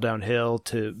kind of rolled downhill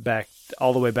to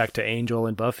all the way back to Angel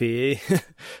and Buffy.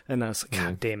 And I was like,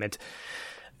 God damn it.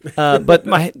 But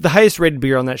the highest rated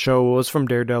beer on that show was from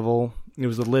Daredevil. It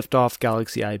was the Liftoff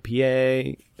Galaxy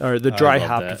IPA, or the dry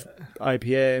hopped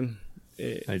IPA.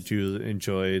 I do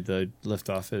enjoy the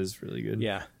Liftoff, is really good.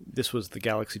 Yeah, this was the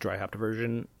Galaxy dry hopped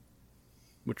version,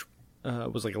 which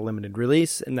was like a limited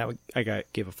release, and that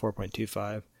gave a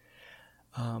 4.25.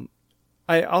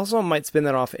 I also might spin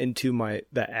that off into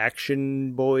the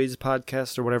Action Boys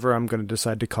podcast or whatever I'm going to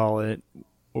decide to call it.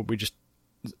 Or we just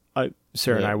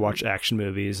Sarah and I watch action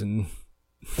movies and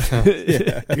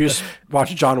You just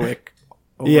watch John Wick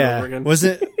over and over again. Was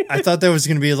it? I thought that was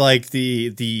going to be like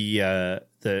the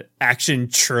action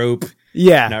trope.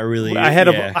 yeah, Not really. I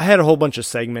had a whole bunch of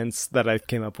segments that I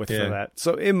came up with for Yeah. that,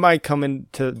 so it might come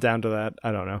down to that.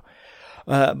 I don't know.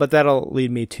 But that'll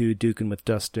lead me to Dukin' with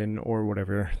Dustin or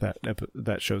whatever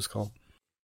that show's called.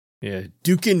 Yeah,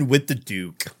 Dukin' with the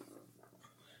Duke,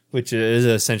 which is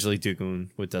essentially Dukin'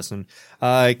 with Dustin.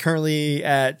 Currently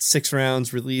at 6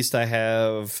 rounds released. I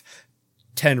have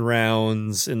 10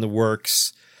 rounds in the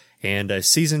works, and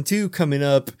season 2 coming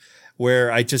up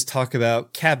where I just talk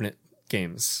about cabinet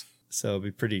games. So I'll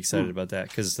be pretty excited about that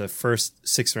because the first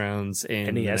 6 rounds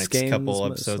and the NES next games, couple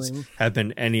episodes mostly. have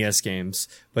been NES games.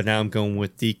 But now I'm going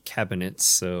with the cabinets.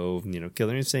 So,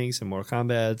 Killer Instincts and Mortal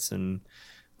Kombat's and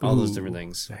all those different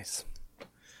things. Nice.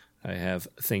 I have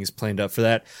things planned up for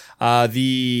that.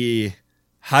 The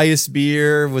highest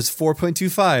beer was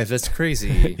 4.25. That's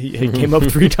crazy. It came up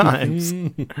 3 times.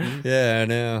 Yeah, I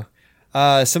know.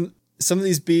 Some of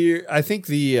these beer, I think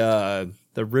the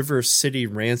River City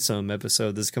Ransom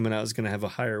episode that's coming out is going to have a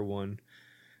higher one.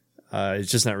 It's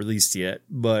just not released yet,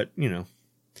 but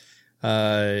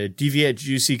Deviate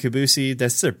Juicy Kabusi,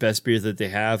 that's their best beer that they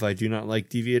have. I do not like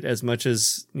Deviate as much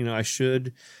as I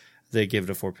should. They gave it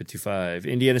a 4.25.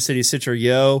 Indiana City Citra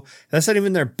Yo, that's not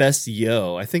even their best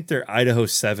Yo. I think their Idaho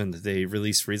 7 that they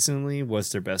released recently was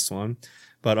their best one.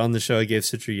 But on the show, I gave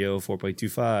Citra Yo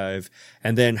 4.25.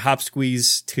 And then Hop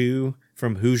Squeeze 2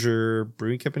 from Hoosier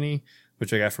Brewing Company,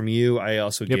 which I got from you, I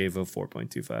also gave a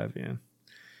 4.25. Yeah.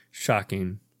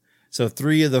 Shocking. So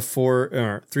 3 of the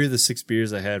 6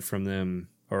 beers I had from them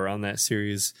or on that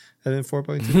series have been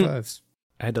 4.25s.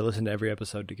 I had to listen to every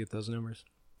episode to get those numbers.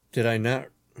 Did I not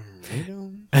read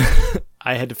them?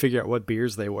 I had to figure out what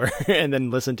beers they were and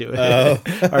then listen to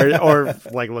it. or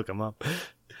look them up.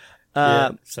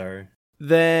 Yeah, sorry.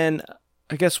 Then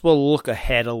I guess we'll look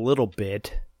ahead a little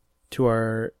bit to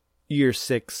our year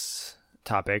 6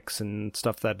 topics and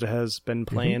stuff that has been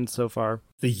planned so far.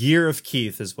 The Year of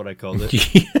Keith is what I called it.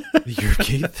 The year of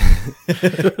Keith.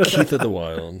 Keith of the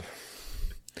Wild.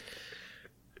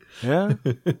 Yeah.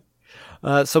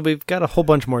 So we've got a whole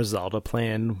bunch more Zelda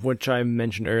planned, which I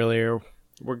mentioned earlier.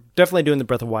 We're definitely doing the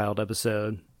Breath of the Wild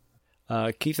episode.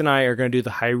 Keith and I are going to do the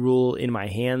Hyrule in my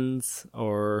hands,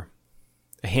 or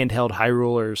a handheld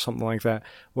Hyrule or something like that,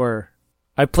 where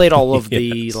I played all of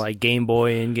the Game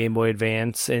Boy and Game Boy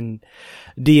Advance and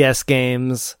DS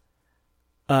games.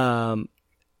 I'm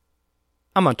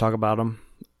going to talk about them.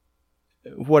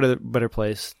 What a better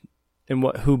place, and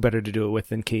who better to do it with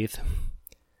than Keith?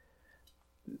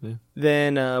 Yeah.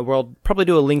 Then we'll probably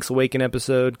do a Link's Awakening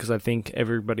episode because I think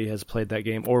everybody has played that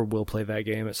game or will play that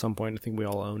game at some point. I think we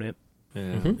all own it.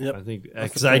 Yeah, Yep. I think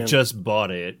because I just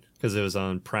bought it because it was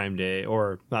on Prime Day,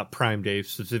 or not Prime Day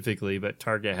specifically, but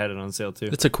Target had it on sale too.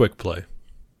 It's a quick play.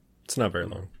 It's not very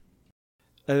long.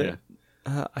 I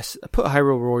put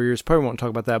Hyrule Warriors. Probably won't talk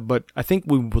about that, but I think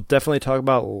we will definitely talk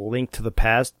about Link to the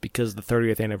Past because the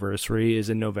 30th anniversary is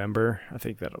in November. I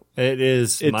think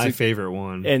it's my favorite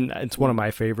one, and it's one of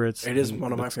my favorites. It is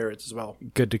one of my favorites as well.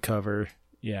 Good to cover.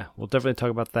 Yeah, we'll definitely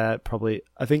talk about that. Probably,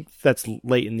 I think that's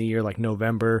late in the year, like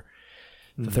November,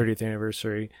 the 30th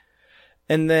anniversary,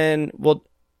 and then we'll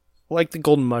the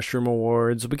Golden Mushroom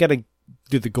Awards. We got to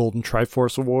do the Golden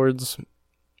Triforce Awards.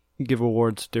 Give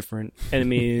awards to different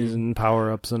enemies and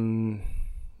power-ups and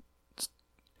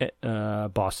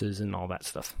bosses and all that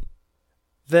stuff.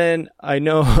 Then I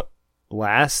know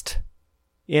last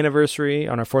anniversary,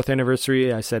 on our 4th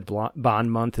anniversary, I said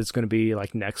Bond month is going to be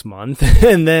next month.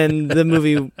 And then the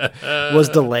movie was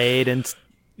delayed and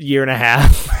year and a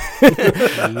half.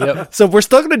 Yep. So we're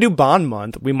still going to do Bond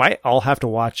month. We might all have to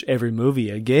watch every movie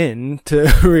again to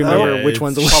remember which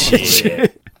one's which.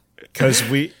 Because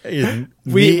we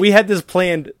had this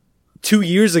planned 2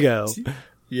 years ago.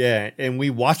 Yeah, and we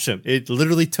watched them. It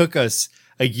literally took us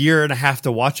a year and a half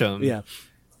to watch them. Yeah.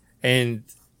 And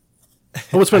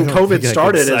Well, it's when COVID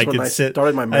started. Is when I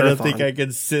started my marathon. I don't think I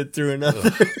can sit through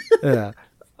another. Yeah.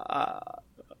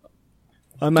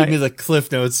 Give me the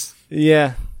Cliff Notes.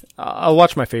 Yeah. I'll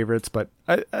watch my favorites, but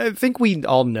I think we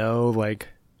all know,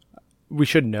 we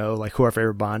should know, who our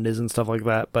favorite Bond is and stuff like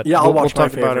that. But yeah, I'll we'll watch my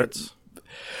talk about favorites. it.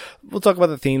 We'll talk about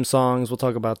the theme songs. We'll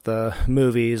talk about the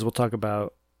movies. We'll talk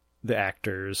about the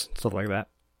actors, stuff like that.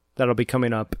 That'll be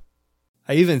coming up.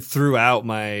 I even threw out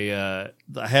my,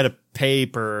 I had a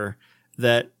paper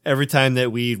that every time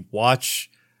that we'd watch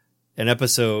an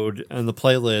episode on the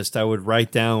playlist, I would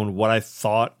write down what I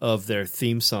thought of their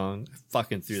theme song. I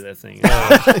fucking threw that thing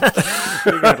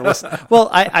out. Well,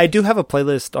 I do have a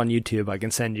playlist on YouTube I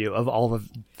can send you of all of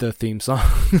the theme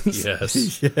songs.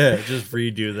 Yes. Yeah, just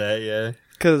redo that, yeah.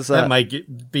 Because that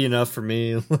might be enough for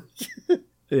me.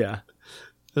 Yeah.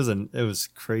 It was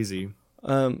crazy.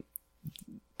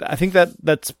 I think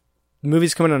that's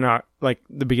movies coming on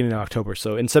the beginning of October.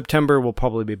 So in September will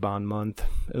probably be Bond month,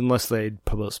 unless they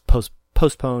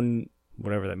postpone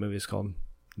whatever that movie is called,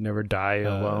 Never Die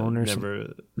Alone or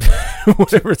something.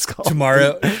 Whatever it's called.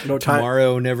 Tomorrow, No Time.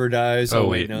 Tomorrow Never Dies. Oh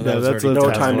wait, no, that's already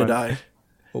No Time to Die.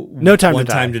 No Time to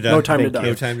Die. Time to Die. No Time to Die.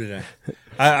 No Time to Die.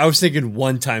 I was thinking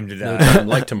One Time to Die.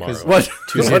 Like tomorrow. What?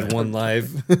 Tuesday at 1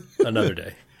 Live. Another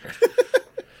day.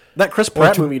 That Chris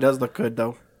Pratt movie does look good,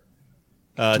 though.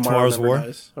 Tomorrow's Never War.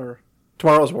 Dies, or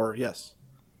Tomorrow's War, yes.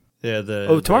 Yeah,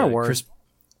 the Tomorrow War.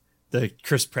 The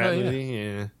Chris Pratt Oh, yeah. movie.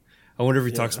 Yeah, I wonder if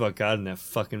he talks about God in that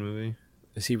fucking movie.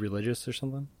 Is he religious or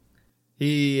something?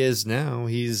 He is now.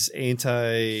 He's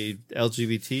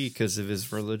anti-LGBT because of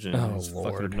his religion. Oh, It's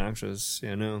Lord. fucking obnoxious.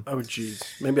 Yeah, no. Oh, jeez.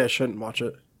 Maybe I shouldn't watch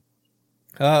it.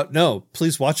 No,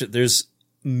 please watch it. There's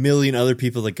a million other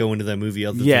people that go into that movie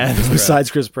other Yeah, than Chris Pratt.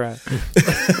 besides Chris Pratt.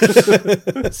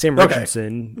 Sam Okay.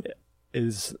 Richardson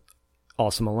is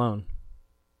awesome alone.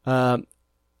 I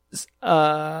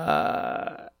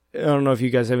don't know if you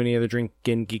guys have any other drink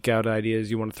and geek out ideas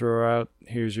you want to throw out.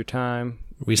 Here's your time.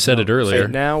 We said it earlier. Right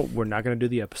now, we're not going to do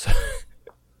the episode.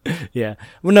 Yeah.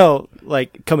 Well, no,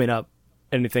 like coming up.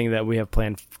 Anything that we have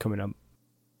planned coming up.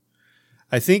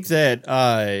 I think that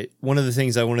one of the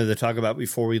things I wanted to talk about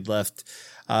before we left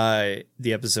the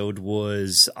episode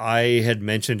was I had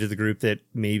mentioned to the group that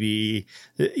maybe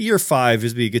year 5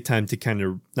 would be a good time to kind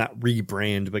of not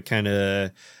rebrand, but kind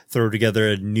of throw together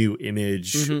a new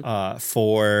image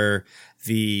for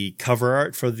the cover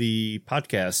art for the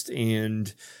podcast.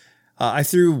 And I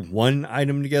threw one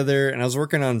item together, and I was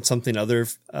working on something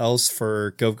else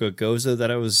for Go Go Goza that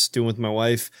I was doing with my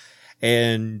wife.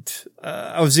 And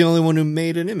I was the only one who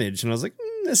made an image, and I was like,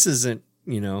 this isn't,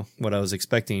 what I was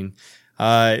expecting.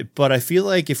 But I feel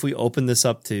like if we open this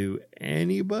up to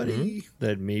anybody,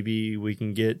 that maybe we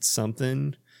can get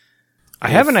something. I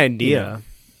have an idea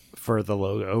for the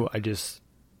logo.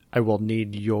 I will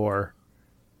need your.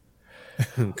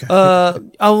 Okay.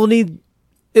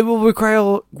 It will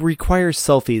require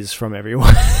selfies from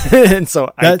everyone, and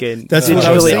so I can that's what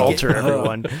I was digitally thinking. alter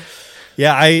everyone.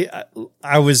 Yeah,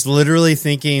 I was literally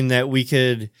thinking that we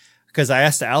could, because I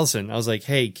asked Allison, I was like,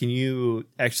 hey, can you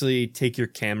actually take your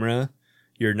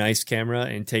nice camera,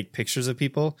 and take pictures of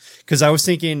people? Because I was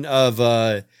thinking of,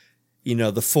 the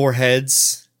 4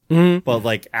 heads, but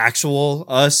like actual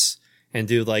us, and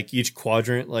do like each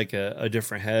quadrant, like a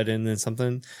different head and then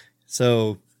something.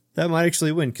 So that might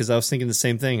actually win, because I was thinking the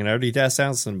same thing, and I already asked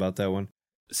Allison about that one.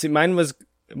 See, mine was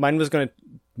going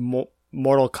to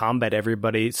Mortal Kombat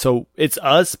everybody, so it's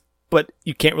us, but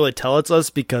you can't really tell it's us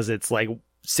because it's like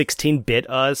 16-bit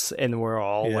us, and we're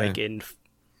all like in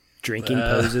drinking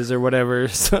poses or whatever.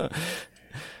 So,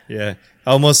 Yeah,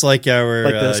 almost like our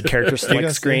like this character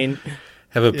select screen.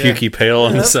 Have a pukey pail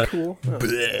on the That's side. cool.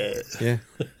 Yeah.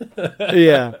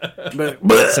 Yeah,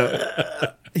 But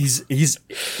So he's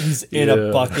in Yeah.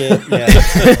 a bucket. Yeah.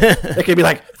 it could be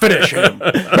like, finish him.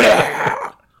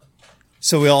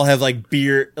 So we all have like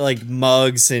beer, like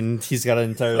mugs, and he's got an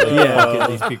entire bucket that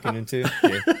he's puking into.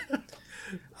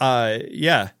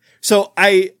 Yeah. So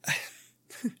I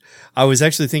was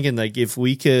actually thinking, like, if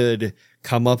we could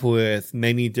come up with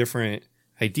many different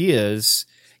ideas,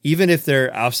 even if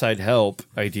they're outside help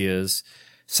ideas,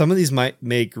 some of these might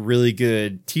make really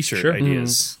good t-shirt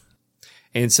ideas.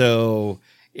 And so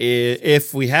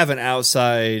if we have an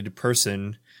outside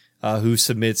person who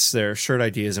submits their shirt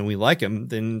ideas and we like them,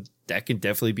 then that can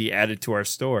definitely be added to our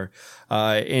store.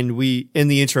 And in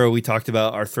the intro, we talked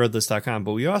about our threadless.com,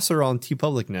 but we also are on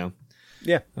TeePublic now.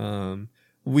 yeah.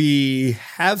 We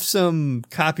have some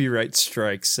copyright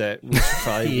strikes that we should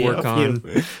probably work on.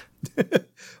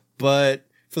 But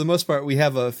for the most part, we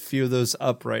have a few of those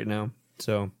up right now.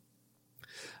 So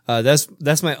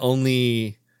that's my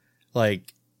only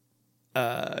like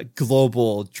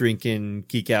global drinking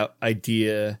geek out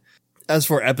idea. As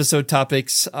for episode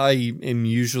topics, I am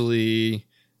usually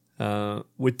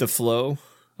with the flow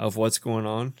of what's going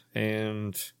on,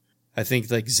 and I think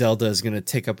like Zelda is going to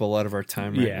take up a lot of our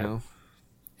time right now.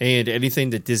 And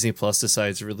anything that Disney Plus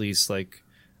decides to release, like,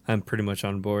 I'm pretty much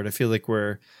on board. I feel like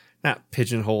we're not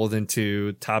pigeonholed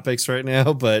into topics right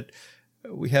now, but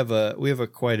we have a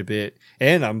quite a bit,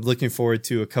 and I'm looking forward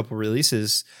to a couple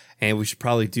releases. And we should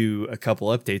probably do a couple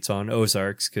updates on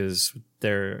Ozarks, because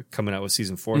they're coming out with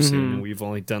season 4 soon, and we've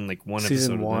only done like one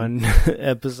Season episode. 1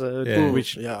 episode. Yeah.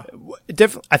 Which Yeah.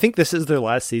 I think this is their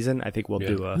last season. I think we'll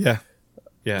do a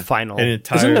Yeah. final. An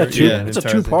entire, Isn't that an it's a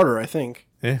entire thing. two-parter, I think.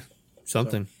 Yeah,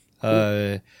 something.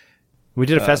 We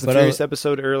did a Fast and but Furious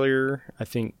episode earlier. I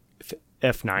think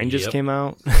F9 just Yep. came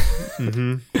out.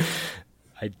 Mm-hmm.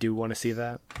 I do want to see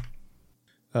that.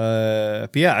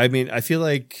 But yeah, I mean, I feel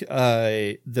like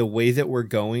the way that we're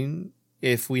going,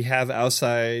 if we have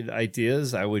outside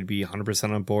ideas, I would be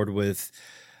 100% on board with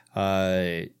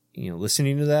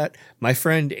listening to that. My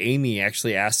friend Amy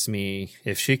actually asked me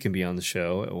if she can be on the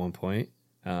show at one point,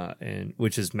 and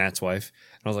which is Matt's wife.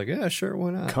 And I was like, yeah, sure,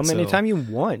 why not? Come So, anytime you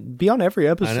want. Be on every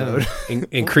episode.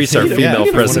 Increase our We need a female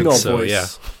female presence. So voice. yeah,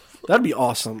 That'd be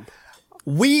awesome.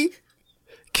 We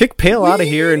kick Pale out of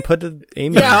here and put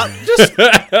Amy. Yeah, just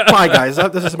bye, guys.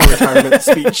 This is my retirement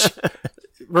speech.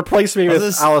 Replace me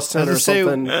with Allison or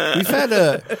something.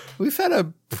 We've had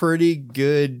a pretty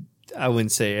good. I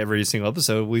wouldn't say every single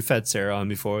episode. We've had Sarah on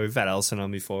before. We've had Allison on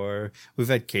before. We've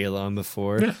had Kayla on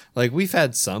before. Yeah. Like we've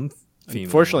had some.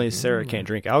 Unfortunately, Sarah can't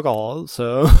drink alcohol,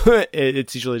 so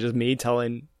it's usually just me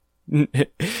telling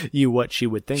you what she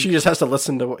would think. She just has to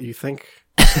listen to what you think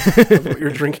of what you're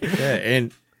drinking. Yeah,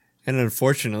 and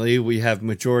unfortunately, we have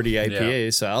majority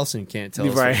IPA, so Allison can't tell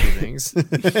us Right. a few things.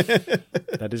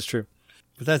 That is true.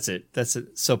 But that's it. That's a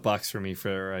soapbox for me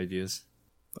for our ideas.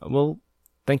 Well,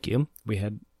 thank you. We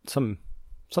had something.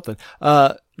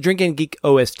 Drinking Geek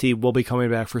OST will be coming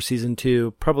back for season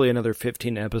 2, probably another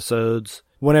 15 episodes.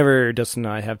 Whenever Dustin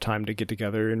and I have time to get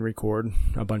together and record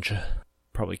a bunch of,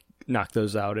 probably knock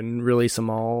those out and release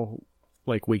them all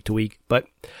like week to week. But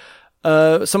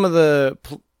some of the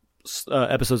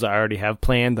episodes I already have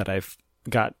planned that I've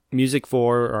got music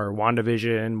for are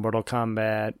WandaVision, Mortal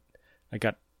Kombat. I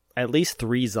got at least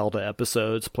 3 Zelda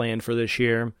episodes planned for this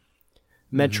year.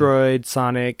 Metroid,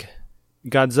 Sonic,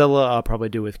 Godzilla I'll probably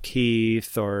do with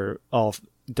Keith or all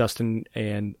Dustin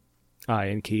and I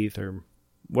and Keith or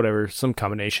whatever, some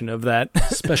combination of that.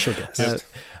 Special guest.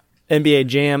 NBA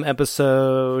Jam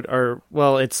episode, or,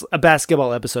 well, it's a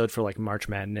basketball episode for like March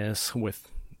Madness with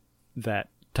that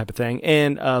type of thing.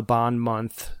 And Bond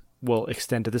Month will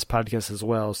extend to this podcast as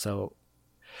well. So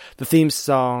the theme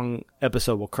song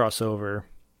episode will cross over.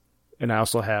 And I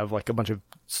also have like a bunch of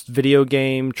video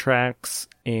game tracks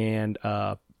and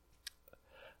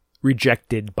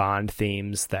rejected Bond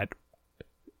themes that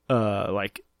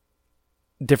like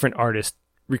different artists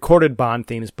recorded Bond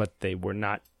themes, but they were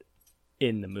not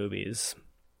in the movies.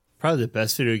 Probably the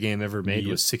best video game ever made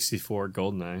was 64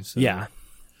 GoldenEye. So. Yeah.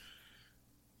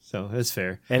 So that's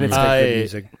fair. And it's like good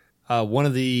music. One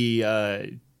of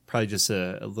the, probably just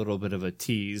a little bit of a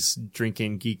tease,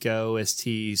 Drinking Geek OST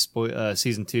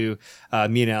season 2.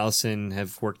 Me and Allison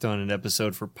have worked on an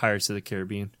episode for Pirates of the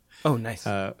Caribbean. Oh, nice.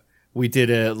 We did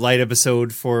a light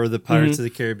episode for the Pirates of the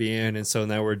Caribbean, and so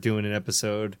now we're doing an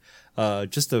episode,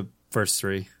 just the first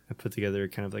 3. I put together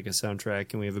kind of like a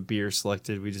soundtrack, and we have a beer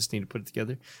selected. We just need to put it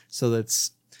together. So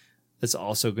that's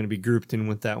also going to be grouped in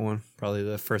with that one. Probably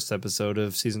the first episode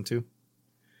of season 2.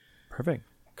 Perfect.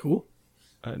 Cool.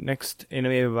 Next,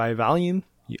 anime by volume.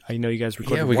 I know you guys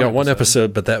recorded. Yeah, we got one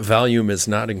episode, but that volume is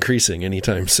not increasing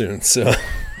anytime soon. So,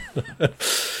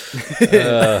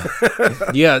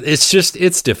 yeah,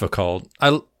 it's difficult.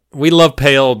 We love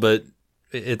Pale, but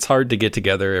it's hard to get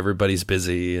together. Everybody's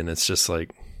busy, and it's just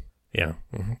like, yeah,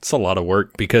 it's a lot of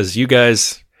work because you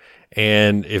guys.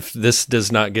 And if this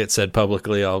does not get said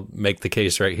publicly, I'll make the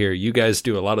case right here. You guys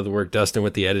do a lot of the work, Dustin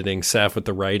with the editing, Saf with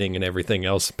the writing and everything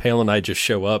else. Pale and I just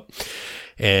show up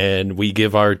and we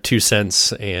give our 2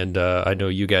 cents. And I know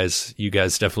you guys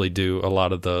definitely do a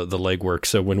lot of the legwork.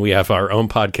 So when we have our own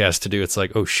podcast to do, it's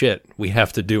like, oh shit, we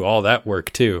have to do all that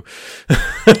work too.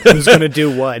 Who's going to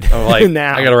do what? I'm like,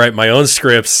 now? I got to write my own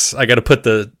scripts. I got to put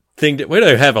the thing we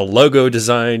don't have a logo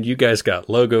designed. You guys got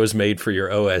logos made for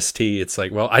your OST. It's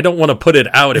like, well, I don't want to put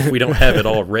it out if we don't have it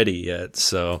all ready yet.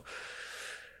 So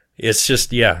it's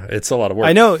just, yeah, it's a lot of work.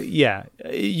 I know. Yeah.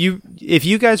 If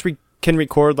you guys can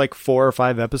record like 4 or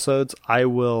 5 episodes, I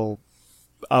will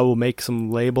make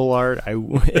some label art.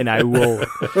 And I will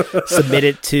submit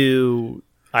it to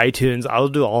iTunes. I'll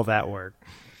do all that work.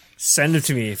 Send it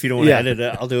to me. If you don't want to edit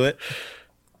it, I'll do it.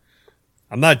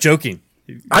 I'm not joking.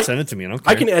 Send it to me. I don't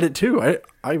care. I can edit too.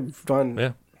 I've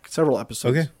done several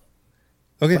episodes.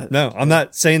 Okay. But, no, I'm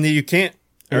not saying that you can't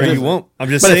or you won't. I'm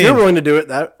just saying. But if you're willing to do it,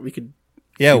 that we could.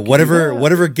 Yeah,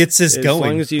 whatever gets this going. As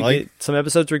long as you get some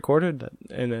episodes recorded,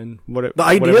 and then the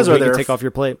ideas are there. Take off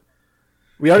your plate.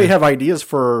 We already have ideas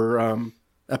for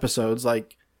episodes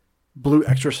like Blue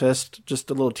Exorcist. Just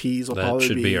a little tease. Will that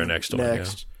should be our next one.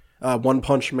 Yeah. One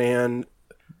Punch Man.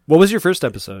 What was your first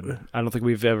episode? I don't think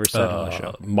we've ever said on the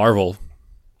show. Marvel.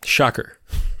 Shocker.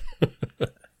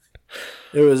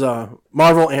 It was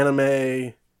Marvel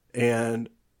anime and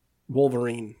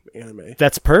Wolverine anime.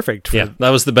 That's perfect. Yeah,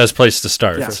 that was the best place to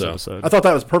start. Yeah. So I thought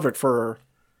that was perfect for.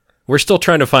 We're still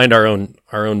trying to find our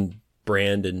own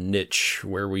brand and niche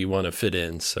where we want to fit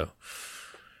in. So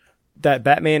that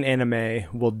Batman anime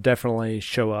will definitely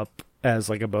show up as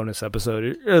like a bonus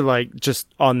episode, or like just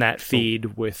on that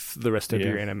feed with the rest of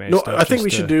your anime stuff. I think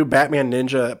we should do Batman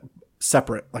Ninja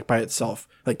separate, like by itself.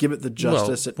 Like give it the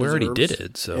justice it deserves. We already did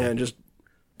it, so and just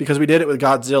because we did it with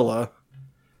Godzilla.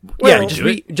 Well,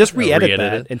 just re-edit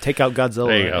that and take out Godzilla.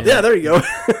 There you go. Yeah, there you go.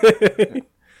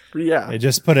 Yeah,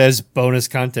 just put it as bonus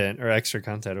content or extra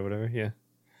content or whatever. Yeah.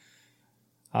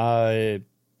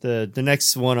 the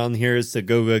next one on here is the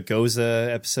Goga Goza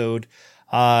episode.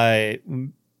 Me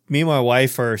and my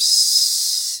wife are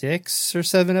 6 or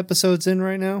 7 episodes in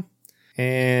right now.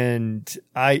 And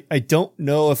I don't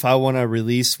know if I want to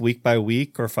release week by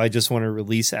week or if I just want to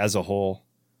release as a whole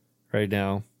right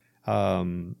now.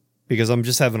 Because I'm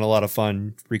just having a lot of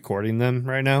fun recording them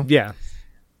right now. Yeah.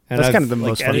 And that's I've, kind of the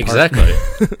most fun part. Exactly.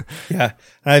 Yeah.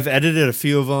 And I've edited a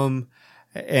few of them,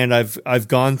 and I've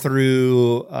gone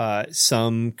through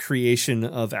some creation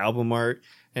of album art,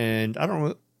 and I don't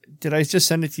know, did I just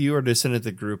send it to you or did I send it to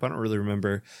the group? I don't really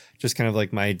remember. Just kind of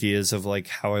like my ideas of like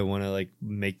how I want to like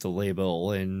make the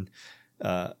label, and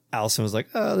Allison was like,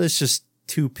 "Oh, that's just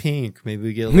too pink. Maybe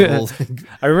we get a little."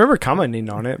 I remember commenting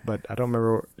on it, but I don't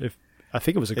remember if I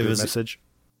think it was a good message.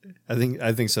 I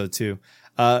think so too.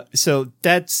 So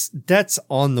that's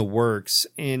on the works,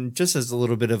 and just as a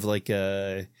little bit of like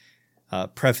a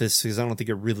preface, because I don't think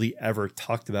I really ever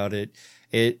talked about it.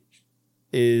 It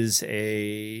is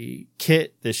a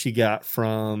kit that she got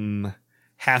from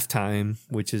Halftime,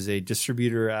 which is a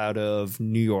distributor out of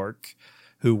New York,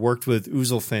 who worked with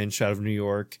Ouzelfinch out of New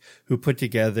York, who put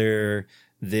together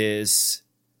this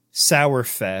Sour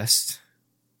Fest,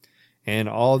 and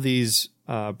all these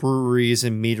breweries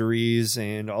and meaderies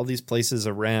and all these places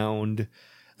around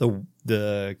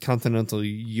the continental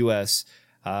U.S.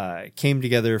 Came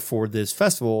together for this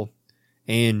festival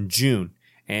in June,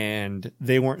 and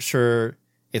they weren't sure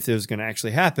if it was going to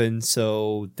actually happen,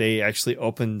 so they actually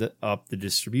opened up the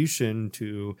distribution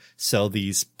to sell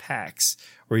these packs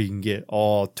where you can get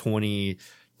all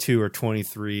 22 or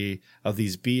 23 of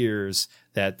these beers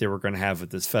that they were going to have at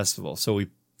this festival. So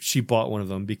she bought one of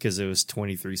them because it was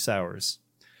 23 sours.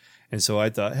 And so I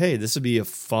thought, hey, this would be a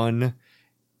fun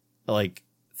like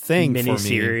thing mini for me.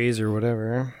 series or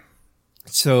whatever.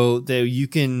 So that you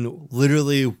can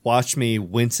literally watch me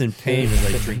wince in pain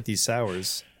as I drink these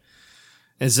sours.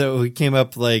 And so we came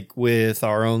up like with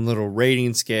our own little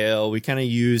rating scale. We kind of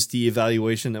used the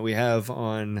evaluation that we have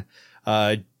on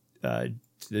the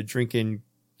Drinkin'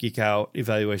 Geek Out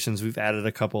evaluations. We've added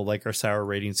a couple like our sour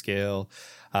rating scale.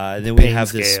 Then we have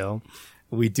scale.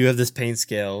 We do have this pain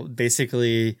scale.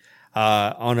 Basically,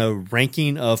 on a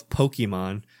ranking of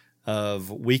Pokemon of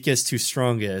weakest to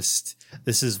strongest,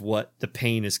 this is what the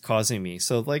pain is causing me.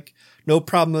 So like, no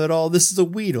problem at all. This is a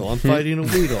Weedle. I'm fighting a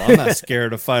Weedle. I'm not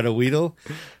scared to fight a Weedle.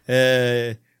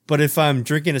 But if I'm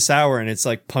drinking a sour and it's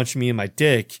like punching me in my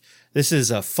dick, this is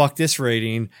a fuck this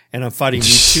rating, and I'm fighting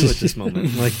Mewtwo at this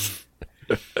moment. Like,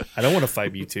 I don't want to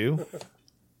fight Mewtwo.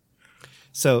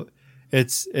 So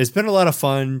it's been a lot of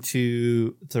fun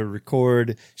to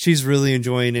record. She's really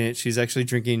enjoying it. She's actually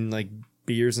drinking like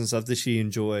beers and stuff that she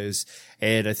enjoys,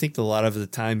 and I think a lot of the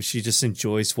time she just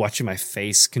enjoys watching my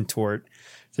face contort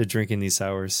to drinking these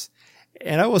sours.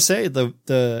 And I will say the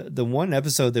one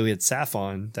episode that we had Saf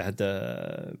on that had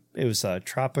it was a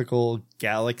Tropical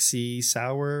Galaxy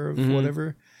sour,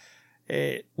 whatever.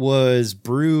 It was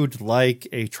brewed like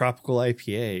a tropical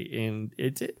IPA, and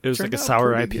it was like a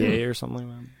sour IPA or something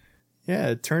like that. Yeah,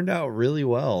 it turned out really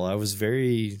well. I was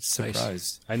very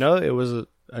surprised. I know it was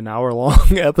an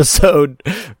hour-long episode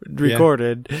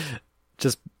recorded. Yeah.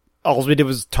 Just all we did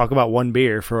was talk about one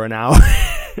beer for an hour.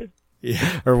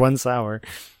 Yeah, or one sour.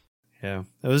 Yeah,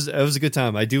 it was a good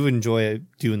time. I do enjoy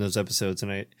doing those episodes,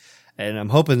 and I'm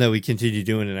hoping that we continue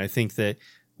doing it. I think that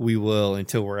we will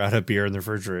until we're out of beer in the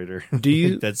refrigerator. Do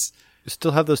you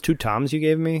still have those 2 Toms you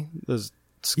gave me? Those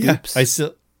scoops?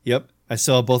 Yeah, I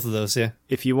still have both of those. Yeah.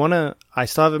 If you want to, I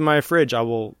still have it in my fridge. I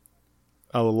will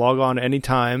log on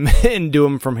anytime and do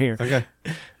them from here. Okay.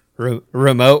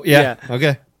 Remote. Yeah.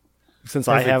 Okay. Since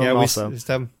perfect. I have them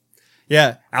also.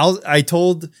 Yeah. I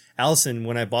told Allison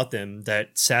when I bought them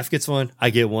that Saf gets one, I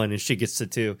get one, and she gets the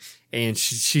 2. And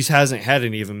she hasn't had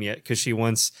any of them yet because she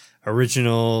wants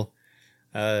original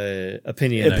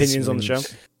opinions on the show.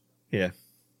 Yeah.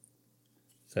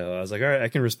 So I was like, all right, I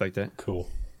can respect that. Cool.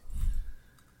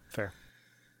 Fair.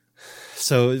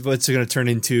 So what's it going to turn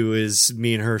into is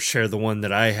me and her share the one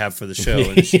that I have for the show,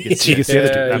 and she gets the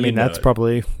other 2. I mean, that's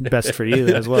probably best for you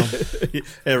as well.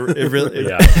 It really,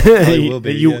 yeah, it will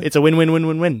be. It's a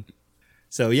win-win-win-win-win.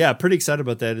 So yeah, pretty excited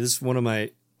about that. This is one of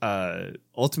my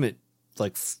ultimate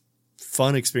like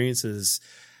fun experiences,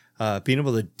 being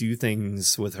able to do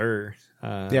things with her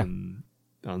on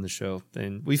the show.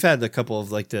 And we've had a couple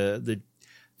of like the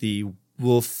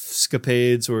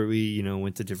Wolf-scapades where we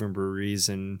went to different breweries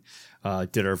and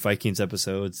did our Vikings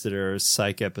episodes, did our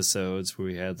Psych episodes where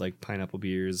we had like pineapple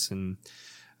beers, and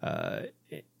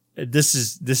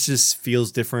this just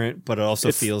feels different, but it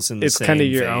also feels in the same. It's kind of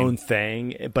your own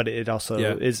thing, but it also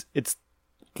is. It's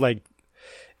like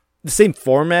the same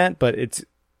format, but it's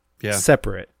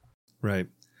separate. Right.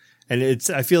 And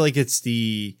I feel like it's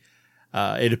it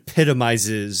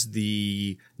epitomizes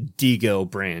the Digo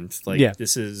brand. Like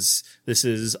this is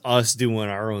us doing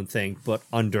our own thing, but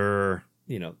under,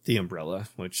 the umbrella,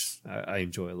 which I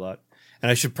enjoy a lot. And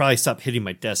I should probably stop hitting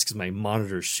my desk because my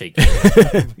monitor's shaking.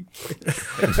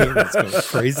 It's going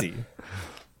crazy.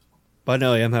 But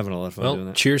no, I'm having a lot of fun doing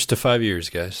that. Cheers to 5 years,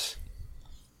 guys.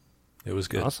 It was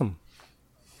good. Awesome.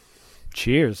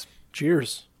 Cheers.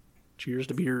 Cheers. Cheers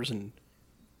to beers and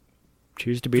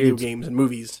Cheers to video beards. games and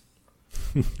movies.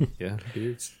 Yeah,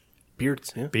 beards.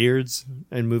 Beards, yeah. Beards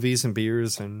and movies and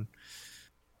beers and...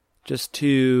 Just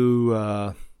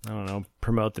to,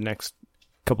 promote the next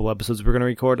couple episodes we're going to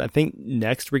record. I think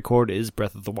next record is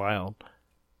Breath of the Wild,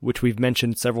 which we've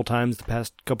mentioned several times the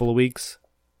past couple of weeks.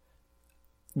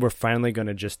 We're finally going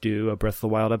to just do a Breath of the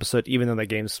Wild episode, even though that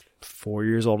game's 4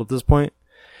 years old at this point.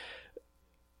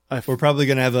 We're probably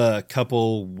going to have a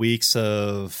couple weeks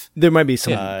of... There might be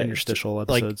some interstitial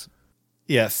episodes.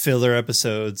 Filler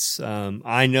episodes.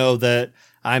 I know that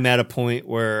I'm at a point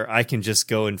where I can just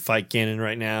go and fight Ganon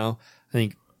right now. I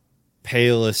think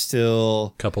Pale is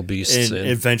still couple beasts in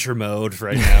adventure mode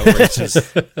right now, where it's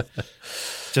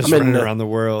just running around the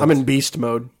world. I'm in beast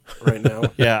mode right now.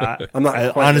 Yeah, I'm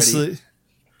not quite honestly. ready.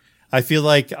 I feel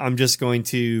like I'm just going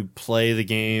to play the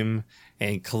game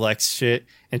and collect shit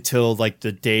until like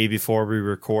the day before we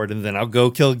record, and then I'll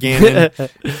go kill Ganon.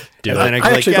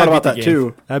 I actually thought about that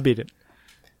too. I beat it.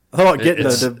 I thought about getting the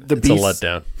it's beast a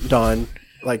letdown. done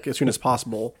like as soon as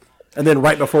possible, and then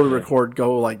right before we record,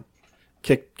 go like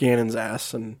kick Ganon's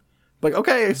ass and like,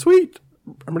 okay, sweet,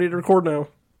 I'm ready to record now.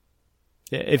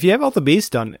 Yeah, if you have all the beasts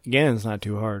done, Ganon's not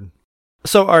too hard.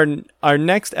 So our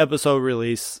next episode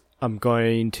release, I'm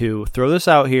going to throw this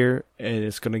out here, and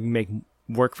it's going to make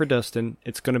work for Dustin.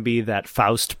 It's going to be that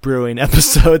Faust Brewing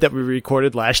episode that we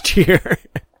recorded last year.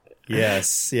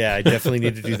 Yes, yeah, I definitely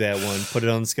need to do that one. Put it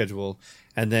on the schedule,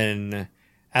 and then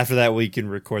after that, we can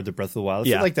record the Breath of the Wild.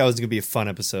 I feel like that was going to be a fun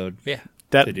episode. Yeah,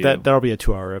 that'll be a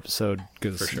 2-hour episode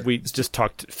because we just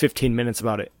talked 15 minutes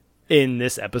about it in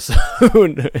this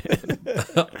episode.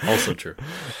 Also true.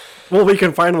 Well, we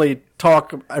can finally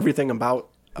talk everything about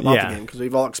the game because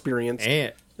we've all experienced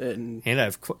and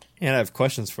I have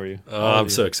questions for you. Oh, I'm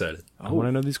so excited. I want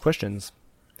to know these questions.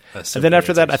 That's And then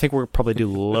after that, I think we'll probably do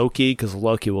Loki because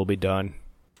Loki will be done.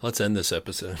 Let's end this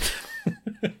episode.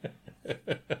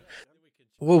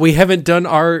 Well, we haven't done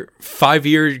our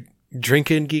 5-year drink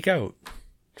and geek out.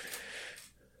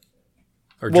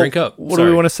 Or drink up. What do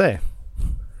we want to say?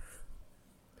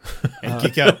 And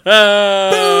geek out.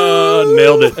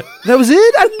 Nailed it. That was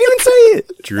it? I didn't even say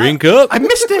it. Drink up. I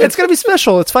missed it. It's going to be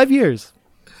special. It's 5 years.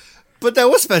 But that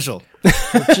was special.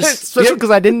 It's special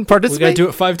because I didn't We participate. got to do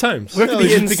it 5 times. No,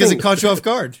 just because it caught you off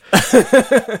guard.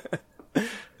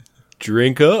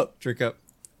 Drink up Drink up.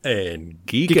 and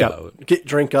geek out.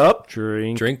 Drink up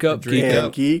Drink up, geek and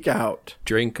out. geek out.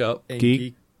 Drink up, And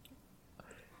Geek.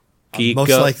 geek most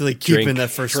up. likely keeping drink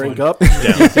that first Drink one. up. down.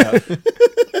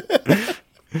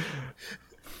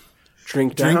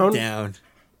 Drink Drink down. down.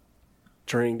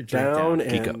 Drink down. down.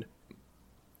 Geek And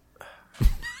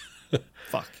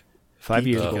Fuck. 5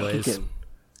 years, up. boys. geeking.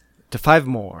 To 5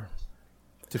 more.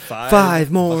 To 5.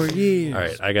 5 more years. All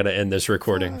right, I got to end this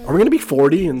recording. Are we going to be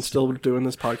 40 and still doing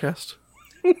this podcast?